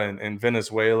Nicaragua and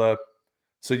Venezuela.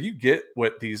 So you get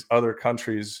what these other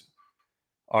countries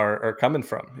are coming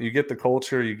from. You get the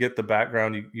culture, you get the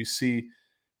background, you see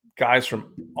guys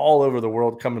from all over the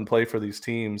world come and play for these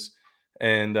teams,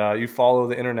 and you follow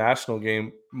the international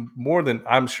game more than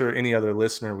I'm sure any other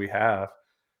listener we have.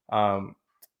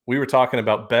 We were talking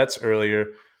about bets earlier,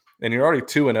 and you're already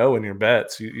 2-0 in your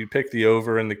bets. You picked the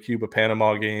over in the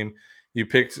Cuba-Panama game. You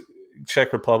picked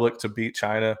Czech Republic to beat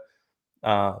China.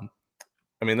 You're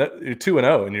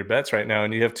 2-0 in your bets right now,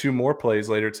 and you have 2 more plays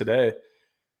later today.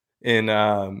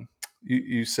 And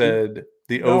you said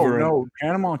the over. No,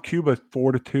 Panama and Cuba is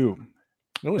 4-2.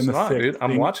 No, it's not, dude.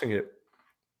 I'm watching it.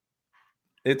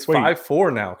 It's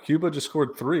 5-4 now. Cuba just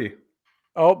scored 3.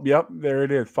 Oh, yep, there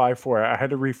it is, 5-4. I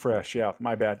had to refresh. Yeah,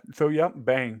 my bad. So, yep,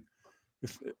 bang.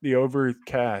 The over is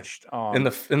cashed. In the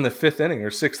 5th inning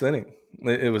or 6th inning.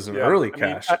 It was early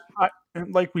cash.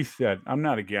 Like we said, I'm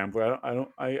not a gambler.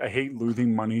 I hate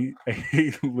losing money. I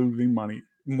hate losing money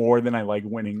more than I like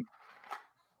winning.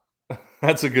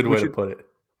 That's a good way to put it.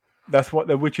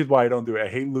 Which is why I don't do it. I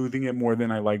hate losing it more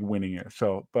than I like winning it.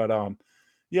 So, but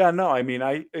yeah, no. I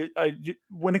mean,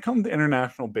 when it comes to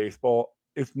international baseball,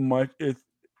 the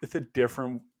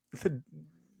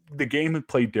game is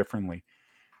played differently.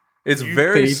 It's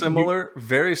very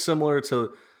similar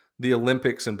to the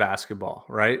Olympics in basketball,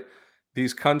 right?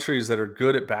 These countries that are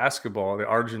good at basketball, the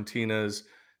Argentinas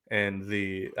and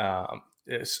the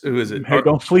who is it? Hey,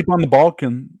 don't sleep on the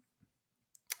Balkan.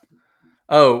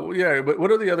 Oh yeah, but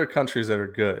what are the other countries that are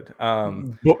good?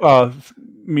 I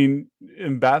mean,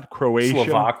 in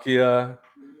Croatia,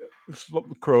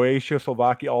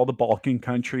 Slovakia, all the Balkan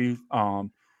countries.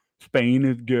 Spain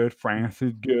is good. France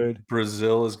is good.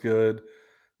 Brazil is good.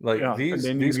 Like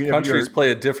these countries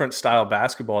play a different style of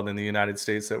basketball than the United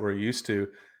States that we're used to,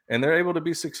 and they're able to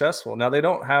be successful. Now they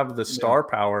don't have the star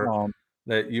power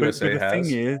that USA has. But the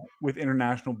thing is, with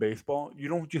international baseball, you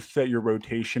don't just set your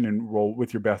rotation and roll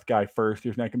with your best guy first,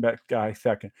 your second best guy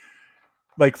second.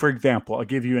 Like, for example, I'll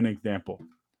give you an example.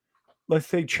 Let's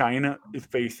say China is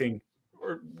facing,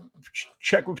 or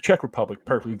Czech Republic,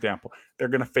 perfect example. They're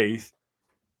going to face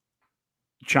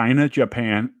China,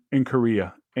 Japan, and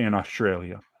Korea, and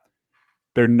Australia.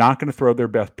 They're not going to throw their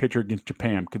best pitcher against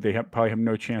Japan because they probably have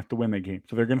no chance to win the game.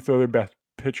 So they're going to throw their best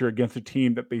pitcher against a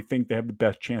team that they think they have the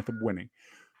best chance of winning.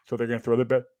 So they're going to throw their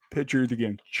best pitchers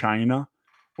against China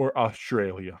or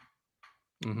Australia.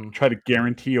 Mm-hmm. Try to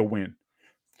guarantee a win.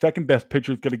 Second best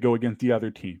pitcher is going to go against the other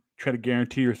team. Try to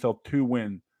guarantee yourself 2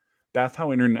 wins. That's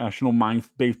how international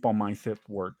baseball mindsets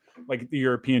work. Like the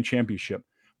European Championship.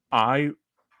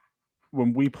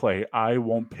 When we play, I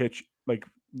won't pitch. Like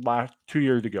 2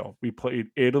 years ago, we played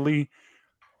Italy,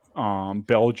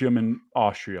 Belgium, and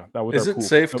Austria. That was. Is it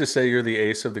safe to say you're the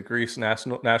ace of the Greece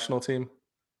national team?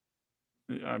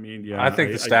 I mean, yeah. I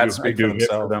think the stats speak for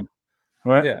themselves.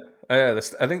 What? Yeah, I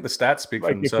think the stats speak for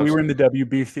themselves. If we were in the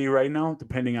WBC right now,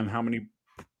 depending on how many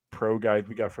pro guys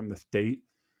we got from the state,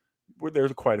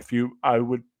 there's quite a few. I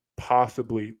would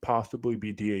possibly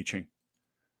be DHing.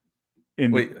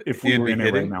 If we were in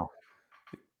it right now.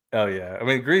 Oh yeah, I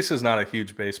mean Greece is not a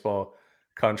huge baseball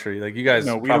country. Like you guys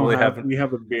probably haven't. We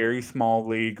have a very small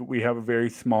league. We have a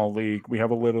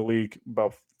a little league,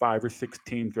 about 5 or 6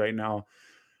 teams right now.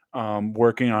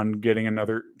 Working on getting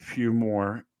another few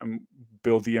more,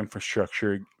 build the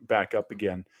infrastructure back up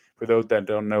again. For those that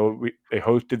don't know, they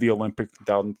hosted the Olympics in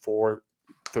 2004.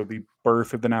 So the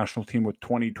birth of the national team was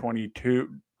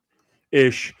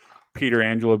 2022-ish. Peter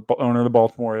Angelo, owner of the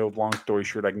Baltimore Orioles, long story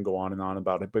short, I can go on and on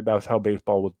about it, but that's how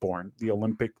baseball was born. The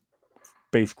Olympics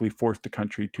basically forced the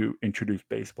country to introduce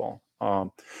baseball.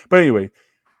 But anyway,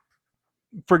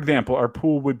 for example, our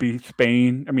pool would be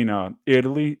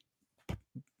Italy,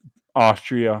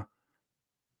 Austria,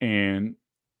 and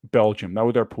Belgium. That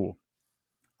was our pool.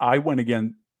 I went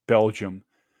against Belgium.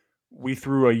 We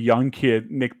threw a young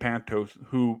kid, Nick Pantos,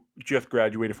 who just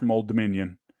graduated from Old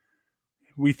Dominion.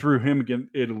 We threw him against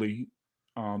Italy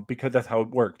because that's how it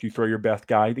works. You throw your best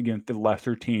guy against the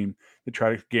lesser team to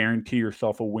try to guarantee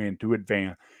yourself a win to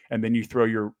advance, and then you throw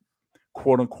your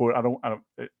quote unquote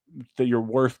your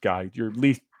worst guy, your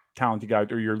least talented guy,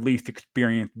 or your least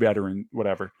experienced veteran,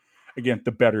 whatever, against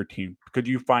the better team because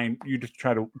you just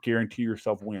try to guarantee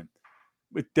yourself win.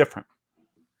 It's different.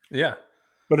 Yeah,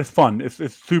 but it's fun. It's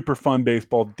super fun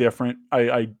baseball. Different.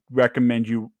 I recommend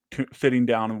you sitting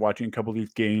down and watching a couple of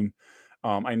these games.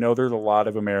 I know there's a lot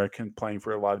of Americans playing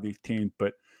for a lot of these teams,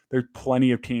 but there's plenty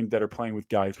of teams that are playing with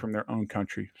guys from their own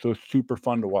country. So it's super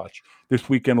fun to watch. This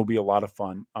weekend will be a lot of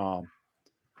fun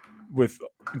with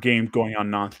games going on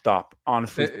nonstop.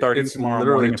 Honestly, starting tomorrow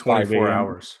literally morning 24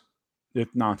 hours.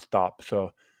 It's nonstop.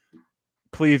 So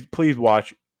please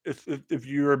watch. If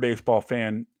you're a baseball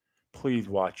fan, please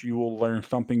watch. You will learn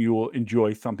something. You will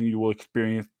enjoy something. You will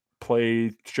experience play,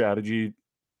 strategy,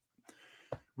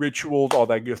 rituals, all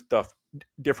that good stuff.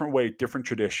 Different way, different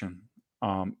tradition.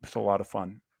 It's a lot of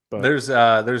fun. But there's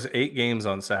 8 games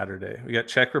on Saturday. We got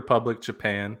Czech Republic,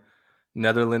 Japan,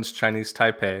 Netherlands, Chinese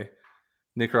Taipei,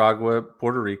 Nicaragua,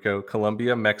 Puerto Rico,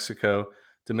 Colombia, Mexico,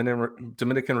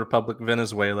 Dominican Republic,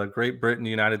 Venezuela, Great Britain,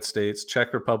 United States,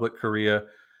 Czech Republic, Korea,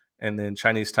 and then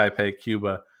Chinese Taipei,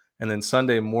 Cuba. And then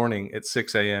Sunday morning at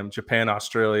 6 a.m., Japan,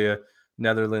 Australia,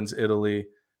 Netherlands, Italy,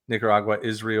 Nicaragua,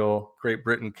 Israel, Great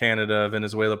Britain, Canada,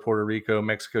 Venezuela, Puerto Rico,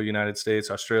 Mexico, United States,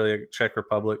 Australia, Czech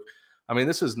Republic. I mean,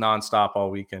 this is nonstop all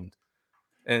weekend.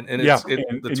 And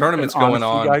the tournament's going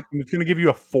on. Guys, I'm just going to give you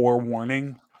a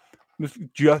forewarning.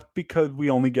 Just because we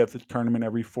only get this tournament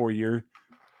every 4 years,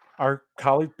 our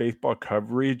college baseball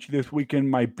coverage this weekend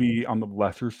might be on the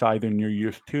lesser side than you're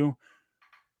used to.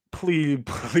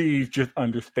 Please just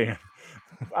understand.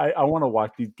 I want to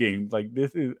watch these games. Like,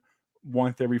 this is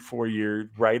once every 4 years,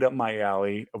 right up my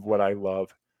alley of what I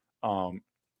love.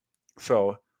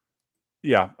 So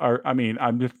yeah,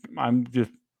 I'm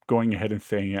just going ahead and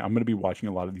saying it. I'm going to be watching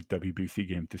a lot of these WBC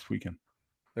games this weekend.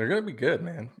 They're going to be good,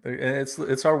 man. And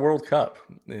it's our World Cup.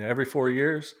 Every 4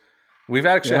 years. We've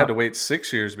actually had to wait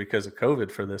 6 years because of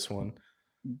COVID for this one.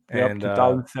 Yep,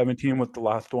 2017 was the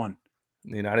last one.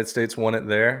 The United States won it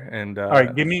there. And all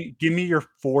right, give me your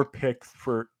 4 picks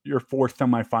for your 4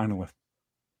 semifinalists.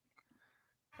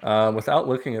 Without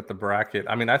looking at the bracket,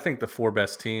 I mean, I think the 4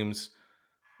 best teams,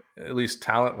 at least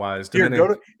talent-wise. If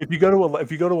you go to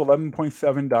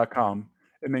 11.7.com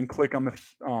and then click on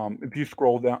this, if you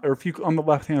scroll down, or if you on the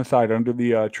left-hand side under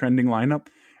the trending lineup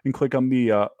and click on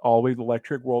the Always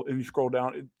Electric World, and you scroll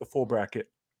down the full bracket.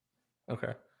 Okay,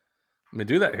 let me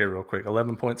do that here real quick.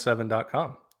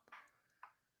 11.7.com.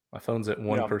 My phone's at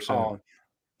 1%.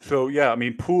 So yeah, I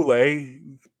mean, Pool A,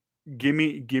 give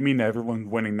me Netherlands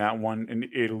winning that one, and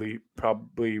Italy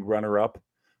probably runner up.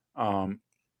 But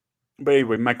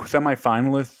anyway, my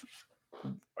semifinalists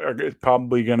are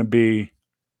probably going to be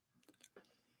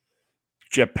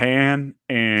Japan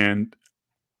and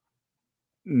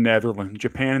Netherlands.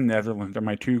 Japan and Netherlands are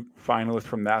my 2 finalists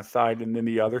from that side, and then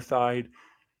the other side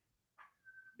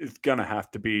is going to have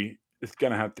to be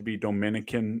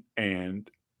Dominican and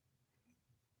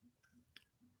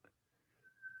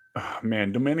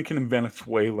Dominican and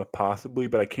Venezuela possibly,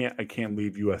 but I can't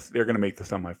leave US. They're going to make the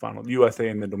semifinal. USA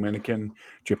and the Dominican,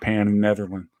 Japan and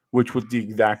Netherlands, which was the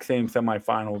exact same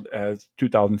semifinal as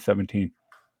 2017.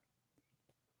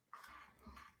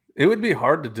 It would be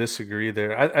hard to disagree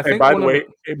there. I think. By the way,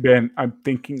 Ben, I'm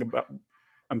thinking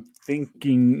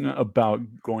about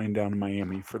going down to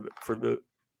Miami for the.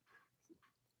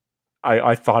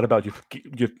 I thought about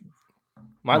just.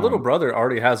 My little brother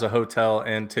already has a hotel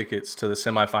and tickets to the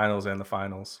semifinals and the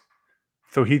finals.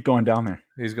 So he's going down there.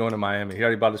 He's going to Miami. He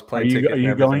already bought his plane ticket. Are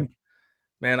you going?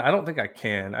 Man, I don't think I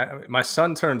can. My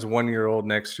son turns 1 year old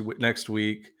next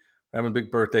week. I'm having a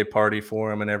big birthday party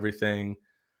for him and everything.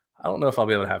 I don't know if I'll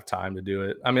be able to have time to do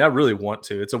it. I mean, I really want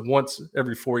to. It's a once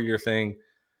every 4 year thing.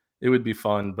 It would be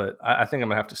fun, but I think I'm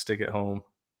going to have to stick at home.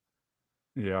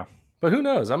 Yeah. But who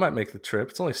knows? I might make the trip.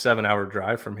 It's only a 7-hour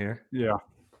drive from here. Yeah.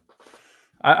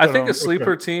 I think a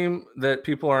sleeper team that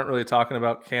people aren't really talking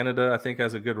about, Canada, I think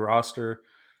has a good roster.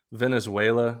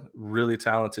 Venezuela, really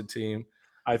talented team.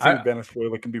 I think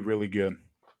Venezuela can be really good.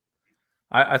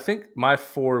 I think my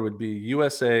 4 would be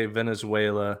USA,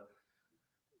 Venezuela,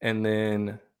 and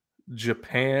then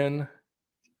Japan,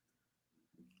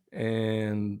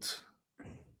 and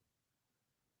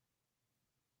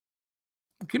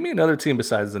give me another team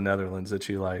besides the Netherlands that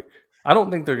you like. I don't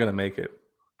think they're going to make it.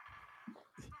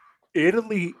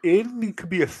 Italy could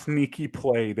be a sneaky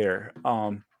play there.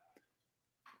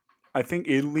 I think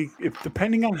Italy,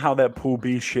 depending on how that Pool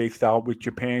B shakes out with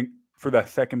Japan for that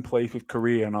second place with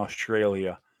Korea and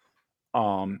Australia.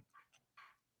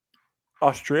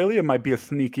 Australia might be a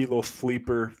sneaky little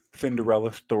sleeper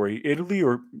Cinderella story. Italy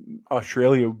or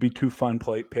Australia would be 2 fun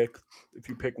picks if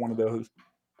you pick one of those.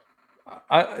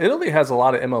 Italy has a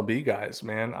lot of MLB guys,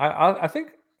 man. I think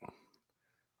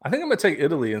I'm gonna take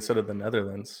Italy instead of the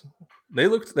Netherlands. They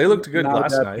looked good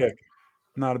last night.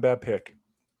 Not a bad pick.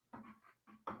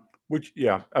 Which,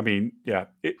 yeah, I mean, yeah,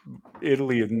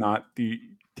 Italy is not the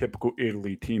typical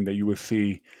Italy team that you would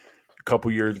see a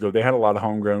couple years ago. They had a lot of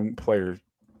homegrown players.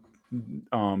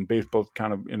 Baseball's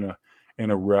kind of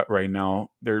in a rut right now.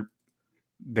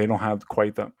 They don't have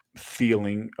quite the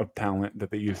ceiling of talent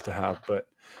that they used to have, but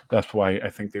that's why I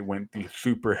think they went the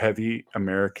super heavy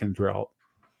Americans route,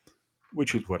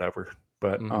 which is whatever.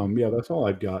 But yeah, that's all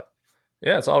I've got.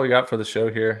 Yeah, that's all we got for the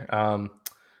show here.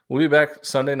 We'll be back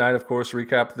Sunday night, of course,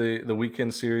 recap the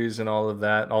weekend series and all of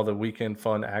that, all the weekend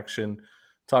fun action,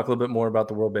 talk a little bit more about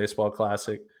the World Baseball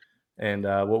Classic and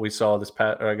what we saw this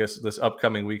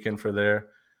upcoming weekend for there.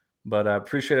 But I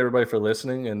appreciate everybody for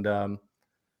listening, and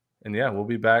yeah, we'll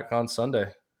be back on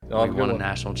Sunday. We won a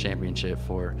national championship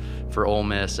for Ole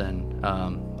Miss and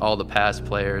all the past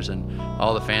players and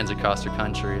all the fans across the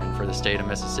country, and for the state of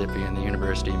Mississippi and the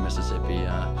University of Mississippi.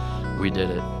 We did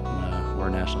it. We're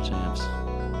national champs.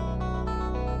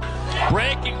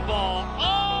 Breaking ball.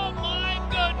 Oh my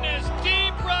goodness.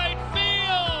 Deep right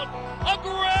field. A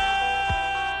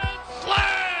grand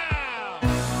slam.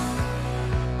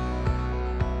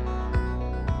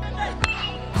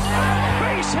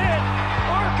 Base hit.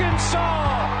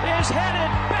 Arkansas is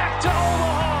headed back to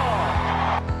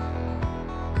Omaha.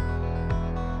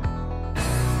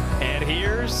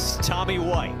 Here's Tommy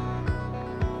White.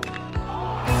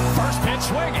 First pitch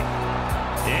swinging.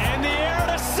 In the air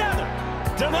to center.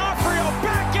 D'Onofrio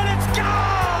back and it's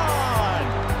gone!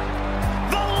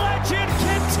 The legend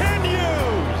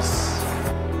continues!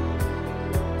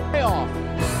 Payoff.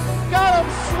 Got him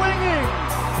swinging.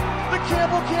 The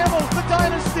Campbell Camels, the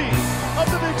dynasty of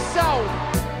the Big South.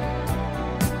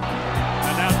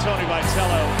 And now Tony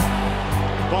Vitello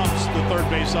bumps the third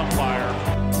base umpire.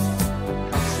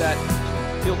 Set.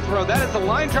 He'll throw. That is a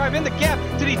line drive in the gap.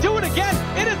 Did he do it again?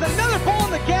 It is another ball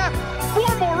in the gap for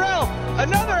Morel.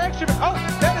 Another extra. Oh,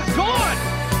 that is gone.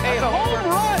 A home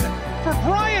run for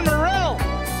Brian Morel.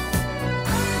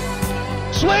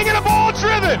 Swing and a ball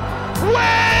driven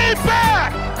way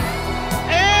back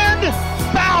and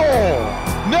foul.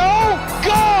 No,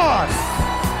 gone.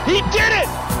 He did it.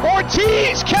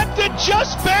 Ortiz kept it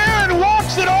just fair and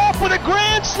walks it off with a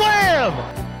grand slam.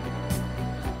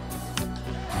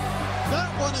 That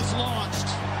one is launched.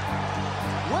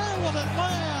 Where will it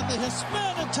land? The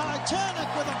Hispanic Titanic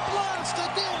with a blast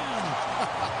again.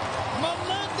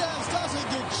 Melendez doesn't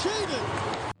get cheated.